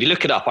honestly, if you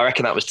look it up, I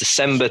reckon that was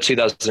December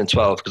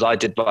 2012, because I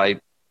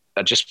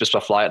just missed my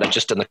flight and I'd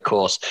just done the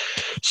course.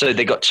 So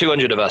they got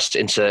 200 of us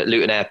into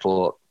Luton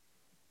Airport,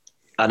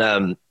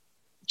 and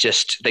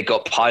they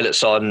got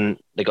pilots on,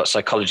 they got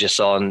psychologists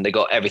on, they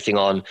got everything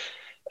on,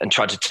 and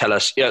tried to tell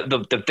us,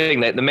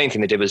 the main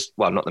thing they did was,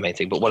 well, not the main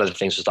thing, but one of the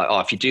things was like,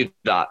 if you do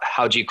that,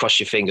 how do you cross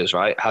your fingers,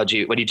 right?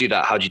 When you do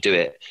that, how do you do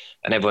it?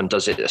 And everyone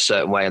does it a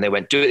certain way. And they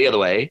went, do it the other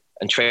way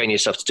and train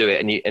yourself to do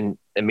it. And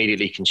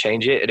immediately you can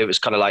change it. And it was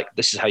kind of like,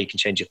 this is how you can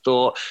change your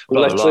thought.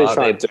 Blah, literally blah, blah.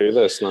 Trying to do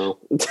this now.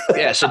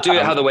 Yeah. So do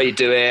it how the way you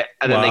do it.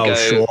 And then they go,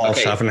 show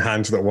off having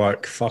hands that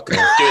work. Fuck off. Do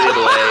it the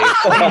other way.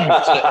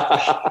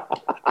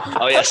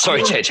 Oh yeah.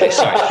 Sorry, JJ.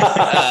 Sorry.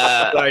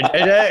 Sorry,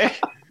 JJ.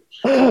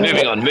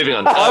 Moving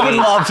on. I would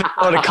love to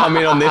come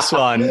in on this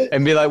one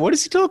and be like, what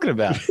is he talking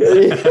about? What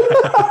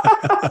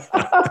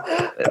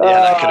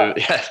are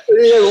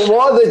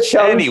the chances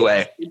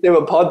anyway, you do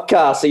a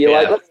podcast? So you're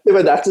like, let's do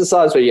an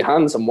exercise with your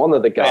hands, and one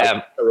of the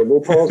guys terrible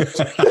pause.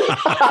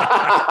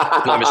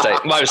 My mistake.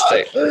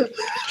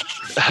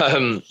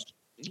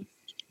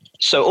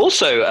 So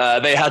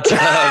also they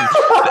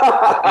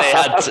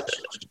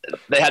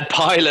had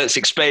pilots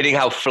explaining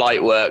how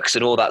flight works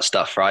and all that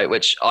stuff, right?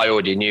 Which I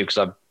already knew because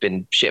I've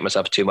been shitting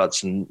myself for 2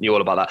 months and knew all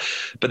about that.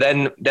 But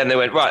then they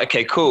went, right,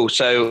 okay, cool.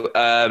 So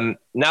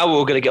now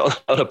we're going to get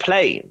on a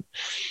plane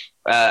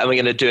and we're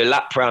going to do a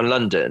lap around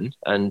London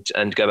and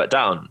go back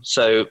down.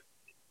 So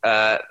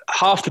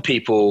half the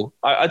people,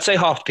 I'd say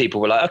half the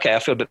people were like, okay, I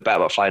feel a bit better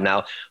about flying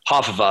now.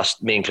 Half of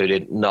us, me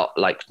included, not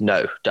like,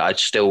 no, I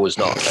still was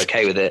not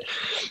okay with it.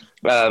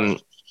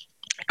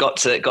 Got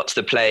to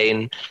the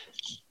plane,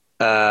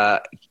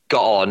 got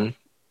on.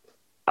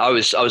 I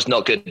was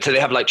not good. So they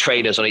have like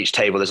trainers on each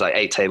table. There's like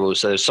 8 tables.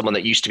 So there's someone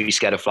that used to be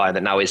scared of flying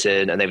that now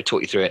isn't, and they would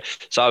talk you through it.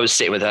 So I was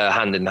sitting with her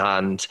hand in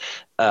hand,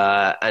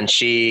 and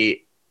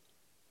she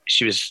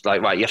was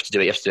like, right, you have to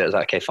do it. I was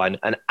like, okay, fine.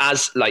 And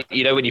as like,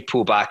 when you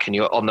pull back and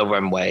you're on the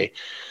runway,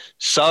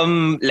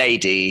 some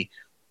lady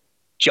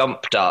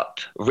jumped up,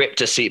 ripped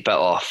her seatbelt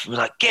off, was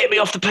like, get me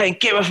off the plane,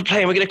 we're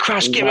going to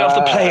crash, get me off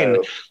the plane.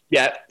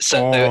 Yeah,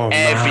 so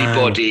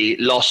everybody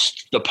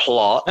lost the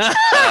plot.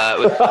 That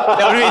would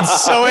have been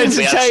so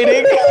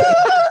entertaining.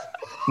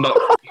 No,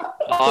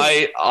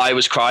 I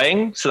was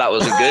crying, so that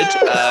wasn't good.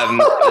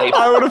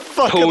 I would have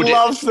fucking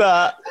loved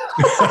that.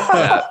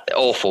 Yeah,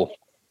 awful.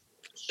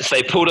 So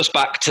they pulled us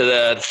back to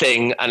the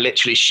thing, and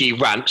literally she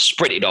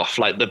sprinted off.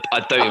 I don't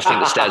even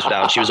think the stairs were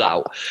down. She was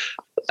out.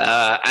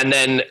 And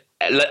then,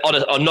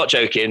 I'm not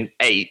joking,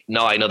 8,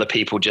 9 other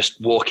people just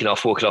walking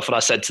off. And I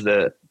said to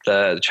the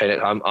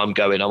trainer, I'm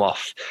going, I'm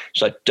off.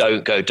 She's like,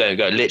 don't go.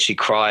 Literally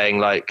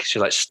crying.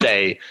 She's like,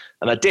 stay.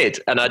 And I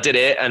did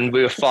it, and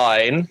we were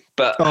fine.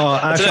 But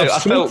I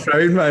felt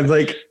proud, man.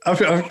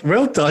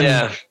 Well done.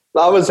 Yeah.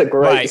 That was a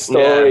great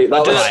story.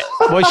 Yeah.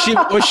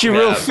 Was she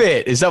real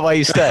fit? Is that why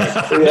you stayed?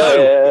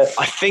 Yeah.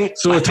 I think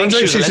so. It turns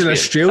out she's an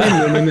Australian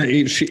woman that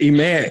he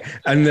met,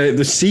 and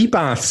the sea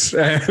baths.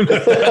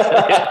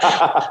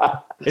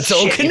 It's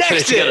all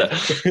connected.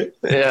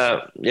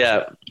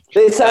 Yeah.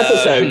 This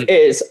episode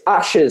is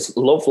Ash's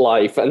love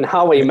life and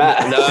how we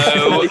met.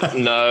 No.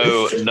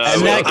 And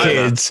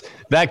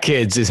that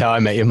kids is how I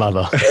met your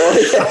mother.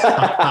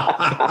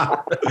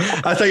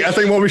 I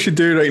think what we should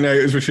do right now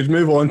is we should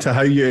move on to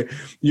how you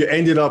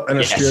ended up in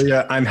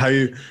Australia and how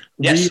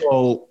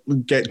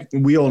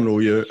we all know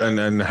you, and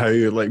then how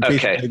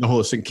basically the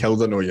whole St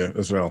Kilda know you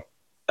as well.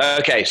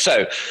 Okay,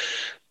 so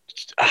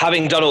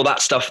having done all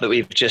that stuff that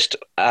we've just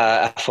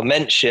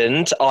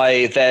aforementioned,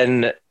 I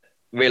then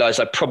realized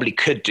I probably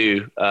could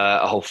do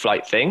a whole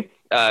flight thing.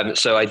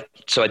 So I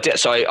did.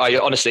 So I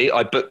honestly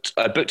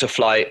booked a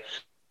flight.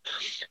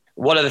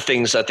 One of the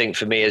things I think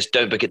for me is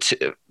don't book it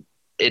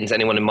into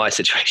anyone in my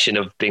situation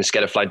of being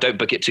scared of flying. Don't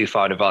book it too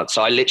far in advance.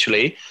 So I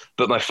literally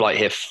booked my flight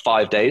here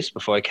 5 days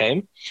before I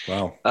came.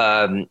 Wow.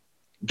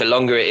 The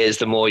longer it is,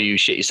 the more you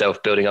shit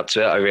yourself building up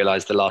to it. I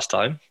realized the last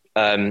time.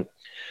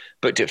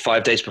 Booked it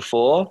 5 days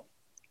before.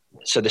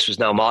 So this was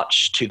now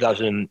March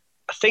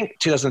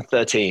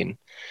 2013.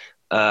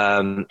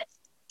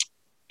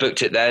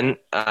 Booked it then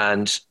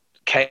and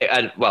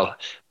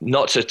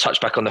not to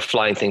touch back on the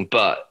flying thing,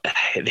 but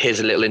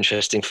here's a little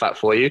interesting fact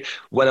for you.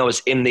 When I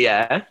was in the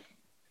air,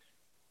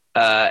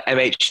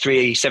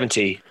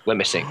 MH370 went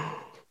missing.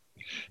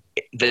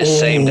 the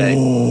same day.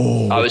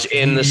 I was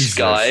in the Jesus.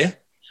 sky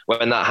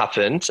when that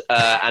happened,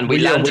 and we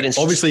landed in.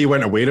 Obviously, you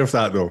weren't aware of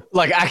that, though.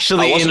 Like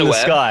actually I wasn't in the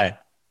aware. sky.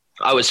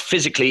 I was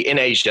physically in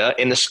Asia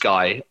in the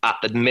sky at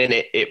the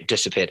minute it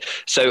disappeared.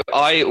 So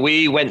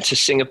we went to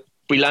Singapore.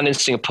 We landed in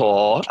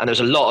Singapore, and there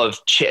was a lot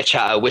of chitter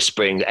chatter,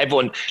 whispering.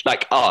 Everyone,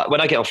 like,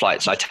 when I get on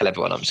flights, I tell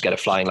everyone I'm scared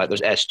of flying. Like,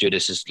 those air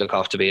stewardesses look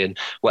after me and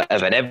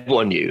whatever. And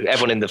everyone knew.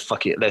 Everyone in the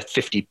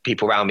 50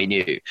 people around me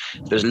knew.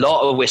 There's a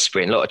lot of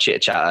whispering, a lot of chitter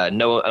chatter.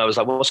 And I was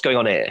like, what's going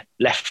on here?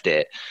 Left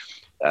it.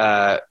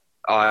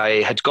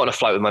 I had gotten a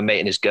flight with my mate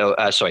and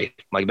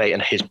my mate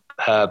and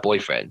her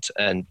boyfriend,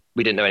 and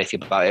we didn't know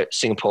anything about it.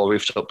 Singapore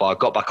rooftop bar,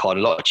 got back on,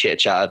 a lot of chitter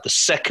chatter. The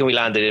second we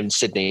landed in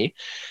Sydney,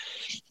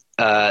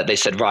 they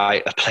said,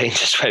 right, a plane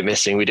just went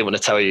missing. We didn't want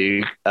to tell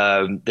you.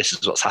 This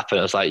is what's happened.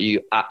 I was like,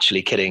 you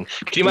actually kidding?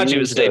 Could you imagine it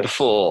was the day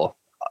before?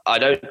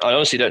 I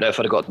honestly don't know if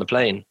I'd have got on the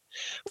plane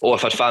or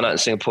if I'd found out in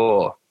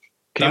Singapore.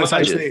 Can you imagine?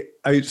 Actually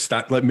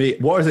outstanding. Like,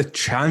 mate, what are the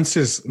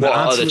chances? What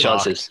are the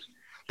chances?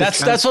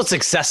 That's what's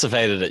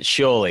exacerbated it,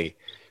 surely.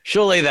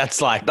 Surely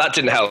that's like... That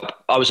didn't help.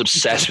 I was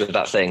obsessed with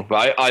that thing,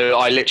 right?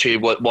 I literally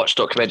watched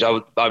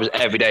documentaries. I was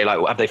every day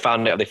like, have they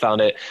found it? Have they found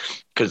it?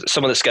 Because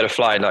someone that's scared of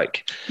flying,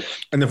 like...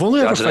 And they've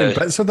only ever found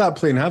bits of that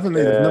plane, haven't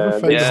they? Yeah, they've never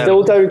found they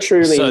still don't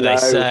truly know. So they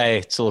say.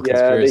 It's all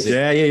conspiracy.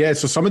 Yeah.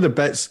 So some of the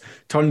bits,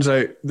 turns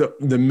out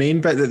the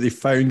main bit that they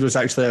found was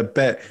actually a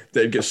bit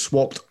that got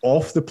swapped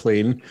off the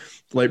plane.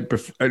 Like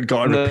it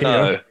got a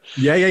repair. No.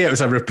 Yeah. It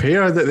was a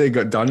repair that they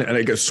got done, and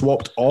it got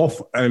swapped off.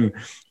 And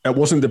it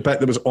wasn't the bit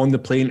that was on the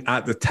plane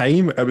at the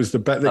time. It was the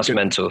bit that got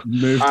mental.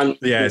 Moved.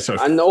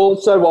 And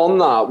also on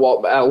that,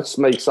 what else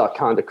makes that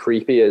kind of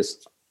creepy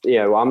is,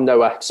 I'm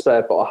no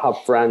expert, but I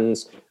have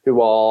friends who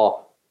are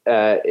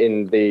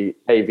in the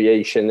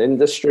aviation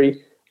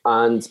industry,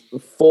 and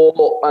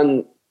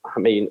I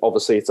mean,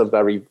 obviously it's a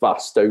very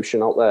vast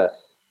ocean out there,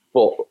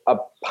 but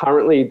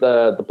apparently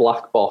the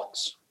black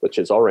box, which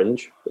is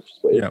orange, which is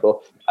weird,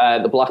 but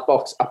the black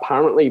box,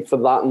 apparently for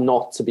that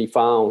not to be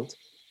found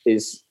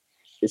is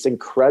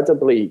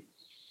incredibly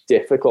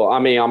difficult. I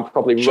mean, I'm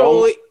probably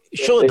wrong.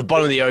 Surely at the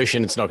bottom of the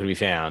ocean, it's not going to be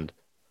found.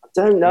 I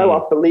don't know.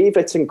 I believe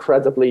it's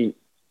incredibly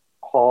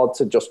hard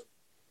to just...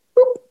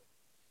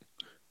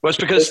 Well, it's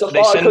because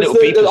they send little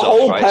beepers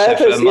off, right?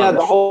 Purpose,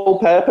 the whole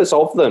purpose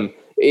of them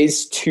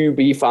is to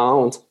be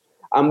found.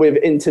 And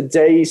in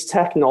today's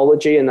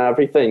technology and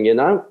everything,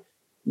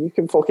 you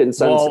can fucking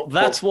send... Well,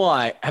 that's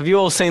why. Have you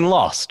all seen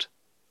Lost?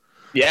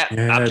 Yeah.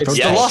 It's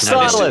the Lost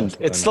Island.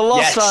 It's the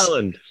Lost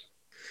Island.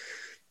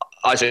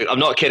 Isaac, I'm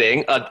not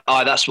kidding.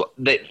 That's what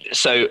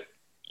so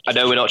I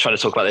know we're not trying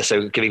to talk about this,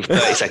 so give me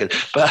 30 seconds.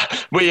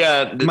 But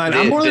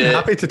I'm more than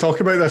happy to talk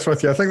about this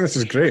with you. I think this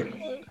is great.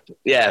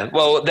 Yeah.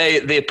 Well,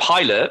 the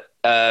pilot,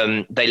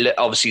 they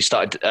obviously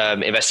started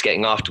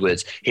investigating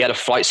afterwards. He had a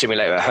flight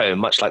simulator at home,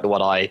 much like the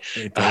one I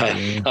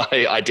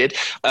did.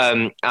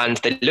 And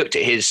they looked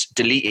at his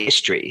delete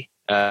history,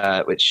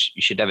 which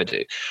you should never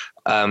do.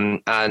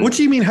 And what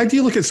do you mean? How do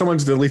you look at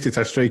someone's deleted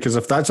history? Because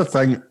if that's a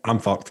thing, I'm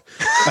fucked.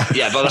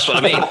 Yeah, but that's what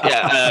I mean.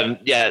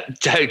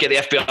 Don't get the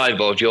FBI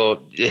involved.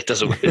 It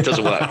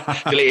doesn't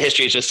work. Deleted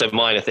history is just a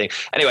minor thing.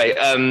 Anyway,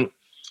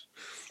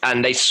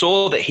 and they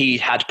saw that he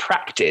had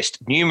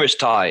practiced numerous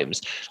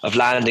times of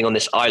landing on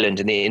this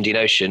island in the Indian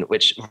Ocean,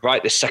 which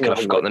right this second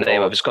I've forgotten the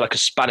name of. It's got like a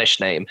Spanish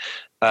name.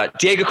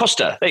 Diego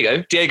Costa. There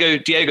you go.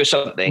 Diego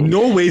something.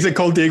 No way is it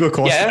called Diego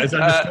Costa. Yeah, Is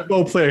that the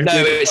football player? No,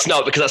 it's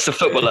not, because that's the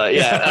footballer.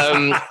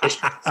 Yeah.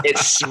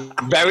 It's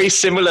very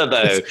similar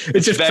though.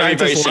 It's just very,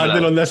 very similar.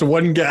 Landing on this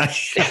one guy.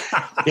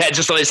 Yeah,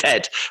 just on his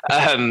head.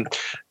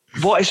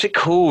 What is it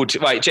called?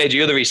 Right, JJ,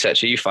 you're the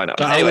researcher. You find out.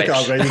 Anyway,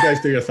 you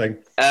guys do your thing.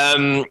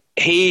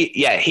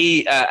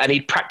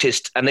 He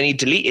practiced and then he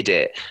deleted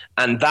it,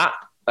 and that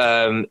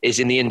is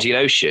in the Indian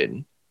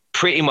Ocean.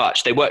 Pretty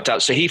much, they worked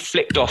out. So he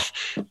flicked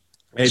off.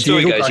 The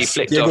story goes, he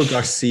flicked off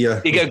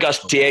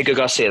Diego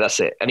Garcia. That's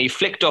it. And he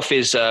flicked off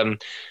his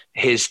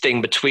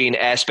thing between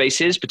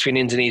airspaces, between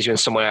Indonesia and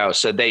somewhere else.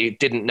 So they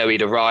didn't know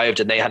he'd arrived,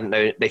 and they hadn't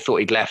known. They thought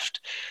he'd left.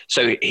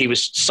 So he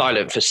was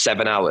silent for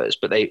 7 hours,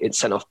 but it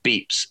sent off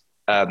beeps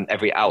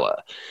every hour.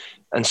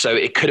 And so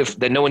it could have,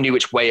 then no one knew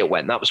which way it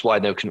went. That was why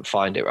they couldn't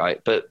find it,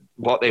 right? But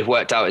what they've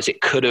worked out is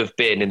it could have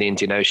been in the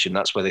Indian Ocean.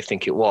 That's where they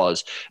think it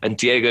was. And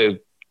Diego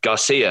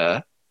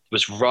Garcia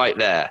was right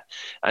there,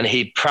 and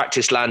he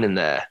practiced landing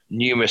there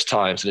numerous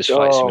times in his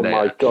flight simulator.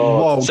 Oh my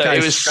God. Whoa, so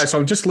guys,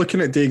 I'm just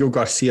looking at Diego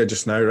Garcia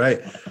just now, right?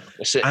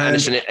 It's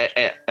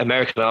an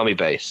American Army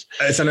base.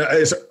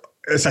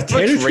 It's a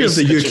territory of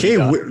the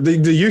UK.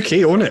 The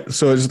UK own it,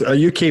 so it's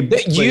a UK.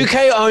 The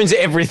UK owns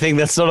everything.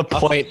 That's not a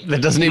point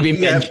that doesn't need to be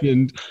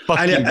mentioned.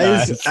 And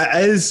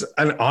it is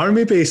an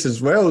army base as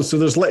well. So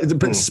there's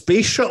but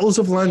space shuttles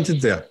have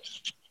landed there.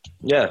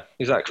 Yeah,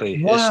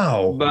 exactly.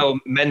 Wow.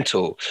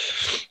 Mental.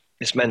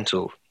 It's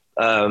mental.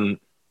 But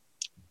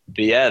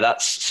yeah,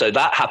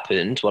 that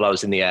happened while I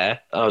was in the air.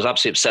 I was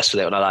absolutely obsessed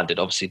with it when I landed,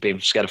 obviously being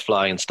scared of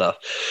flying and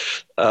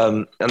stuff.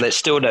 And there's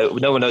still no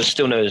one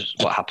still knows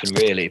what happened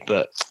really.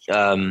 But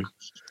I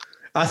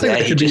think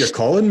that could be your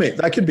calling, mate.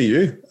 That could be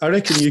you. I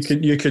reckon you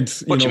could.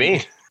 What do you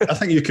mean? I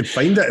think you could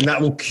find it, and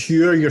that will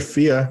cure your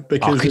fear.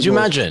 Because could you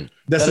imagine?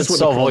 This That'd is what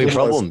solve all your the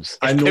problem problems.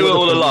 was. If they were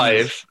all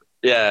alive,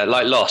 yeah,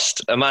 like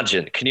Lost.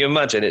 Imagine. Can you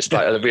imagine? It's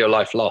like a real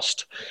life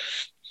Lost.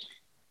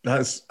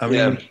 That's. I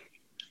mean,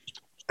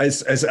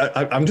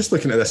 I'm just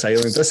looking at this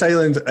island. This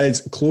island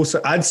is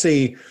closer. I'd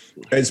say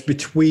it's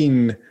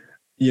between,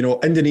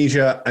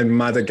 Indonesia and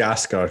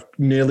Madagascar,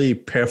 nearly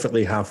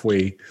perfectly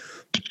halfway.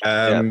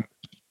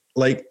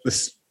 Like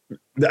this.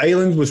 The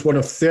island was one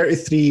of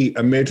 33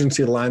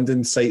 emergency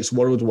landing sites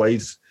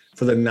worldwide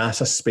for the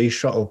NASA space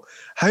shuttle.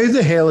 How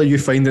the hell are you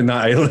finding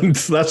that island?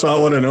 That's what I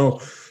want to know.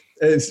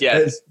 You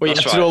have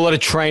to do a lot of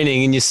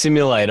training in your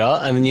simulator,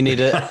 and then you need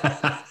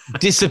to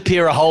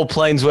disappear a whole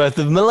plane's worth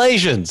of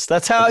Malaysians.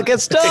 That's how it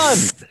gets done.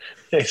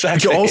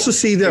 Exactly. You also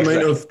see the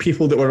amount of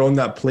people that were on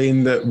that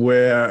plane that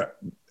were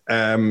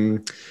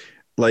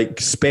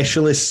like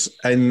specialists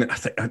in,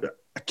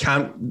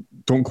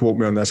 don't quote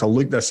me on this, I'll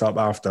look this up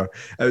after.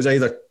 It was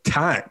either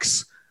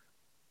tax,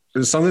 it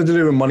was something to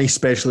do with money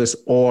specialists,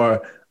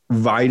 or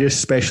virus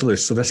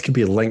specialists. So this could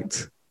be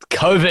linked.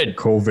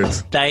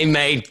 COVID. They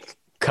made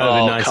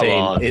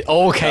COVID-19. It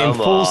all came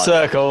full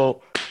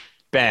circle.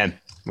 Bam.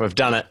 We've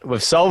done it.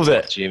 We've solved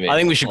it. I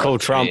think we should call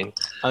Trump.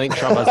 I think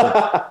Trump has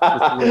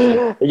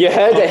You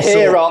heard it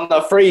here on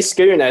the Free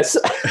Schooners.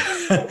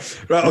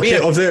 Right,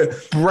 okay.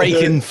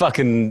 Breaking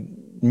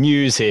fucking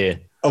news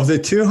here. Of the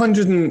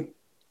 200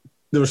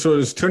 there was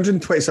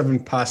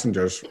 227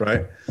 passengers,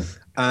 right?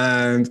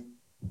 And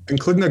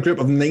including a group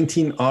of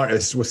 19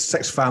 artists with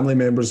 6 family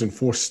members and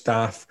 4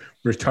 staff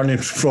returning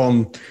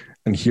from,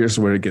 and here's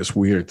where it gets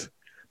weird,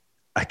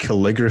 a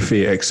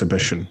calligraphy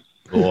exhibition.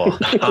 Oh.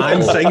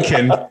 I'm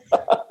thinking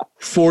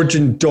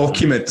forging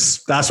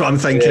documents. That's what I'm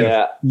thinking.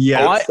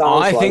 Yeah.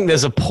 I think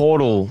there's a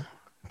portal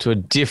to a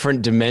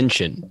different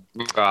dimension.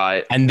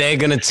 Right. And they're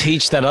going to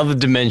teach that other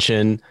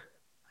dimension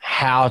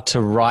how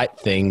to write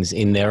things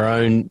in their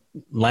own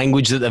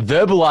language that they're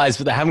verbalized,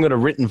 but they haven't got a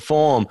written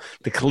form.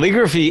 The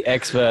calligraphy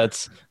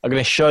experts are going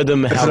to show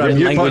them how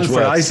written language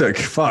works. Isaac,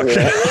 fuck.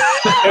 Yeah.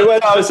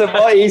 When I was,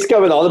 what he's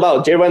going on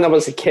about? Do you when I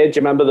was a kid? Do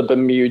you remember the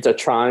Bermuda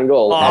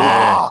Triangle?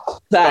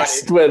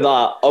 Obsessed with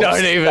that.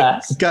 Don't even.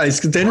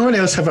 Guys, did anyone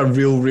else have a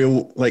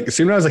real like?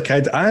 See, when I was a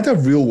kid, I had a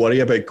real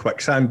worry about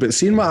quicksand, but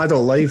seeing my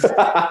adult life,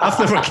 I've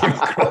never came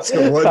across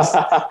it once.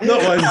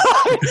 Not once.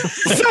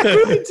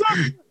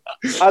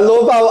 I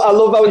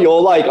love how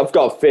you're like, I've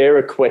got fear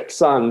of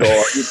quicksand,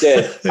 or you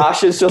did.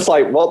 Ash is just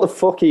like, what the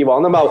fuck are you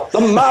on about? The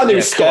man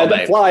who's scared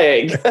of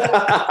flying.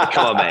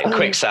 Come on, mate.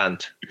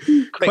 Quicksand.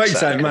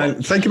 Quicksand,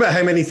 man. Think about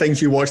how many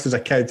things you watched as a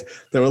kid.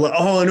 They were like,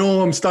 oh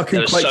no, I'm stuck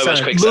in quicksand. So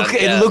much quicksand.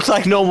 It looked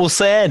like normal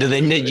sand, and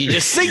then you're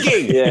just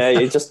sinking. Yeah,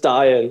 you're just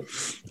dying.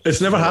 It's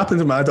never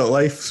happened in my adult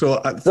life,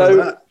 so for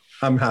that,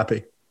 I'm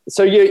happy.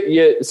 So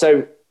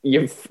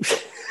you've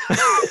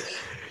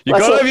You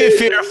got to have your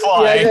fear of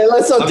flying. Yeah,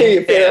 let's not do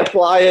your fear of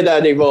flying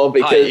anymore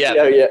because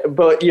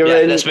but you're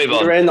in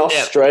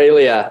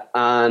Australia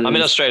and I'm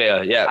in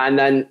Australia, and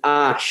then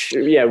Ash,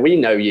 we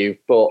know you,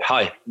 but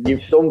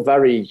you've done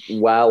very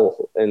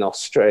well in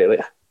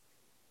Australia.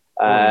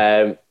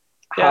 I've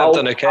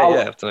done okay.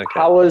 I've done okay.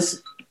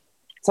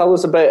 Tell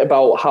us a bit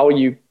about how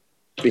you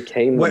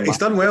became. Well, he's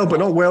done well, but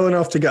not well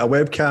enough to get a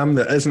webcam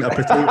that isn't a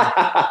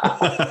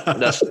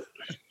potato.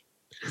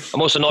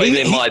 I'm also not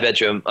even in my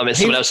bedroom. I'm in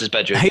someone else's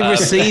bedroom. He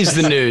receives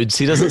the nudes.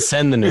 He doesn't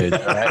send the nudes.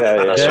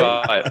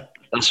 Right?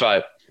 That's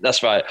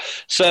right.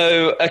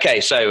 So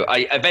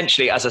I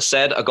eventually, as I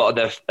said, I got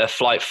a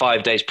flight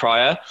 5 days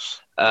prior.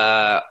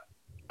 And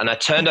I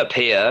turned up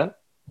here,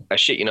 I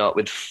shit you not,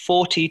 with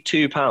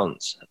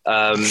 £42.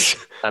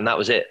 And that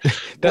was it.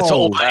 That's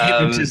all the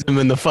hypnotism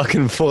and the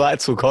fucking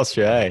flights will cost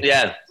you, eh?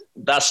 Yeah.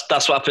 That's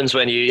what happens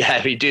when you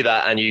do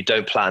that and you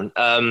don't plan.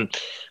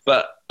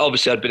 But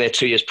obviously I'd been here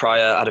 2 years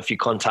prior, had a few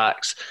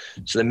contacts.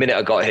 So the minute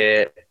I got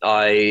here,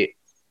 I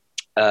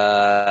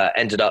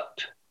ended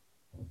up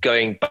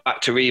going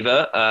back to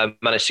Riva,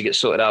 managed to get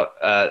sorted out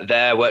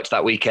there, worked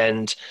that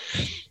weekend,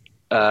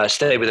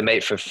 stayed with a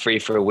mate for free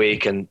for a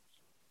week, and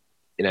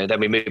then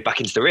we moved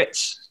back into the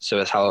Ritz. So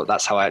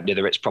that's how I knew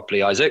the Ritz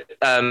properly, Isaac.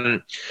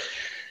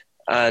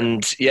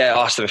 And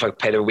asked them if I could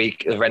pay the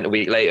rent a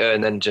week later,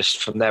 and then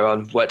just from there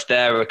on worked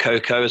there at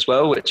Coco as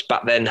well, which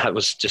back then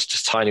was just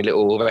a tiny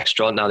little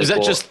restaurant. Now is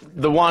that just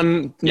the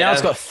one? Now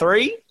it's got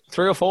three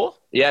or four.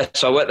 Yeah,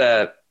 so I worked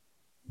there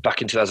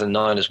back in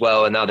 2009 as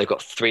well, and now they've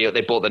got 3.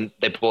 They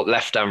bought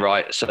left and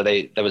right, so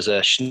there was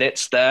a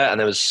Schnitz there, and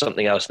there was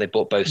something else, and they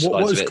bought both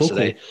sides of it. Coco? So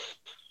they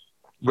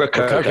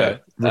Rococo.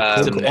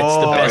 It's the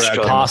best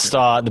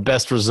pasta, the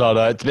best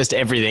risotto, the best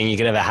everything you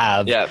could ever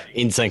have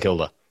in St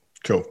Kilda.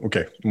 Cool.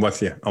 Okay. I'm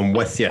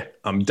with you.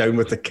 I'm down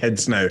with the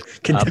kids now.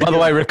 By the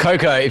way,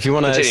 Rococo, if you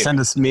want to send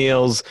us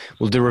meals,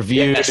 we'll do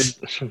reviews,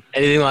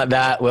 anything like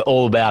that. We're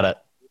all about it.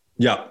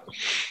 Yeah.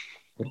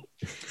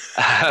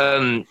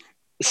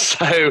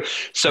 So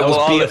that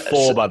was beer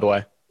 4, by the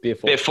way. Beer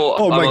 4.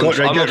 Oh my God!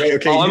 Right,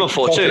 okay. I'm a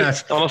 4 too.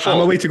 I'm a 4.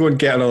 I'm away to go and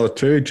get another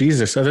 2.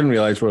 Jesus, I didn't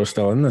realize we were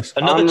still in this.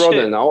 I'm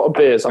running out of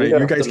beers.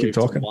 You guys keep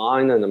talking.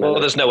 Wine in a minute. Well,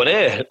 there's no one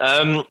here.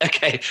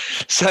 Okay,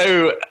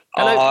 so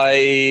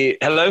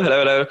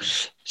Hello.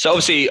 So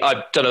obviously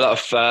I've done a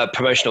lot of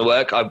promotional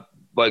work. I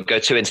won't go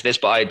too into this,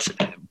 but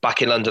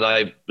back in London,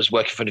 I was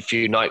working for a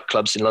few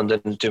nightclubs in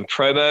London doing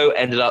promo,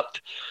 ended up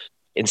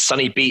in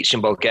Sunny Beach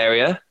in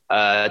Bulgaria,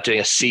 doing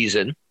a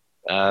season,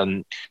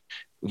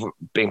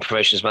 being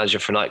promotions manager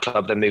for a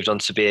nightclub, then moved on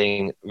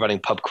to running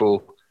pub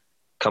crawl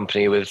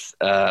company with,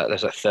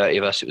 there's like 30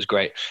 of us. It was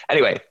great.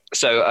 Anyway,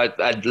 so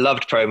I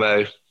loved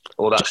promo,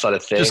 all that side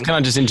of thing. Just can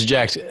I just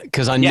interject?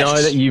 Because I know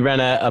that you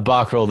ran a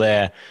bar crawl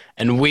there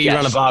and we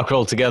run a bar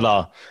crawl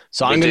together.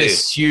 So I'm going to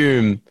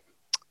assume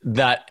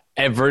that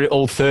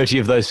all 30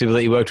 of those people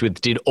that you worked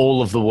with did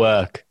all of the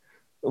work.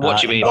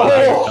 What do you mean?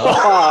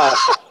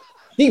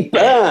 Deep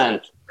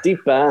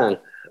burn.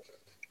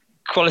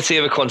 Quality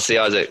over quantity,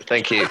 Isaac.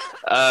 Thank you.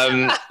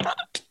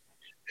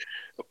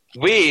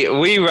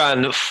 We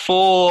ran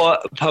 4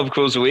 pub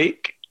crawls a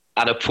week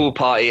and a pool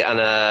party and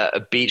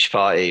a beach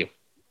party.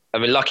 I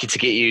mean, lucky to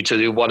get you to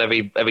do one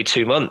every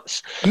 2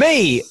 months.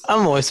 Me?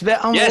 Yes,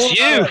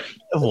 you.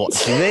 What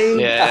do you mean?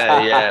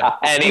 Yeah.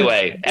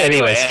 Anyway.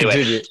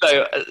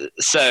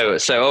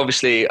 So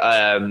obviously,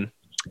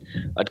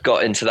 I'd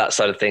got into that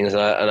side of things,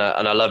 and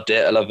I loved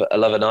it. I love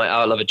a night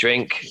out. I love a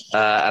drink,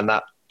 and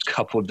that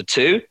coupled the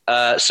two.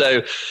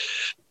 So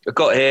I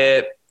got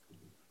here.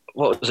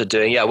 What was I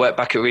doing? Yeah, I worked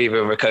back at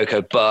Reva and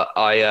Rococo, but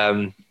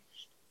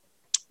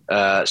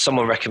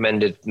someone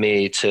recommended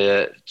me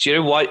to. Do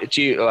you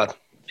know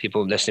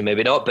people listening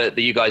maybe not, but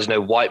you guys know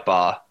White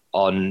Bar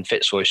on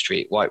Fitzroy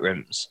Street, White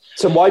Rims.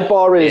 So White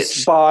Bar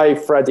is by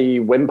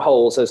Freddie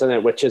Wimpol's, isn't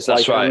it? Which is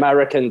like an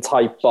American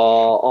type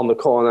bar on the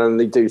corner, and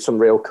they do some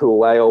real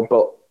cool ale.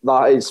 But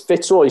that is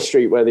Fitzroy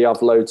Street where they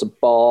have loads of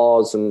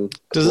bars and.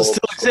 Does it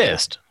still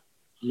exist?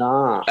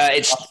 Nah.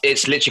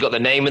 It's literally got the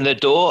name in the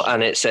door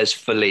and it says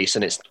for lease,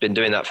 and it's been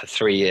doing that for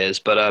 3 years.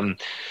 But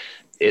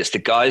it's the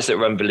guys that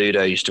run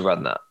Veludo used to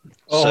run that.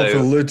 Oh,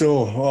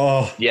 Veludo!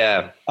 Oh,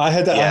 yeah.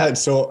 I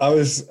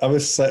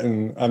was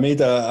sitting. I made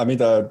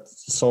a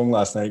song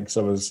last night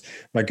because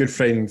my good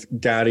friend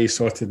Gary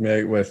sorted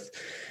me out with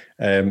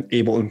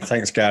Ableton.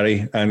 Thanks,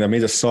 Gary. And I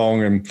made a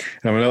song, and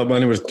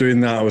when I was doing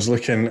that, I was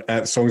looking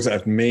at songs that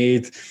I've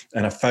made,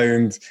 and I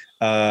found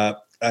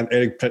an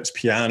Eric Pritz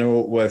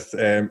piano with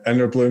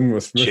Inner Bloom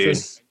with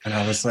Rufus, and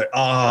I was like,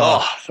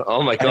 oh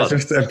my god!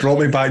 It brought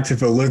me back to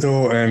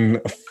Veludo, and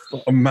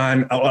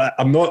man,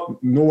 I'm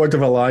not no word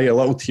of a lie. A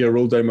little tear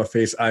rolled down my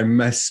face. I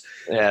miss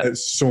it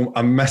so.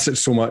 I miss it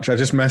so much. I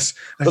just miss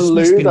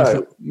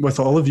being with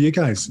all of you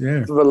guys.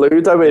 Yeah,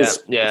 Veludo is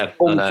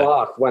fun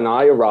fact. When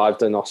I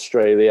arrived in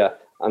Australia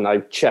and I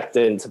checked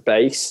into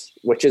base,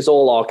 which is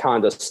all our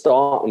kind of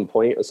starting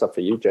point, except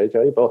for you,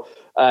 JJ,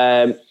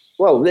 but.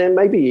 Well, then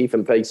maybe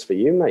even bass for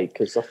you, mate,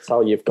 because that's how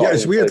you've got. Yeah,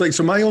 it's weird. Like,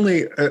 so my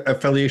only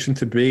affiliation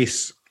to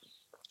bass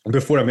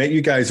before I met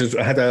you guys is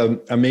I had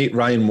a mate,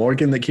 Ryan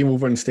Morgan, that came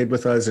over and stayed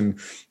with us, and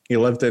he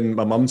lived in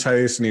my mum's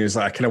house, and he was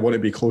like, I kind of want to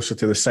be closer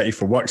to the city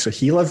for work, so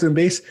he lived in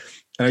bass,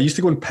 and I used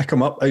to go and pick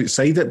him up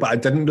outside it, but I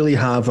didn't really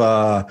have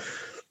a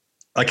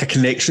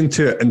connection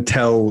to it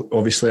until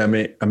obviously I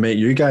met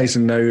you guys,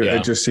 and now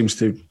it just seems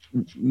to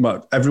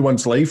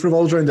everyone's life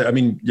revolves around it. I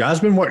mean,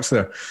 Yasmin works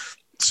there,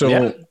 so.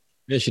 Yeah.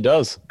 Yeah, she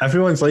does.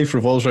 Everyone's life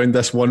revolves around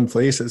this one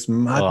place. It's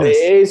madness.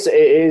 It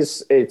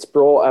is. It's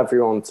brought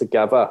everyone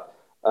together,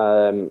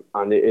 and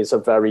it is a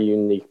very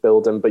unique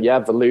building. But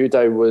yeah,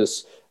 Veludo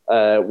was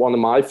one of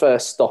my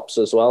first stops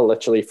as well.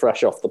 Literally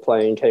fresh off the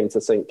plane, came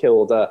to St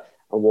Kilda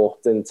and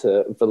walked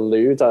into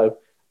Veludo,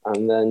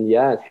 and then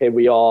here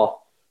we are.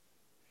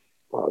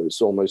 Well, it was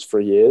almost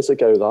 3 years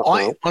ago.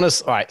 All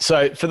right.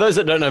 So for those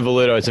that don't know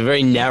Veludo, it's a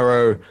very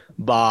narrow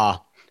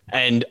bar,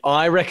 and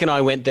I reckon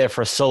I went there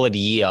for a solid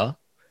year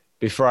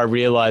before I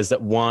realized that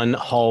one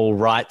whole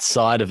right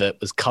side of it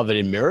was covered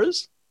in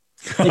mirrors.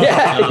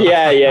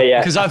 Yeah.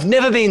 Because I've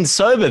never been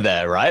sober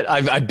there, right?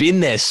 I've been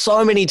there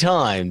so many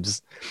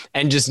times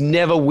and just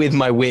never with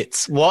my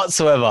wits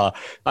whatsoever.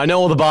 I know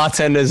all the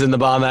bartenders and the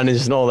bar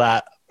managers and all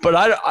that, but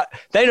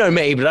they know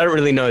me, but I don't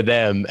really know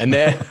them. And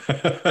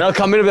I'll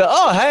come in and be like,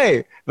 oh,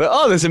 hey,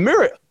 but there's a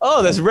mirror.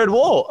 Oh, there's a red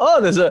wall.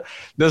 Oh,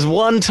 there's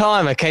one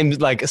time I came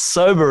like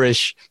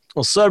soberish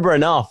or sober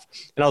enough,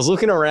 and I was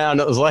looking around.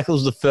 It was like it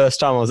was the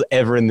first time I was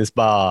ever in this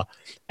bar,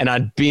 and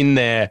I'd been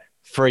there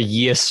for a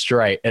year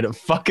straight, and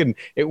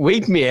it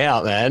weaked me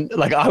out, man.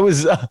 Like I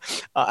was,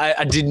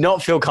 I did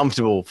not feel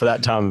comfortable for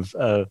that time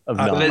of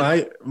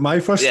night. My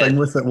first thing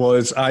with it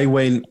was I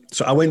went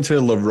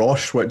to La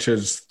Roche, which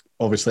is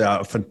obviously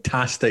a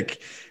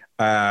fantastic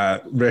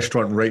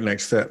restaurant right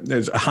next to it.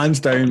 It's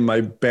hands down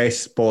my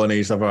best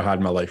bolognese I've ever had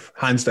in my life.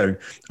 Hands down.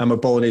 I'm a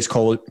bolognese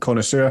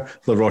connoisseur.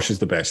 La Roche is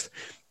the best.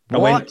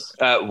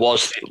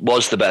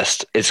 Was the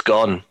best. It's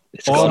gone.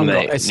 It's gone,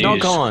 mate. It's not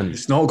gone.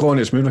 It's not gone.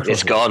 It's moving across.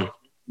 It's gone.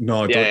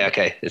 No,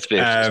 okay. It's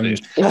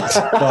moved.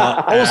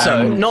 But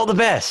also, not the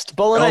best.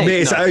 Bolognese.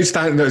 Mate, it's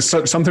outstanding. There's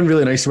something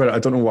really nice about it. I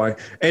don't know why.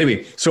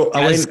 Anyway, so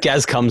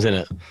Gaz comes in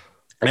it.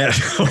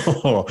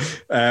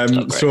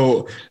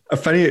 So I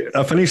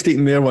finished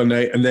eating there one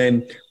night, and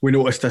then we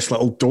noticed this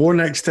little door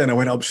next to it, and I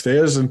went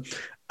upstairs, and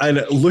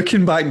And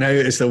looking back now,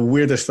 it's the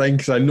weirdest thing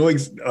because I know.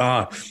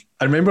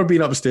 I remember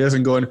being upstairs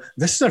and going,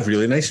 "This is a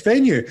really nice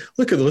venue.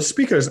 Look at those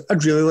speakers.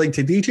 I'd really like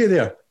to DJ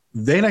there."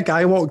 Then a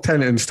guy walked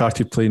in and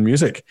started playing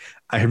music.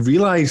 I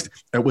realised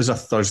it was a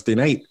Thursday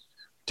night.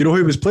 Do you know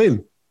who was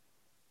playing?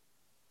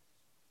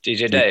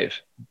 DJ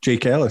Dave.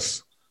 Jake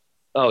Ellis.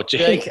 Oh,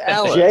 Jake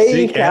Ellis.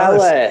 Jake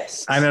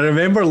Ellis. And I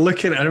remember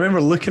looking at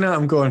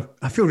him going,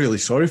 I feel really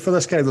sorry for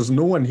this guy. There's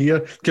no one here.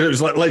 Because it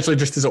was literally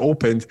just as it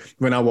opened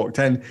when I walked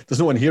in. There's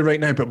no one here right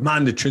now, but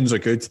man, the tunes are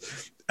good.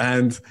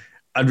 And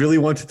I really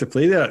wanted to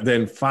play there.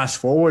 Then fast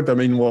forward,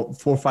 4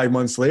 or 5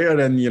 months later,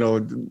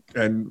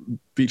 and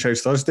Beach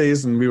House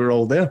Thursdays, and we were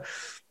all there.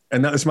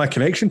 And that was my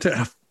connection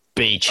to it.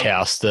 Beach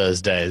House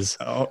Thursdays.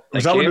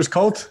 Was that what it was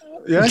called?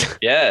 Yeah?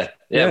 Yeah,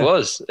 it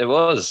was.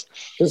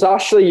 Because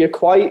actually, you're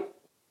quite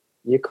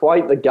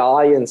the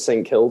guy in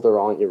St Kilda,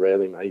 aren't you?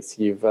 Really, mate.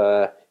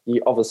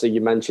 You obviously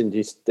you mentioned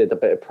you did a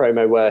bit of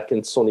promo work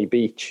in Sunny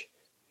Beach,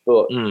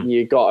 but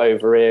you got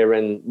over here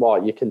and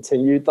you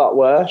continued that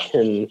work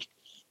and.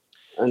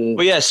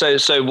 Well, yeah.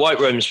 So White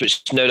Rooms,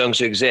 which no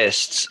longer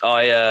exists,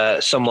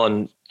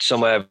 someone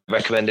somewhere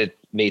recommended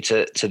me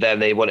to them.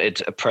 They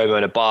wanted a promo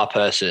and a bar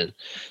person,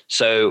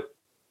 so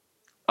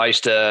I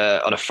used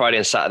to, on a Friday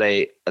and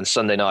Saturday and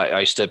Sunday night,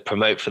 I used to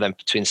promote for them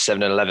between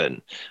 7 and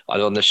 11,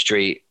 either on the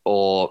street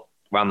or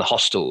around the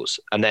hostels.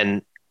 And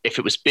then if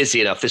it was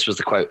busy enough, this was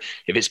the quote,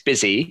 if it's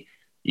busy,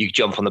 you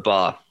jump on the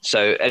bar.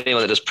 So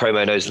anyone that does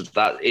promo knows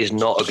that is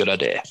not a good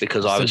idea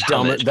because I was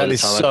hammered by the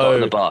time I got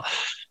on the bar.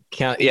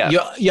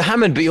 You're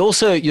hammered, but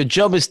also your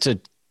job is to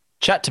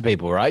chat to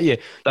people, right? You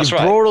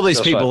brought all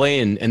these people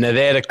in and they're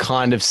there to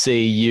kind of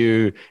see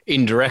you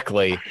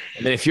indirectly.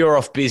 And then if you're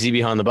off busy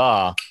behind the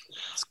bar,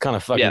 it's kind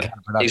of fucking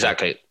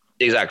counterproductive.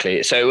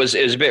 Exactly. So it was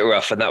a bit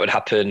rough, and that would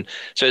happen.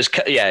 So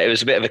it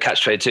was a bit of a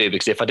catch-22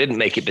 because if I didn't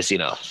make it busy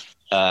enough,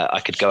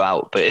 I could go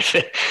out. But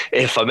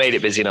if I made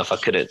it busy enough, I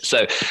couldn't.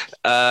 So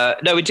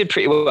no, we did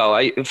pretty well.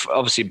 I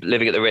obviously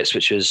living at the Ritz,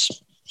 which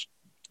was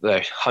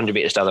 100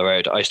 meters down the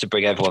road. I used to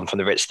bring everyone from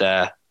the Ritz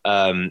there,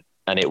 and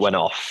it went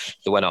off.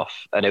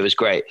 And it was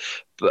great.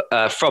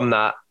 But from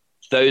that,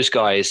 those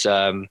guys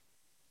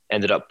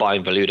ended up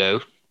buying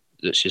Valudo,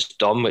 which is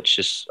Dom, which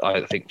is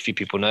I think a few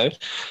people know.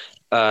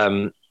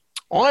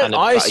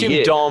 I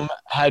assume Dom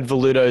had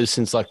Valudos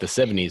since like the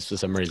 70s for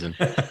some reason.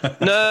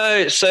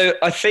 No, so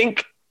I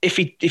think if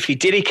he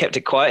did, he kept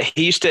it quiet.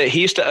 He used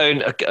to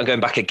own. I'm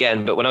going back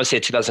again, but when I was here,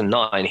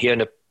 2009, he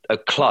owned a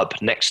club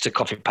next to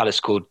Coffee Palace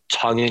called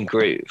Tongue and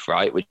Groove,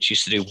 right, which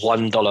used to do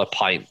 $1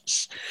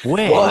 pints.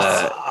 Where?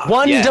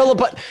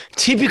 $1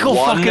 typical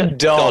fucking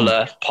Dom.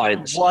 $1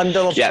 pints.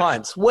 $1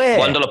 pints. Where?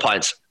 $1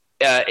 pints.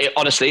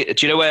 Honestly,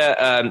 do you know where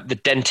the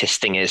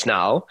dentist thing is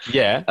now?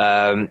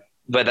 Yeah.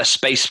 Where the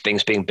space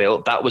thing's being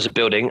built, that was a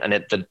building, and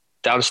the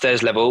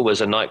downstairs level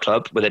was a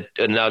nightclub with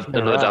another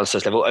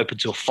downstairs level open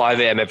till 5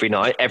 a.m. every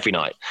night.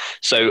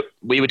 So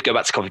we would go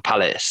back to Coffee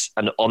Palace,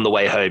 and on the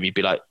way home, you'd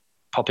be like,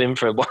 pop in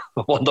for a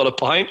 $1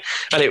 pint.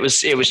 And it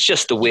was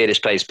just the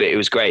weirdest place, but it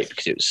was great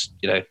because it was,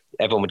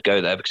 everyone would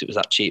go there because it was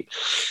that cheap.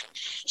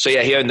 So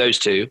yeah, he owned those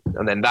two,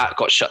 and then that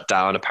got shut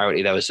down.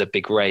 Apparently there was a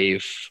big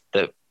rave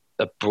that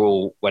a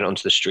brawl went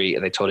onto the street,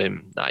 and they told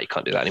him, "Nah, you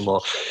can't do that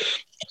anymore."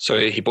 So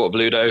he bought a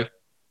Bludo.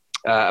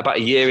 About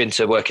a year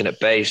into working at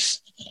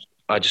Base,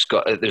 I just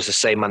got, there's the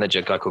same manager,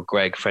 a guy called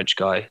Greg, French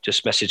guy,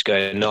 just messaged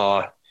going,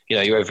 "No,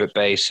 you're over at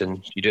Base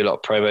and you do a lot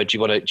of promo. Do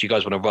you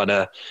guys want to run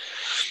a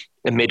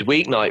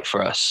midweek night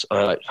for us?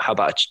 How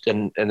about?"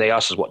 And they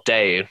asked us what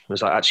day. It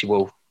was like, actually,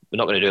 well, we're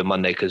not going to do a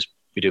Monday because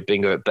we do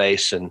bingo at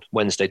Base, and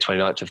Wednesday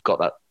 29th have got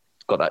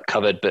that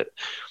covered.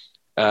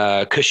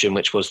 But Cushion,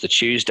 which was the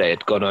Tuesday,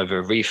 had gone over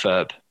a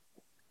refurb,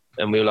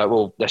 and we were like,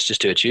 well, let's just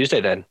do a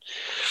Tuesday then.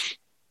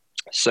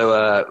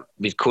 So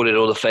we called it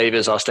all the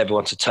favors, asked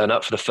everyone to turn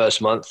up for the first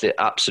month. It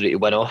absolutely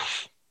went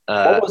off.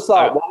 What was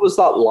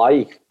that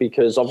like?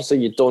 Because obviously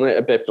you'd done it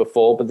a bit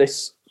before, but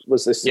this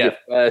your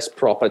first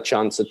proper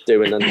chance of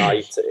doing a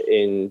night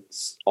in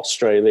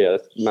Australia,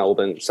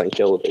 Melbourne, St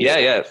Kilda.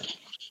 Yeah.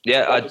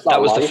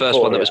 That was the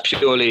first one that was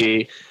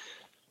purely.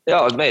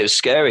 Yeah, mate, it was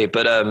scary,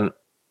 but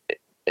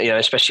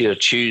especially on a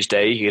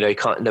Tuesday, you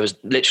can't. There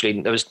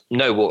was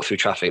no walk through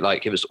traffic.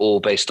 Like, it was all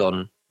based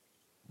on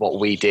what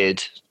we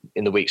did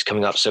in the weeks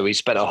coming up. So we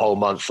spent a whole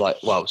month,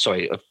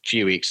 a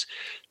few weeks,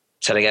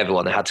 telling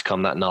everyone they had to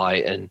come that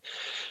night. And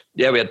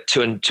yeah, we had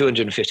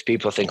 250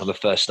 people, I think, on the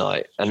first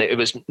night. And it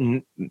was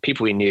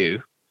people we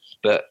knew,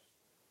 but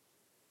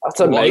that's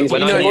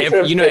amazing.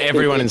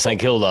 Everyone in St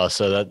Kilda,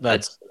 so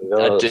that's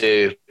I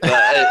do.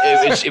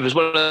 But it was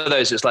one of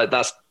those. It's like,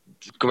 that's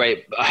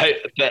great. I hope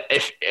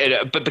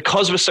that but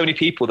because there were so many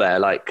people there,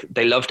 like,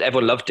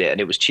 everyone loved it, and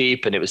it was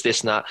cheap, and it was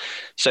this and that.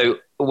 So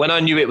when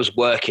I knew it was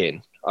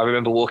working, I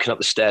remember walking up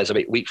the stairs,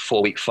 week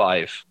 4, week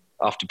 5,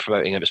 after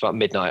promoting it. It was about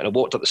midnight, and I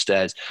walked up the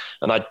stairs,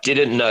 and I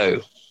didn't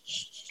know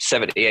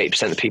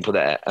 70-80% of the people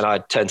there. And I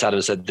turned to Adam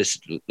and said, this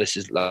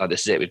is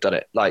it. We've done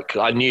it. Like,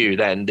 I knew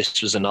then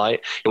this was the night.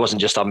 It wasn't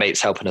just our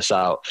mates helping us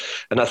out.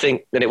 And I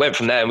think then it went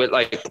from there. And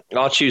like,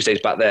 our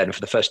Tuesdays back then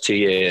for the first 2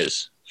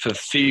 years, for a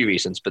few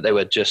reasons, but they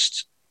were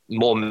just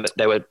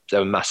They were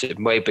massive,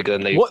 way bigger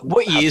than they.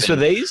 What years were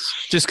these?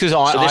 Just because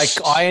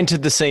I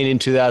entered the scene in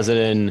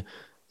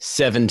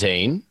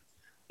 2017.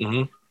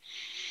 Mm-hmm.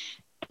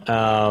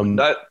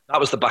 That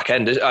was the back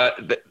end. I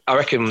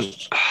reckon.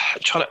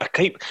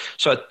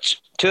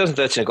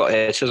 2013 I got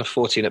here.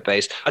 2014 at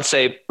base. I'd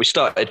say we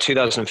started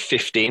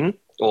 2015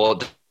 or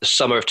the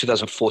summer of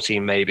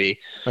 2014, maybe.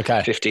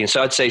 Okay. 15.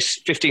 So I'd say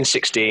 15,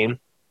 16.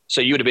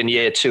 So you would have been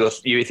year 2 or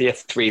year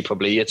 3,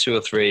 probably year 2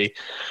 or 3,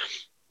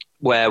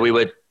 where we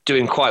were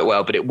doing quite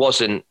well, but it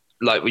wasn't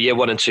like year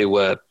 1 and 2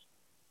 were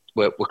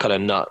kind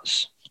of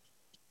nuts.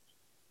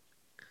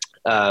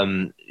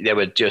 They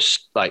were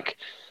just like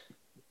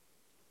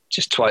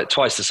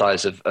twice the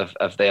size of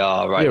they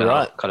are right now,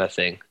 right. Kind of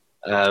thing.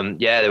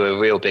 They were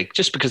real big.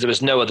 Just because there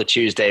was no other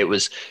Tuesday, it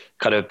was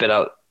kind of a bit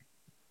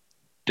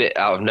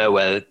out of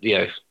nowhere, you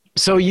know.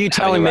 So are you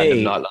telling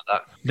me like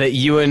that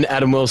you and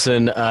Adam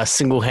Wilson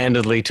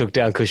single-handedly took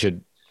down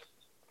Cushion?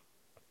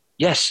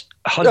 Yes,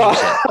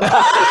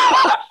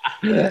 100%.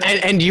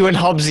 and you and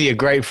Hobbsy are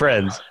great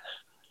friends.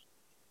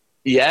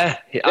 Yeah,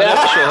 I'm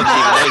not sure Hobbsy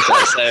even knows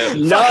that. So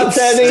not anymore.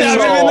 Stab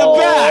him in the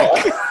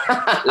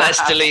back.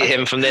 Let's delete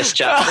him from this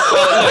chat.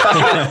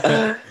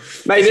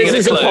 Mate, this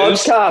is a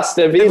podcast.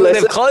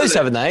 They've closed,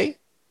 haven't they?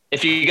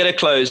 If you're going to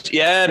close,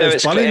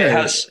 it's Bunny.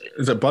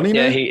 Is it Bunny?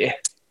 Yeah,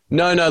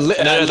 No,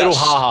 Little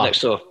Haha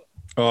next door.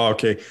 Oh,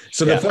 okay.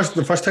 So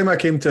the first time I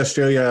came to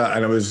Australia,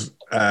 and I was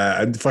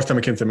the first time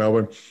I came to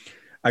Melbourne,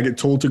 I got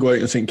told to go out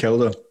in St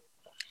Kilda,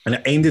 and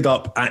I ended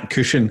up at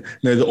Cushion.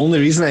 Now, the only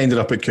reason I ended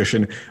up at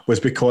Cushion was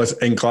because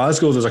in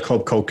Glasgow there's a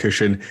club called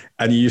Cushion,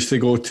 and you used to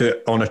go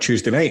to on a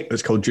Tuesday night.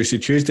 It's called Juicy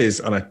Tuesdays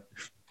on a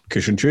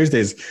Cushion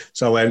Tuesdays.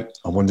 So I went,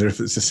 I wonder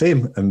if it's the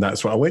same, and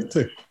that's what I went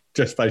to.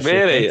 Just by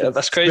really,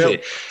 that's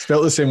crazy.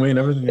 Spelt the same way and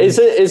everything.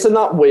 Isn't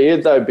that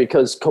weird though?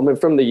 Because coming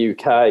from the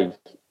UK,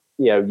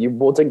 you know, you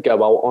wouldn't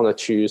go out on a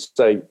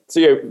Tuesday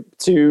to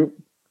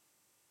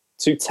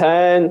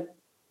turn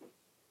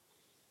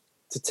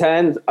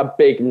a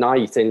big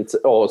night into,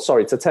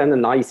 to turn a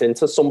night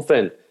into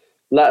something,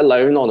 let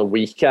alone on a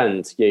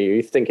weekend.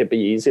 You think it'd be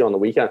easy on the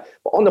weekend,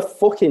 but on a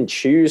fucking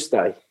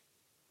Tuesday.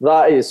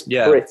 That is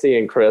pretty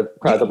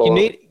incredible.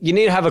 You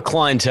need to have a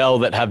clientele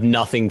that have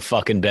nothing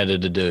fucking better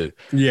to do.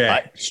 Yeah.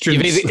 Like,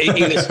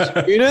 either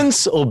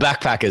students or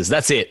backpackers.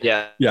 That's it.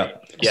 Yeah.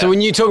 So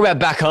when you talk about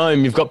back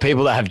home, you've got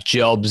people that have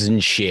jobs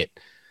and shit.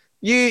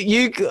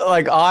 You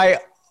like I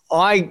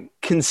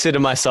consider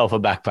myself a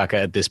backpacker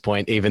at this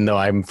point, even though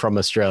I'm from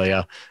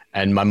Australia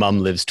and my mum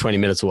lives 20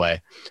 minutes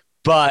away.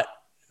 But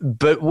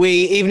we,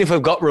 even if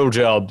we've got real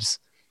jobs,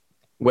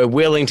 we're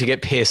willing to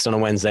get pissed on a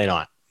Wednesday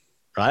night,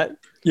 right?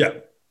 Yeah.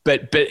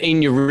 But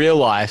in your real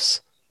lives,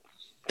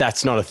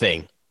 that's not a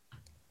thing.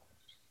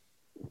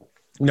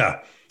 No.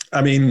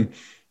 I mean,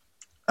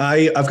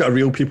 I've got a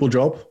real people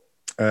job.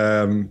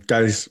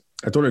 Guys,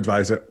 I don't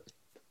advise it.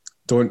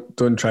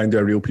 Don't try and do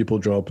a real people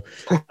job.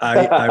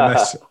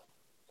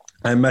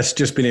 I miss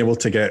just being able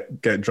to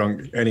get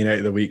drunk any night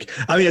of the week.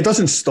 I mean, it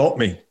doesn't stop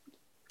me.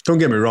 Don't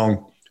get me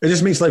wrong. It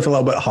just makes life a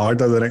little bit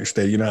harder the next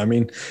day, you know what I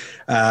mean?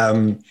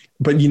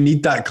 But you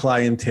need that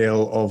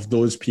clientele of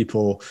those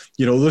people,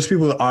 you know, those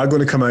people that are going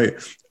to come out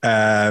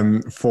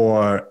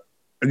for,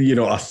 you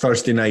know, a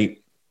Thursday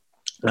night,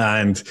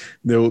 and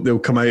they'll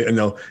come out and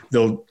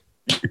they'll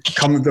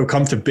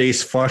come to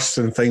base first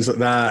and things like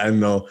that,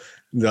 and they'll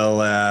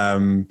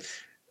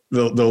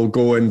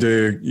go and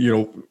do, you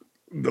know,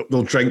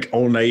 they'll drink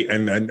all night,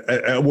 and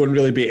it won't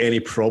really be any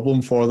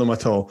problem for them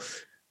at all,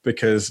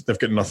 because they've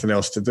got nothing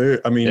else to do.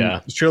 I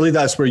mean, surely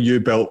that's where you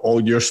built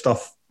all your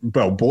stuff.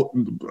 Well,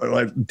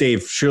 like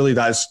Dave, surely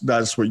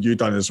that's what you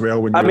done as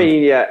well. When when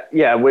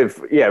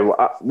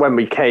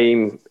we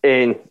came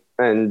in,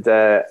 and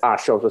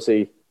Ash,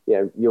 obviously,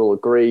 you'll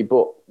agree.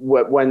 But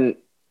when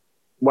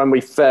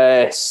we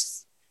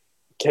first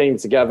came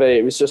together,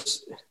 it was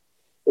just,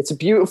 it's a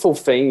beautiful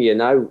thing, you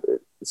know.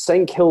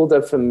 St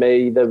Kilda for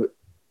me,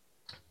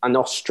 and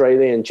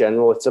Australia in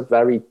general, it's a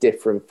very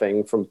different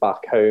thing from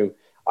back home.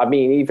 I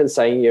mean, even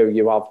saying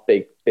you have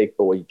big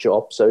boy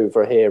jobs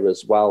over here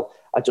as well.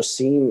 I just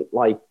seem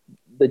like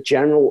the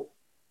general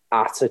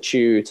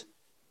attitude.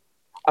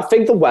 I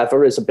think the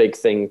weather is a big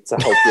thing to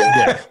help you.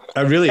 Yeah,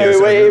 it really is.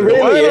 It really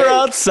the weather is.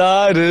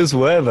 outside is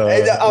weather.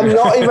 I'm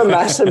not even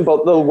messing,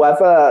 but the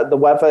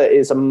weather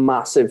is a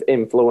massive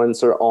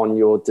influencer on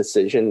your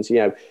decisions. You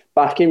know,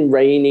 back in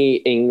rainy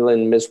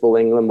England, miserable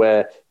England,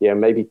 where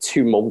maybe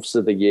 2 months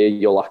of the year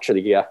you'll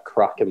actually get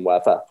cracking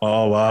weather.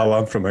 Oh wow,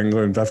 I'm from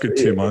England. I've got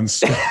 2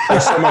 months.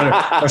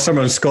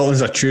 Summer in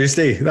Scotland's a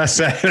Tuesday. That's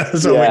it.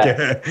 That's all we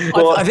get.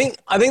 I think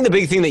the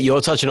big thing that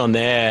you're touching on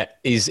there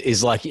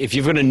is like, if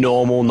you've got a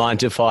normal 9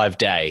 to 5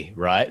 day,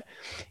 right?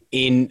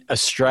 In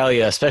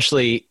Australia,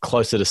 especially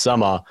closer to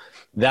summer,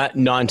 that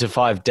 9 to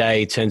 5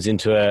 day turns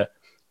into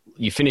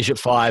you finish at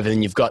 5 and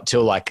then you've got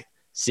till like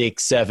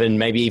 6, 7,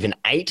 maybe even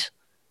 8.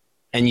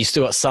 And you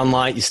still got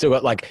sunlight. You still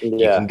got you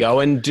can go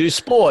and do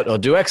sport or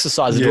do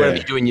exercise or do whatever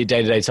you do in your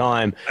day-to-day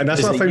time. And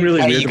that's what I find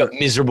really weird. You got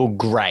miserable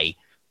grey.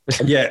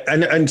 Yeah,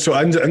 and so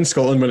in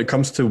Scotland, when it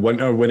comes to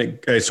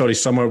winter,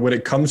 summer, when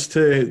it comes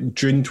to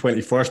June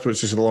 21st,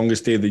 which is the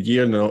longest day of the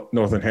year in the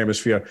Northern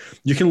Hemisphere,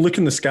 you can look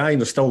in the sky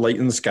and there's still light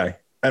in the sky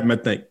at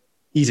midnight.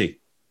 Easy.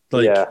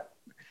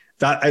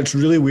 That it's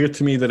really weird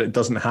to me that it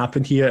doesn't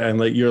happen here. And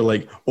like you're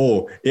like,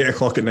 8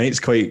 o'clock at night is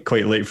quite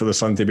late for the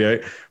sun to be out.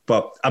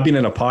 But I've been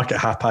in a park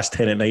at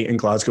 10:30 at night in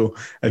Glasgow,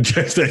 and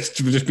it's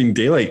just been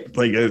daylight.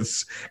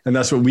 And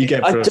that's what we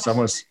get for our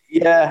summers.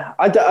 Yeah,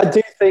 I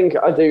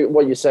do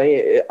what you're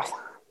saying.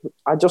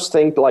 I just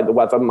think like the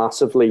weather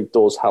massively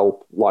does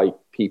help like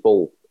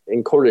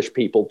encourage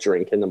people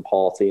drinking and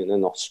partying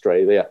in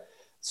Australia.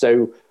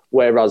 So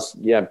whereas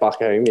back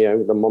home,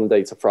 the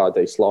Monday to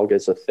Friday slog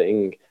is a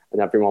thing. And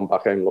everyone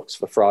back home looks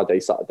for Friday,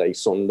 Saturday,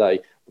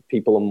 Sunday.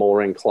 People are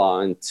more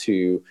inclined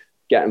to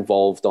get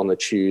involved on a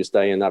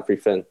Tuesday and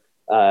everything.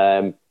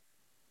 And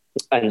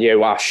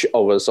Ash, I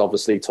was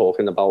obviously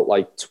talking about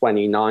like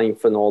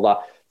 29th and all that.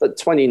 The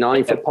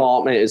 29th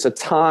apartment is a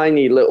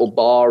tiny little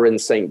bar in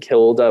St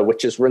Kilda,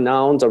 which is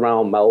renowned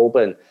around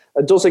Melbourne.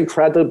 It does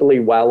incredibly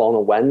well on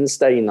a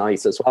Wednesday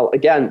night as well.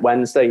 Again,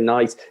 Wednesday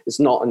night is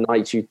not a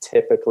night you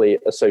typically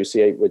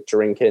associate with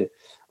drinking.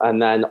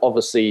 And then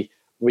obviously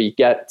we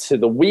get to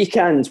the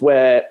weekend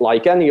where,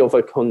 like any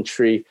other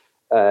country,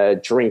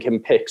 drinking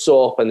picks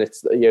up, and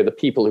it's the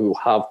people who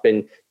have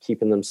been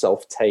keeping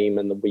themselves tame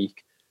in the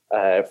week.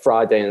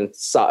 Friday and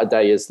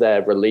Saturday is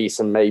their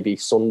release, and maybe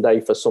Sunday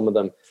for some of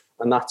them,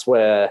 and that's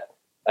where,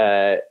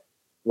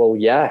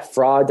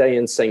 Friday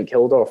in St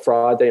Kilda or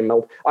Friday in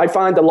Melbourne. I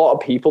find a lot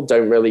of people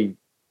don't really,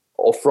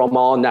 or from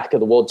our neck of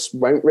the woods,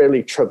 won't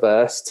really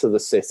traverse to the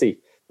city.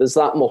 There's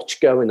that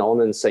much going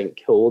on in St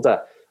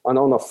Kilda. And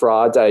on a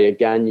Friday,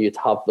 again, you'd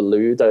have the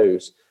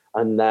Ludos.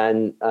 And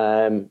then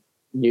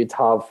you'd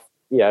have,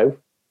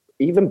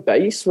 even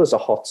base was a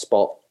hot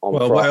spot on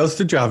Friday. What else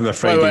did you have on a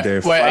Friday,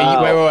 Dave? Wait.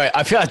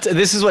 I feel like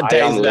this is what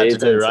Dave's about to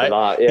do, right?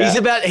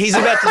 That, He's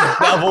about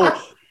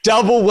to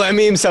double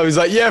whammy himself. He's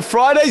like,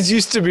 Fridays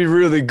used to be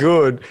really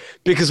good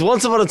because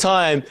once upon a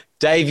time,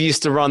 Dave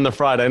used to run the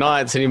Friday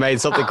nights and he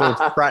made something called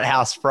Frat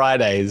House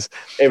Fridays.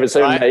 It was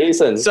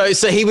amazing.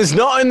 So he was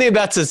not only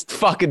about to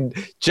fucking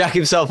jack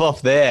himself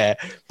off there,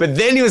 but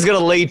then he was going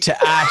to lead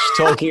to Ash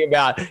talking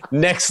about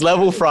next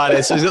level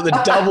Friday. So he's got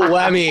the double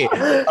whammy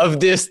of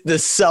the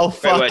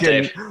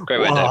self-fucking...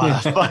 Great way,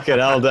 Dave. Fucking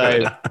hell,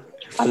 Dave.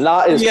 And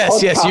that is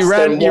yes. You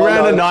ran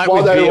a night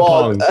with beer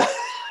pong.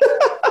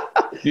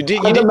 You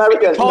did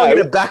American pong at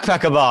a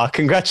backpacker bar.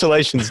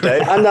 Congratulations,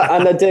 Dave. and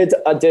I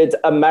did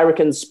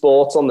American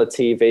sports on the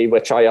TV,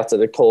 which I had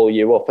to call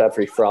you up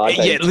every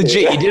Friday. Yeah,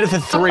 legit. You did it for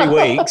 3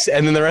 weeks,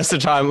 and then the rest of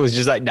the time it was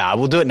just like, nah,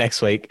 we'll do it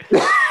next week.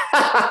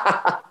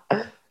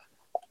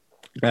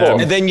 And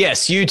then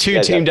you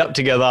two teamed up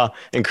together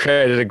and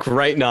created a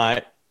great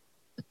night.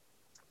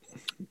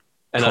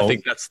 And cool. I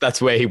think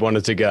that's where he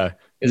wanted to go.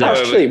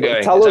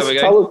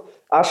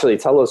 Ashley,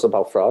 tell us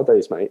about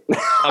Fridays, mate.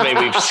 I mean,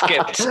 we've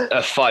skipped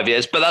 5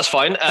 years, but that's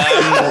fine.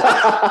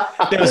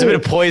 There was a bit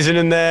of poison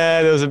in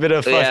there. There was a bit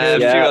of a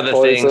few other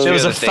things. There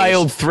was a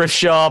failed thrift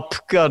shop.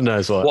 God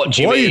knows what. What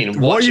do you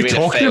mean? What are you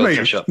talking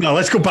about? No,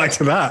 let's go back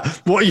to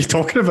that. What are you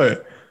talking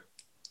about?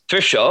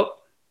 Thrift shop?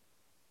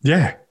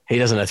 Yeah. He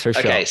doesn't know thrift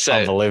shop. So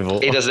unbelievable.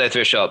 He doesn't know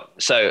thrift shop.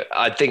 So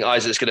I think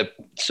Isaac's going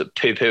to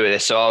poo-poo with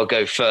this. So I'll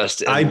go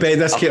first. I bet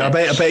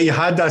you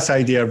had this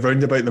idea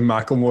round about the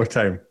Macklemore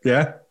time.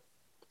 Yeah.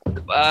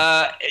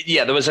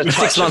 There was a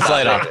 6 months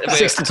later.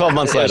 6 to 12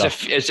 months later.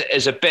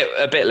 It's a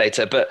bit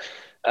later, but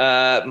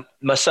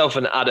myself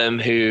and Adam,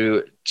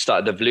 who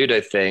started the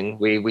Veludo thing,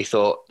 we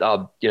thought,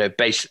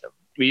 base.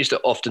 We used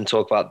to often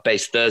talk about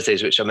base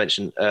Thursdays, which I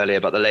mentioned earlier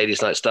about the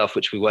ladies' night stuff,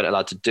 which we weren't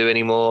allowed to do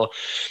anymore.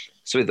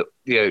 So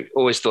we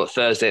always thought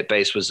Thursday at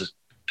base was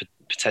a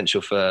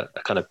potential for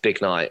a kind of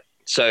big night.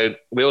 So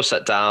we all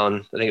sat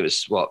down. I think it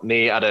was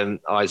me, Adam,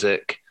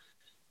 Isaac,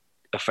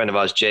 a friend of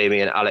ours, Jamie,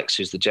 and Alex,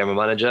 who's the general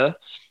manager.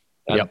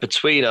 And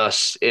between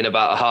us, in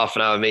about a half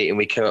an hour meeting,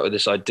 we came up with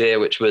this idea,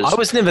 which was... I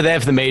was never there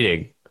for the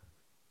meeting.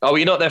 Oh,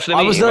 you're not there for the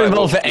meeting? I was not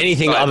involved for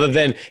anything other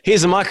than,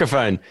 here's a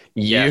microphone.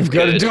 You've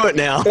got to do it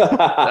now.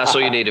 That's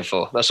all you needed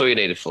for.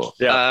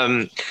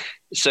 Yeah.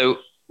 So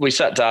we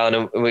sat down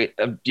and we,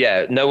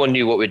 no one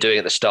knew what we were doing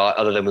at the start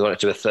other than we wanted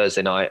to do a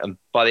Thursday night. And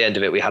by the end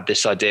of it, we had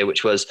this idea,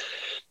 which was,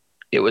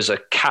 it was a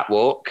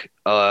catwalk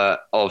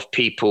of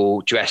people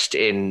dressed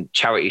in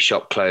charity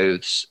shop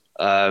clothes.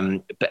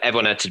 But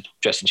everyone had to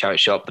dress in charity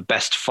shop. The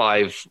best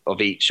 5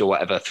 of each or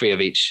whatever, 3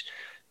 of each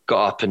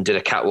got up and did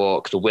a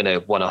catwalk. The winner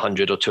won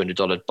 $100 or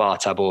 $200 bar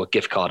tab or a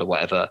gift card or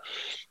whatever.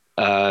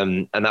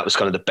 And that was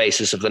kind of the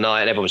basis of the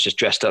night. And everyone was just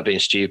dressed up being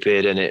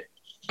stupid. And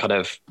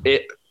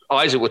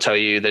Isaac will tell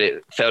you that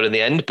it failed in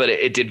the end, but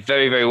it did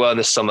very, very well in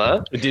the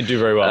summer. It did do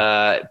very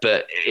well.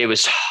 But it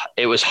was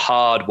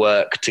hard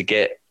work to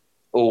get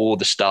all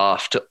the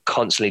staff to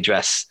constantly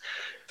dress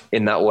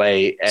in that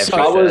way every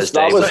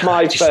Thursday.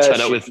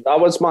 That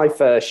was my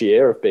first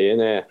year of being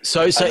here.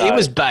 So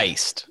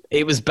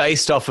it was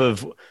based off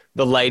of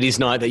the ladies'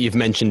 night that you've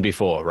mentioned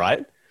before,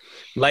 right?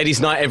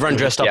 Ladies' night, everyone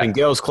dressed up in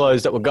girls'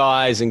 clothes that were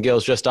guys, and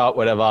girls dressed up,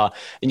 whatever.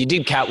 And you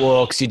did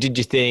catwalks, you did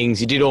your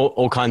things, you did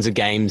all kinds of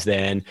games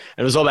then. And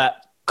it was all about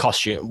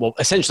costume, well,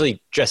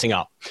 essentially dressing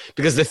up.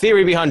 Because the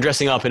theory behind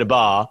dressing up in a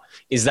bar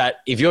is that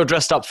if you're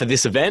dressed up for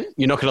this event,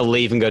 you're not going to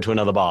leave and go to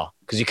another bar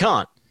because you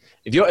can't.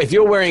 If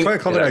you're wearing, quite a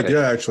common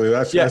idea actually.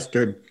 That's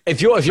good.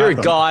 If you're a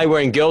guy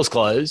wearing girls'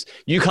 clothes,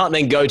 you can't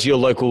then go to your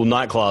local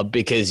nightclub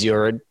because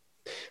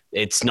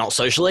it's not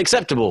socially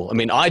acceptable. I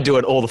mean, I do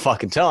it all the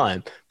fucking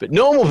time, but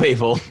normal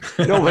people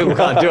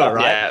can't do it,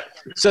 right? Yeah.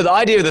 So the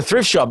idea of the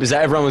thrift shop is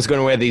that everyone was going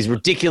to wear these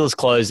ridiculous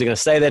clothes. They're going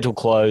to stay there till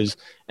close,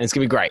 and it's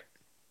going to be great.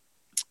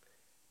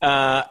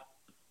 And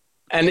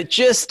it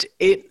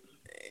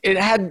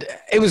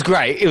was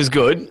great. It was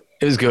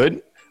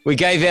good. We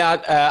gave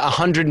out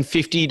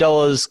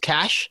 $150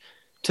 cash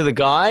to the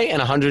guy and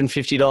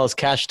 $150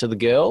 cash to the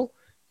girl,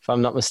 if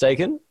I'm not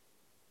mistaken.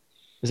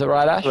 Is that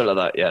right, Ash? Something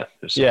like that, yeah.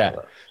 Yeah.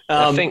 Like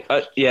I think,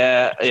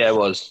 it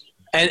was.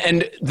 And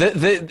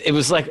it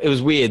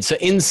was weird. So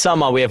in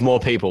summer, we have more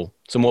people.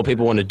 So more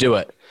people want to do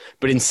it.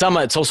 But in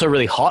summer, it's also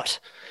really hot.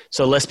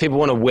 So less people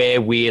want to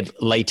wear weird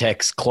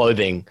latex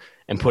clothing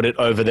and put it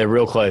over their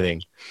real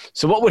clothing.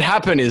 So what would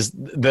happen is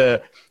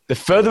the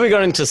further we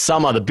got into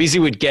summer, the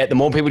busier we'd get, the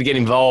more people would get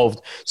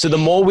involved. So the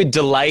more we'd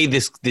delay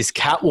this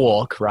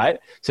catwalk, right?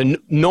 So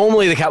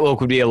normally the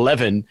catwalk would be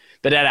 11,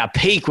 but at our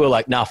peak, we're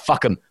like, nah,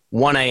 fuck them,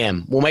 1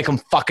 a.m. We'll make them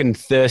fucking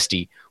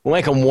thirsty. We'll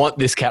make them want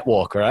this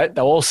catwalk, right?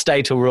 They'll all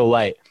stay till real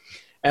late.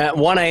 And at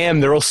 1 a.m.,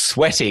 they're all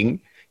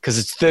sweating because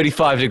it's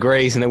 35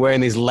 degrees and they're wearing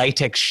these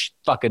latex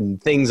fucking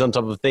things on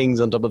top of things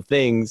on top of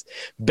things,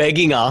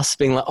 begging us,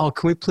 being like, oh,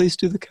 can we please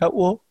do the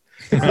catwalk?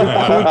 Can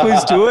we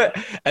please do it?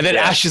 And then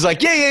Ash is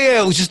like,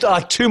 yeah. It was just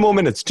 2 more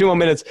minutes.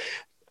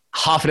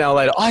 Half an hour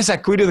later,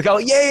 Isaac, can we do the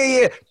catwalk?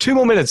 Yeah. 2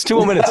 more minutes.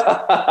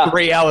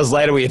 3 hours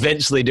later, we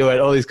eventually do it.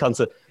 All these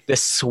concerts, they're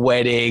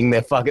sweating,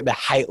 they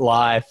hate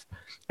life.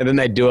 And then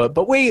they do it.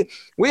 But we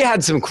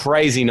had some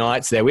crazy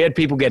nights there. We had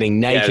people getting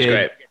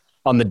naked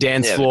on the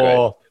dance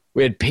floor.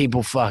 We had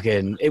people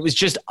it was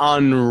just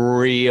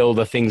unreal,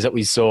 the things that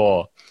we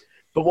saw.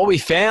 But what we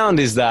found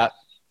is that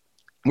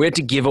we had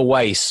to give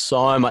away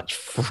so much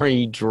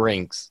free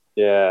drinks.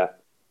 Yeah.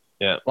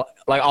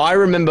 Like I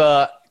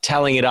remember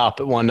tallying it up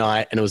at one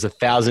night and it was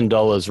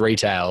 $1,000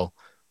 retail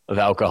of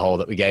alcohol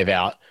that we gave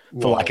out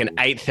for like an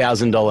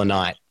 $8,000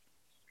 night.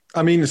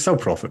 I mean, it's still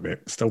profit, mate.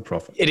 It's still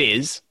profit. It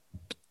is.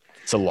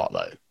 It's a lot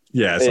though.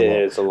 Yeah,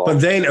 it's a lot.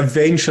 But then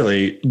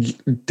eventually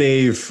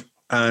Dave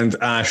and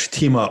Ash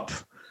team up.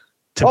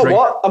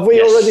 What? Have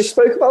we already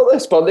spoke about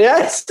this? But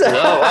yes. No,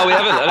 we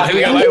haven't.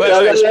 Wait.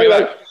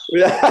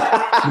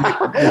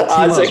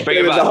 Isaac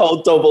doing the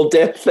whole double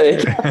dip thing.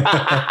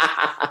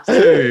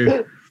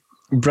 To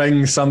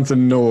bring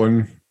something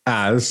known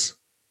as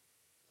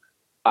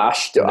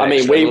Ash. I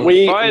mean,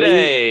 we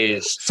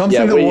Fridays.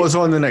 Something that was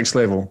on the next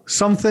level.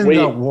 Something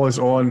that was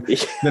on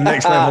the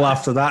next level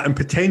after that, and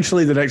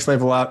potentially the next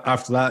level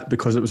after that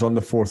because it was on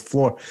the 4th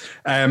floor.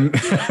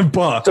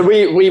 But so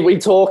we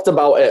talked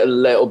about it a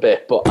little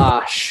bit. But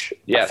Ash,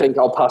 I think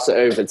I'll pass it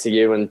over to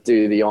you and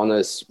do the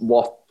honors.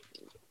 What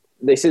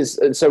this is?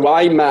 So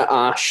I met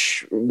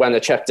Ash when I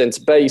checked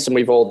into base, and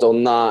we've all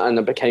done that, and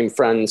I became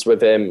friends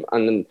with him.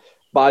 And then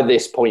by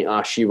this point,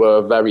 Ash, you were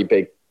a very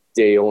big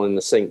deal in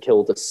the St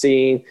Kilda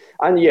scene,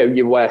 and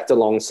you worked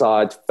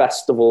alongside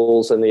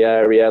festivals in the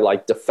area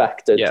like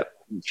Defected,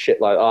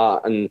 shit like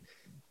that. And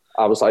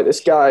I was like,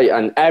 this guy,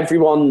 and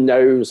everyone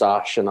knows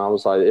Ash, and I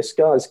was like, this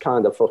guy's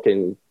kind of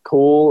fucking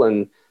cool,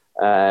 and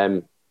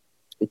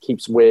he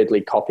keeps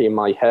weirdly copying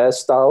my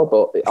hairstyle,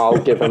 but I'll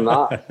give him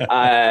that.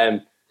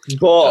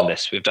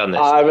 But we've done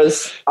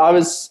this.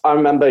 I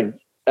remember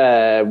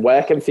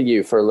working for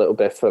you for a little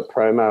bit for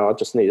promo. I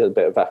just needed a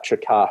bit of extra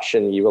cash,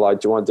 and you were like,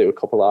 do you want to do a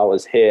couple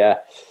hours here?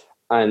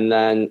 And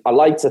then I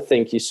like to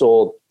think you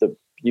saw the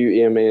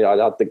beauty in me. I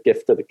had the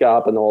gift of the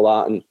gab and all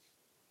that, and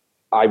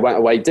I went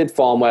away, did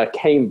farm work,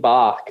 came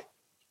back,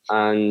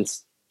 and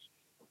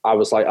I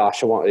was like,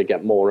 Ash, I wanted to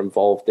get more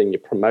involved in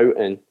your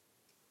promoting.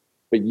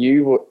 But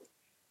the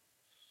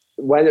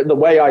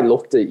way I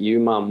looked at you,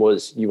 man,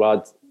 was you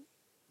had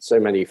so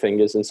many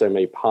fingers and so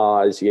many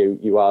pies.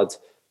 You had,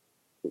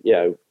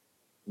 you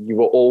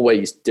were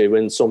always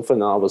doing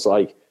something. I was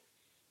like,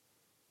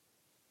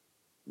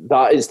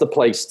 that is the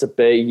place to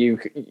be.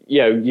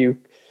 You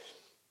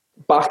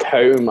back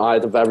home, I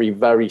had a very,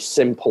 very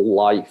simple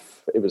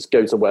life. It was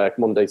go to work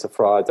Monday to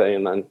Friday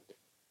and then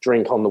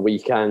drink on the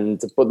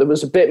weekend. But there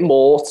was a bit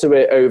more to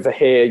it over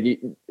here.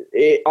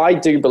 I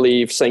do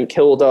believe St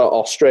Kilda,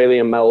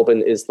 Australia,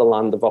 Melbourne is the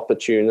land of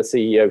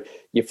opportunity.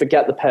 You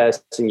forget the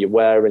person you're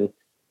wearing.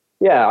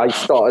 Yeah, I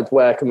started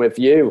working with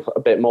you a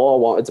bit more. I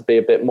wanted to be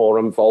a bit more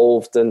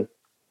involved. And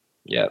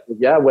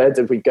where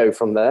did we go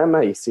from there,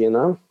 mate?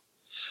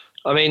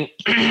 I mean,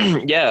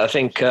 I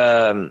think,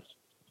 I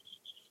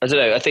don't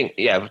know. I think,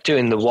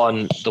 doing the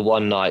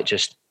one night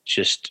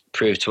just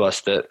proved to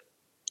us that,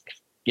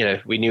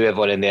 we knew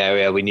everyone in the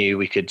area. We knew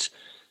we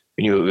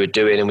knew what we were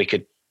doing, and we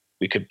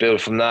could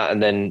build from that.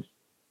 And then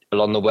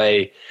along the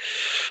way,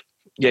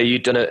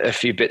 you'd done a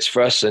few bits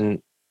for us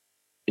and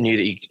knew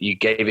that you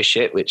gave a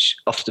shit, which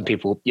often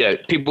people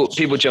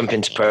jump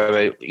into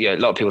promo. A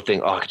lot of people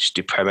think, I could just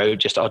do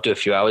promo, I'll do a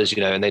few hours,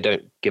 and they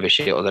don't give a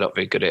shit or they're not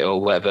very good at it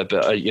or whatever.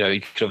 But,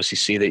 you could obviously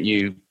see that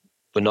you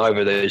were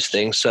neither of those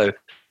things. So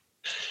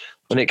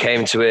when it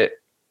came to it,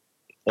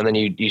 and then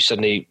you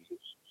suddenly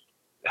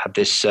had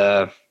this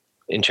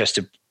interest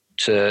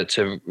to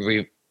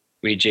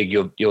rejig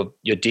your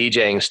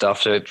DJing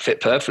stuff so it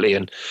fit perfectly.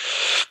 And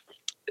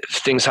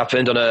things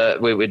happened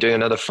we were doing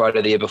another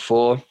Friday the year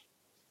before.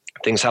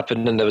 Things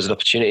happened and there was an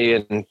opportunity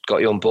and got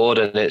you on board,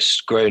 and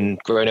it's grown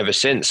ever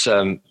since.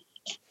 You've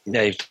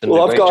done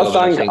well, a great job,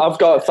 I've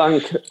got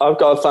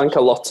to thank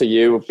a lot to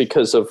you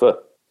because of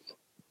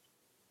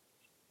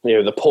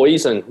the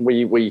Poison.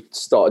 We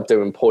started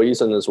doing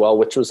Poison as well,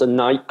 which was a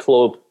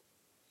nightclub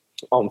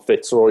on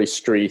Fitzroy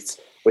Street,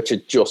 which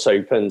had just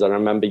opened. And I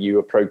remember you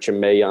approaching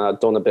me, and I'd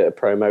done a bit of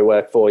promo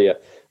work for you,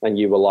 and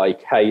you were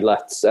like, "Hey,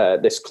 let's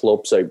this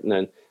club's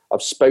opening."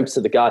 I've spoke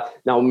to the guy.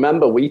 Now,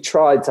 remember, we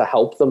tried to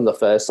help them the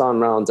first time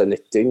round and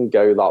it didn't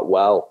go that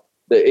well.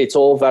 It's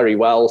all very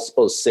well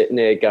us sitting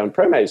here going,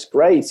 promo's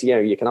great,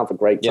 you can have a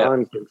great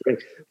time. Yeah.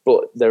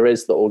 But there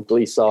is the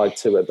ugly side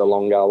to it, the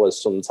long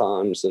hours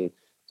sometimes and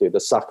the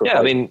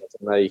sacrifice to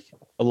make.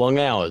 The long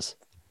hours.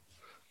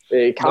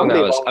 It can be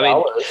long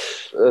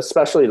hours,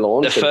 especially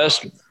launching.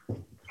 The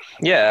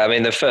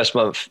first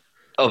month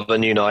of a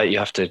new night, you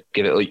have to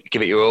give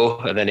it your all,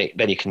 and then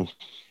you can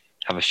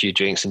have a few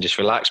drinks and just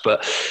relax.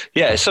 But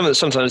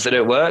sometimes they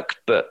don't work,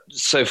 but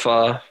so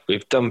far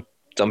we've done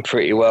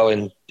pretty well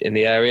in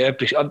the area.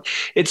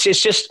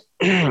 It's just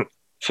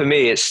for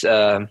me, it's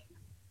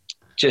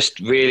just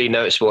really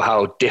noticeable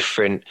how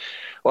different,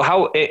 or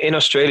how in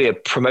Australia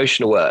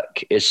promotional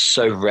work is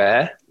so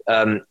rare.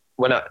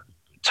 When I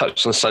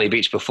touched on Sunny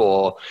Beach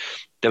before,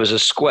 there was a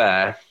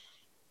square,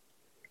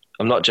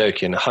 I'm not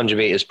joking, 100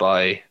 meters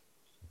by,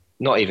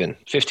 not even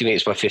 50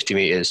 meters by 50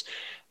 meters,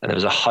 and there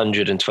was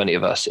 120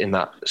 of us in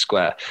that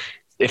square.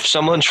 If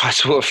someone tried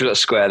to walk through that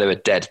square, they were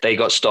dead. They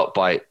got stopped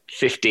by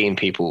 15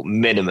 people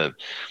minimum.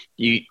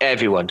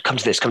 Everyone, come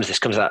to this, come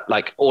to that.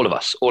 Like all of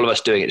us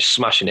doing it, just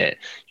smashing it.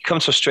 You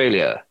come to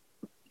Australia,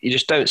 you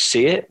just don't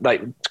see it.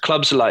 Like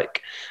clubs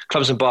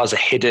and bars are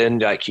hidden.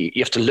 Like you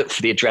have to look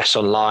for the address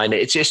online.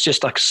 It's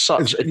just like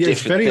such a different thing.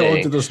 It's very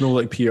odd that there's no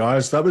like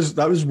PRs.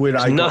 That was where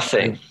I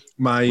nothing.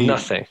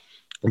 Nothing.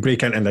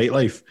 Break into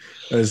nightlife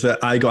is that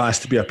I got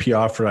asked to be a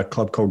PR for a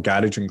club called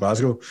Garage in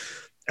Glasgow,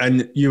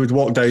 and you would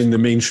walk down the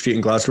main street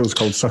in Glasgow, it's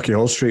called Sucky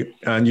Hall Street,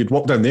 and you'd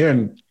walk down there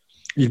and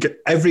you get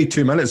every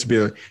 2 minutes to be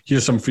like,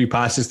 here's some free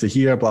passes to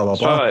here, blah blah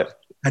blah. Right.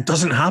 It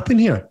doesn't happen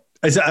here.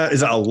 Is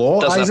it a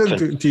law,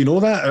 Isaac? Do you know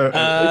that?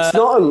 It's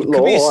not a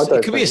law.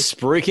 It could be a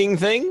spruiking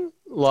thing.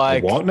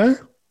 Like what now?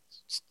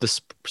 The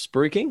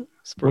spruiking?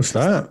 What's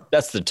that?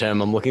 That's the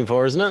term I'm looking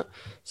for, isn't it?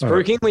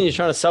 Spruiking, when you're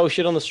trying to sell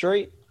shit on the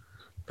street.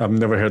 I've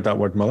never heard that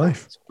word in my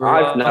life.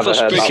 I've never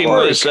heard that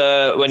word.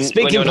 Was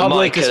when you're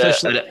public,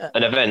 especially at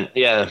an event.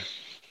 Yeah.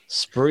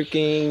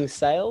 Spruiking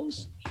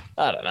sales?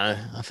 I don't know.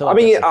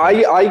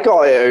 I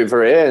got it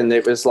over here, and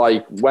it was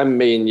like when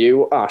me and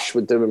you, Ash, were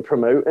doing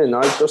promoting,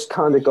 I just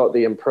kind of got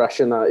the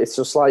impression that it's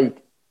just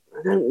like,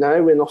 I don't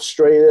know, in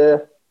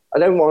Australia, I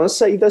don't want to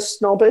say they're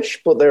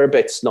snobbish, but they're a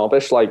bit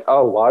snobbish. Like,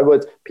 oh, why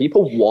would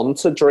people want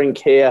to drink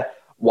here?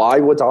 Why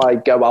would I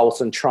go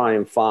out and try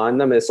and find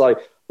them? It's like,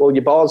 well,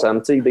 your bar's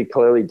empty. They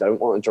clearly don't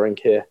want to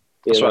drink here.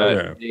 That's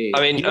right. I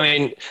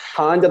mean,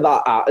 kind of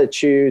that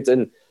attitude,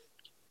 and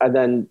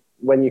then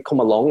when you come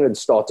along and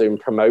start doing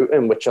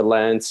promoting, which I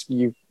learned,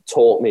 you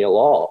taught me a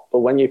lot.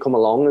 But when you come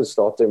along and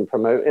start doing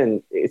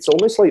promoting, it's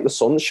almost like the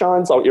sun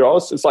shines out your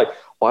eyes. It's like,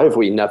 why have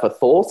we never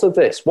thought of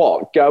this?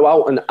 What? Go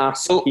out and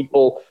ask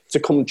people to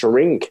come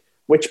drink,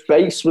 which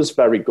Base was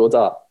very good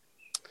at.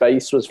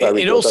 Base was very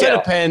good at. It also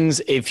depends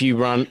if you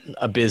run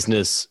a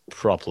business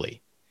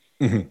properly.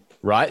 Mm-hmm.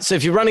 Right? So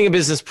if you're running a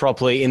business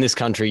properly in this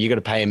country, you've got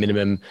to pay a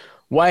minimum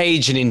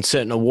wage, and in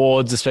certain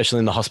awards, especially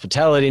in the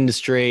hospitality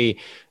industry,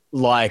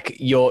 like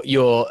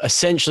you're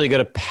essentially got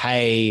to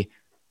pay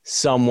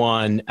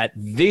someone at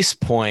this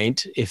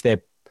point, if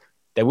they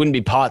wouldn't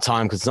be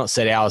part-time because it's not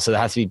set hours, so they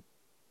have to be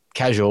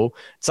casual.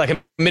 It's like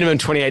a minimum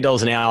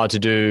 $28 an hour to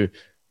do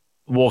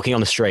walking on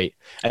the street.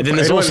 And then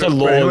there's also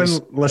laws.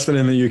 Anyone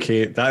listening in the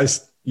UK,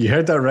 you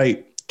heard that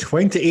right.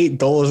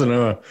 $28 an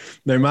hour.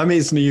 Now, my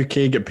mates in the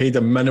UK get paid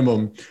a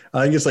minimum.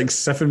 I think it's like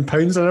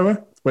 £7 an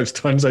hour, which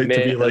turns out to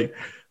be like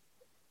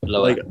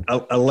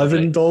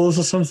 $11 or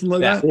something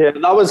like that. Yeah,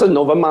 that was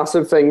another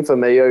massive thing for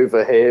me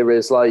over here.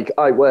 Is like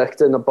I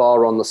worked in a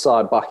bar on the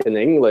side back in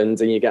England,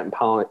 and you're getting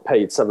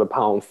paid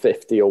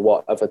 £7.50 or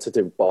whatever to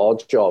do a bar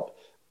job.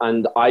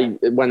 And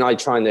when I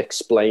try and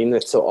explain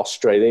it to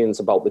Australians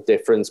about the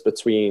difference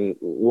between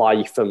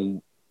life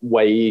and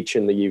wage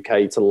in the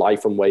UK to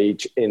life and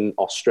wage in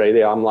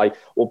Australia, I'm like,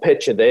 well,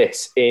 picture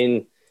this.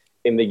 In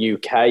the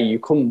UK, you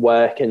couldn't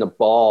work in a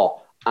bar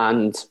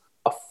and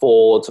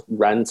afford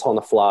rent on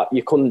a flat.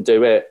 You couldn't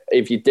do it.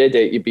 If you did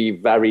it, you'd be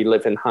very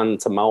living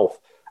hand to mouth.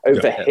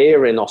 Over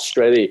here in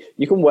Australia,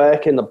 you can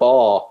work in the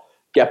bar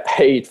get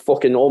paid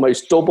fucking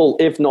almost double,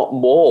 if not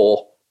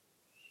more,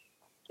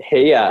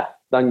 here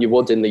than you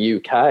would in the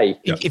UK.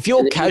 If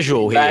you're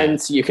casual here,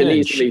 you can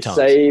easily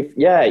save.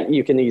 Yeah,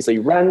 you can easily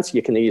rent.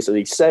 You can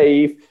easily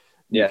save.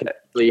 You can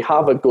easily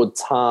have a good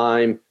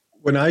time.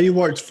 When I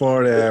worked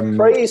for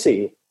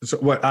crazy.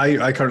 So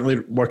I currently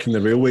work in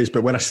the railways,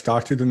 but when I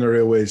started in the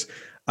railways,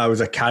 I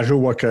was a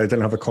casual worker. I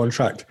didn't have a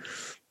contract,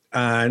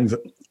 and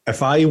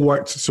if I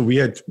worked, so we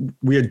had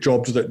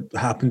jobs that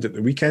happened at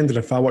the weekend, and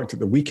if I worked at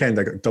the weekend,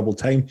 I got double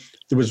time.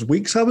 There was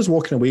weeks I was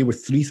walking away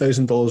with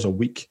 $3,000 a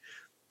week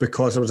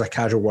because I was a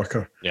casual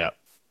worker. Yeah.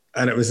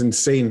 And it was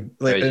insane.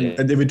 Like,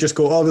 and they would just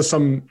go, "Oh, there's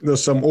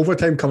some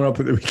overtime coming up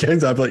at the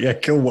weekend." I'd be like, "Yeah,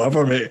 cool,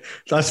 whatever, mate.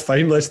 That's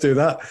fine. Let's do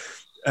that."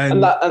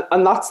 And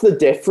that's the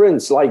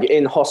difference, like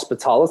in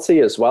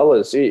hospitality as well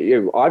as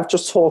you. I've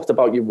just talked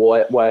about you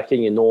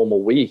working a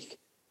normal week.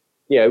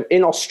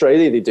 In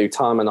Australia they do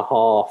time and a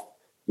half.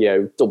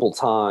 Double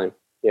time.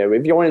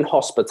 If you're in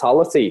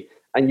hospitality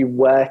and you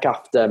work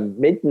after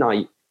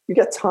midnight, you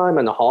get time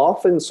and a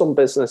half in some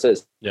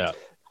businesses. Yeah.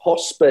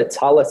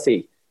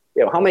 Hospitality.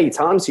 How many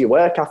times do you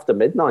work after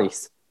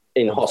midnight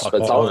in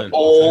hospitality?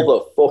 All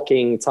the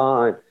fucking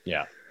time.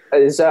 Yeah.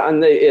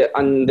 And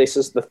this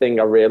is the thing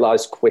I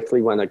realized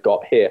quickly when I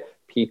got here.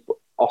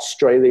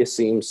 Australia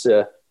seems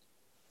to,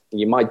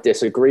 you might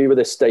disagree with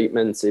this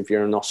statement if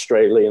you're an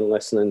Australian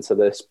listening to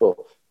this, but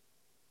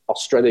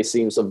Australia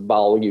seems to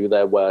value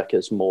their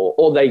workers more,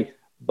 or they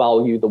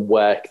value the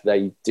work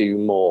they do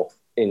more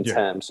in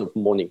terms of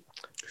money.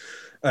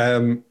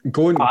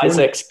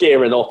 Isaac's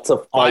gearing up to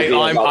fight.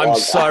 I'm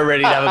so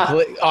ready to have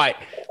a... All right.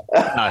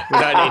 No,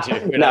 we don't need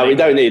to. We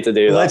don't need to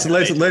do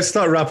that. Let's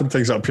start wrapping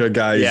things up here,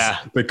 guys. Yeah.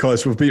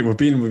 Because we've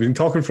been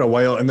talking for a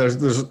while, and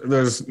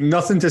there's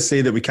nothing to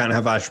say that we can't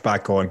have Ash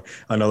back on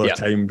another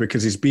time,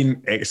 because he's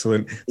been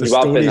excellent. The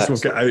stories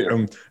we've got out of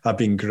him have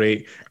been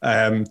great.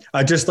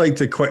 I'd just like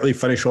to quickly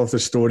finish off the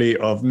story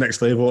of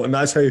Next Level, and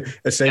that's how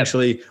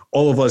essentially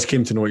all of us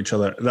came to know each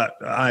other. That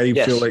I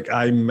feel like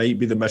I might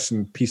be the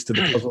missing piece to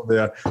the puzzle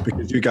there,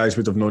 because you guys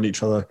would have known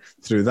each other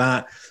through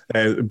that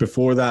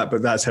before that,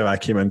 but that's how I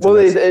came into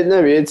this.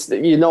 No,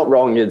 you're not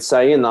wrong in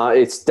saying that.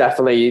 It's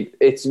definitely,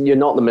 you're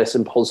not the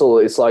missing puzzle.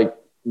 It's like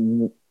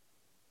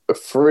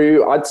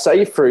I'd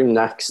say through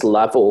Next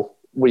Level,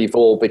 we've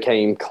all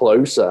became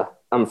closer,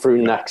 and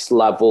through Next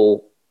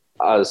Level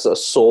as a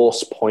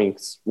source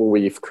point,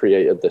 we've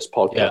created this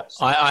podcast.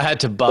 Yeah, I had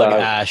to bug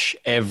Ash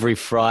every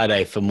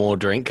Friday for more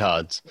drink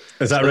cards.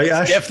 Is that right,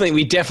 Ash?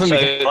 We definitely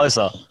became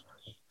closer.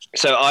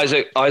 So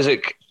Isaac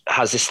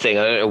has this thing.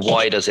 I don't know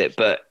why he does it,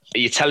 but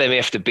you tell him you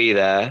have to be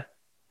there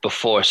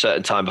before a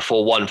certain time,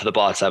 before 1 for the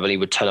bar tab, and he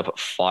would turn up at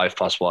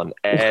 5+1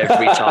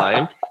 every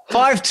time.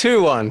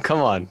 5-2-1, come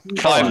on.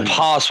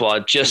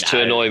 5+1 just to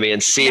annoy me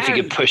and see if he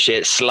could push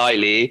it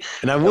slightly.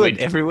 And I would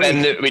every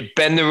week. We'd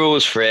bend the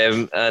rules for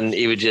him, and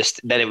he would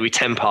then it would be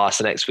 10 past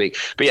the next week.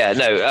 But yeah,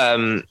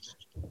 no,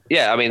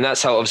 I mean,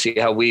 that's how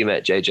we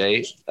met,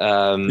 JJ.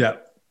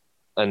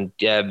 And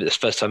yeah, it's the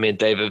first time me and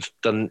Dave have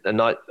done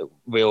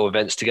real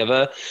events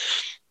together.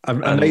 I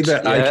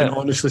can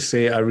honestly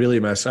say I really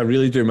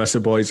do miss the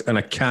boys, and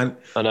I can't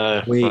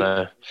wait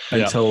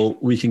until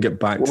we can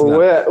get back to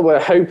that. We're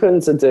hoping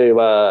to do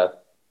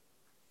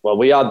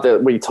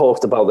we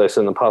talked about this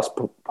in the past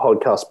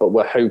podcast, but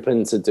we're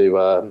hoping to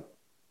do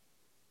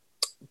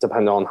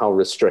depending on how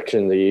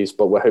restriction they use,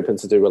 but we're hoping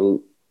to do a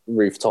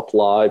rooftop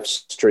live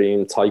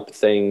stream type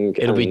thing.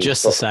 It'll be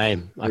just the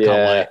same. I can't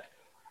wait.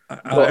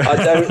 But I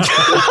don't.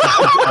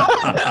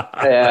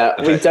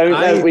 We don't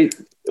know.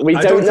 We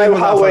don't know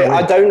how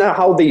I don't know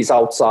how these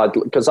outside,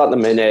 because at the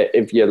minute,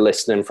 if you're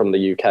listening from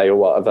the UK or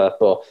whatever,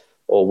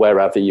 or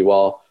wherever you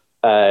are,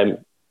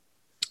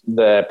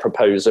 they're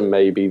proposing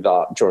maybe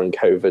that during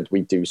COVID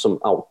we do some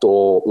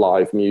outdoor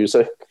live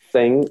music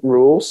thing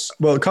rules.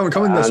 Well, coming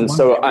this and Monday,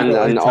 so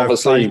and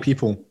obviously 5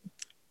 people.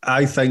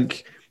 I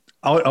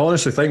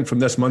honestly think from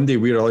this Monday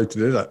we're allowed to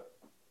do that.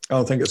 I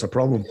don't think it's a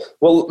problem.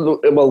 Well,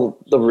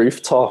 the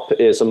rooftop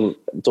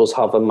does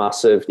have a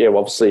massive.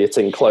 Obviously it's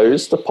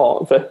enclosed, a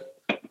part of it.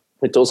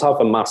 It does have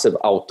a massive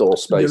outdoor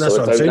space,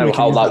 so I don't know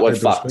how that would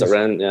factor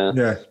in.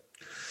 Yeah.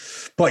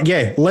 But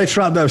yeah, let's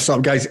wrap this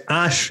up, guys.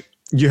 Ash,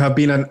 you have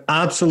been an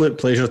absolute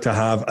pleasure to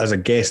have as a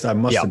guest, I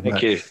must admit.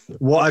 Thank you.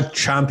 What a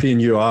champion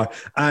you are.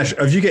 Ash,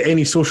 have you got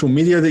any social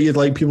media that you'd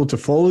like people to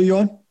follow you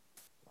on?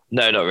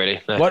 No, not really.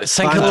 No. What?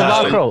 St. Kilda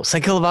Bar Crawl.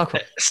 St. Kilda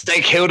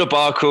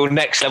Bar Crawl,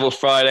 Next Level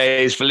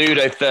Fridays,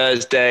 Veludo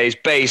Thursdays,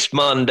 Base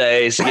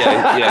Mondays. All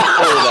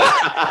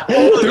that.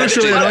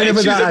 Literally,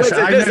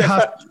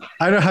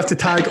 I don't have to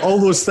tag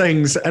all those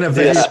things in a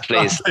video. Yes,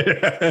 please.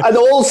 And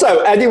also,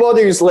 anyone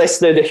who's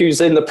listening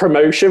who's in the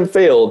promotion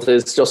field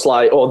is just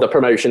like, or the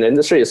promotion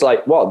industry, it's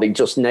like, what? They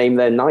just name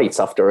their night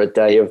after a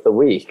day of the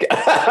week.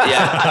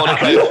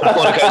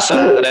 Quantico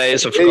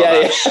Saturdays. I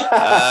forgot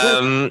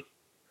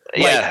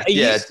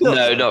that.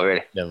 No, not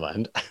really. Never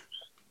mind.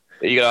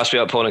 You're going to ask me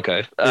about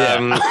Pornico.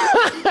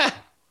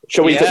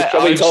 Shall we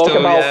talk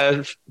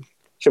about...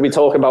 Should we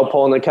talk about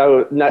Porn and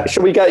Co?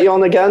 Should we get you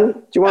on again?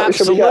 Do you want?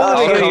 Absolutely, Should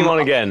we get him on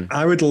again.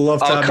 I would love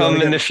to. I'll have come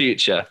him in the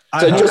future.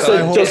 So just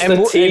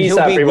to tease he'll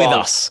everyone. be with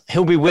us.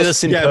 He'll be with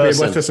us in yeah,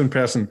 person. be with us in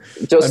person.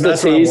 Just to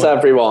tease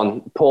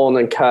everyone, Porn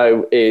and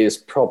Co is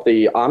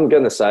probably, I'm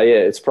going to say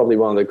it, it's probably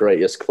one of the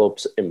greatest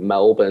clubs in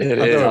Melbourne.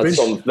 It's had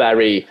some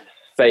very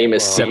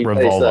famous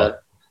DJs there.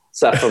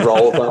 Except for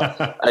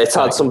Revolver. It's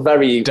had some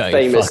very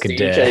famous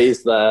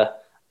DJs there.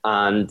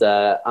 And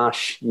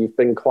Ash, you've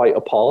been quite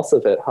a part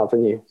of it,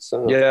 haven't you?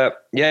 So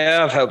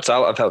yeah, I've helped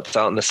out.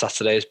 On the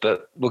Saturdays,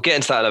 but we'll get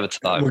into that another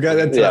time. We'll get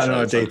into that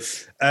another day.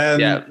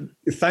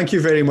 Thank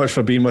you very much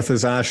for being with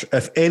us, Ash.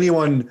 If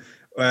anyone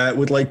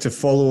would like to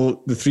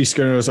follow the Three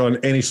Schooners on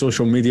any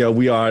social media,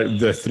 we are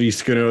the Three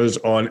Schooners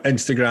on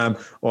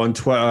Instagram, on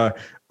Twitter,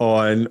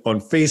 on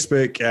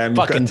Facebook, and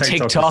fucking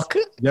TikTok.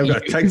 Yeah, we've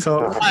got a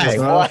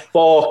TikTok.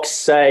 Fuck's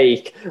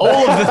sake!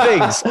 All of the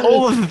things.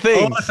 All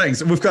the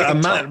things. We've got a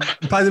man.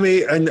 By the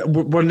way, and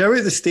we're now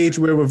at the stage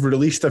where we've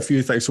released a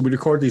few things. So we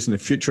record these in the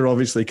future,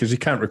 obviously, because you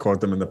can't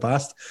record them in the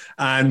past.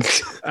 And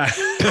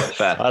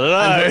fair. I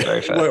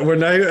don't know. We're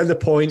now at the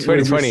point where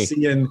we're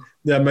seeing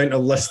the amount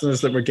of listeners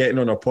that we're getting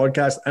on our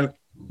podcast. And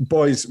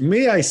boys,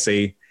 may I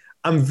say,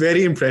 I'm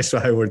very impressed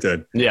with how we're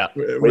doing. Yeah,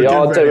 we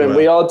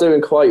are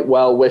doing quite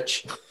well,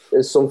 which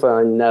is something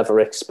I never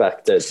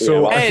expected.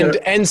 So,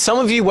 and some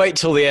of you wait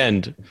till the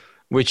end,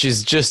 which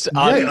is just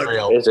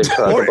unreal. It's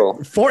incredible.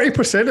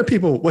 40% of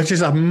people, which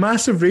is a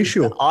massive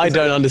ratio. I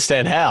don't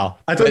understand how.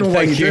 I don't know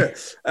why you do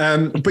it.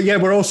 But yeah,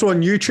 we're also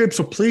on YouTube,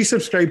 so please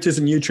subscribe to us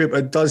on YouTube.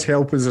 It does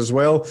help us as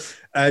well.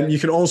 You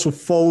can also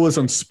follow us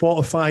on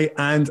Spotify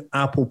and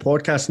Apple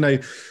Podcasts.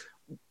 Now,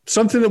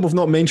 something that we've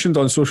not mentioned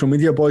on social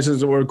media, boys, is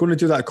that we're going to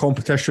do that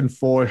competition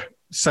for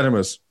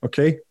cinemas.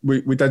 Okay,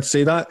 we did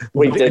say that.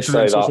 We did say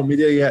that. Social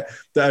media, yeah.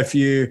 That if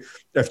you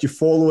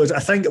follow us, I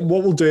think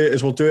what we'll do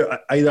is we'll do it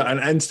either on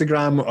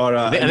Instagram or.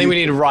 I think we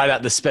need to write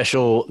out the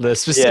specific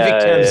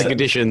terms and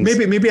conditions.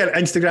 Maybe an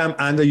Instagram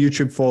and a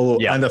YouTube follow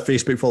and a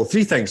Facebook follow.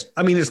 3 things.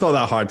 I mean, it's not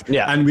that hard.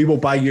 Yeah, and we will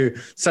buy you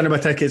cinema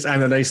tickets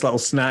and a nice little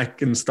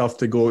snack and stuff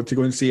to go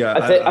and see.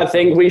 I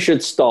think we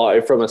should start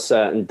it from a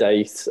certain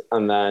date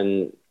and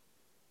then.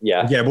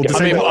 Yeah.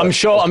 We'll I'm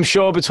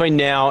sure between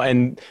now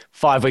and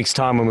 5 weeks'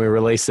 time when we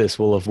release this,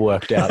 we'll have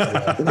worked out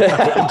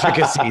the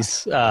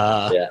intricacies.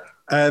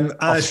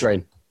 Ash,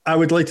 I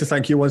would like to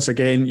thank you once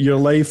again. Your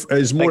life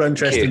is more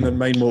interesting than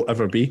mine will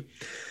ever be.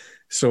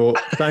 So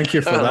thank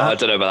you for that. I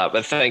don't know about that,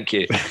 but thank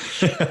you.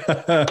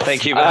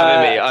 Thank you for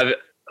having me. I'm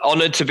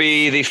honoured to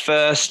be the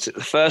first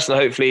and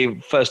hopefully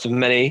first of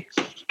many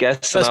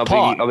guests.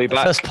 I'll be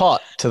back. First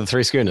pot to the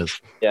Three Schooners.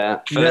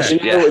 Yeah. Do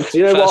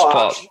you know what?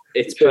 Pot.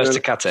 It's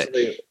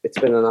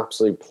been an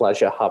absolute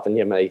pleasure having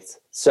you, mate.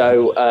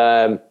 So,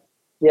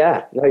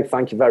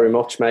 thank you very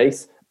much,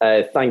 mate.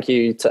 Thank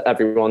you to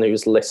everyone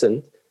who's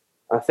listened.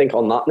 I think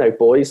on that note,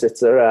 boys,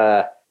 it's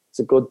a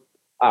good.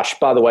 Ash,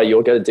 by the way,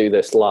 you're going to do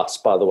this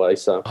last, by the way.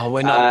 So. Oh,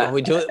 we're not.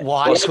 We do it.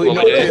 Why? We're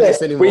not doing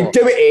this anymore. We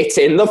do it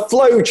in the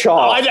flow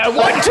chart. I don't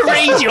want to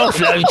read your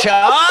flow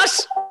chart.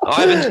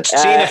 I haven't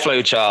seen a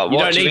flow chart. You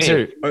don't need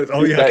to.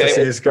 All you have to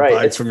say is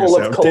goodbye from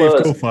yourself.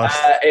 Dave, go first.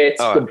 It's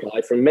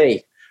goodbye from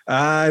me.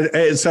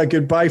 It's a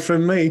goodbye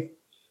from me.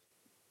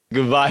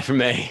 Goodbye from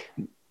me.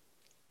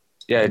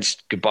 Yeah, it's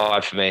goodbye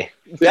for me.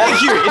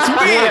 Thank you. It's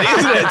weird,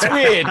 isn't it? It's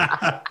weird.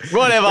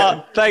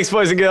 Whatever. Thanks,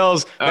 boys and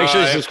girls. Make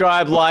sure you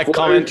subscribe, like,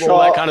 comment, all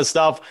that kind of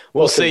stuff.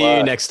 We'll see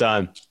you next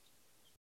time.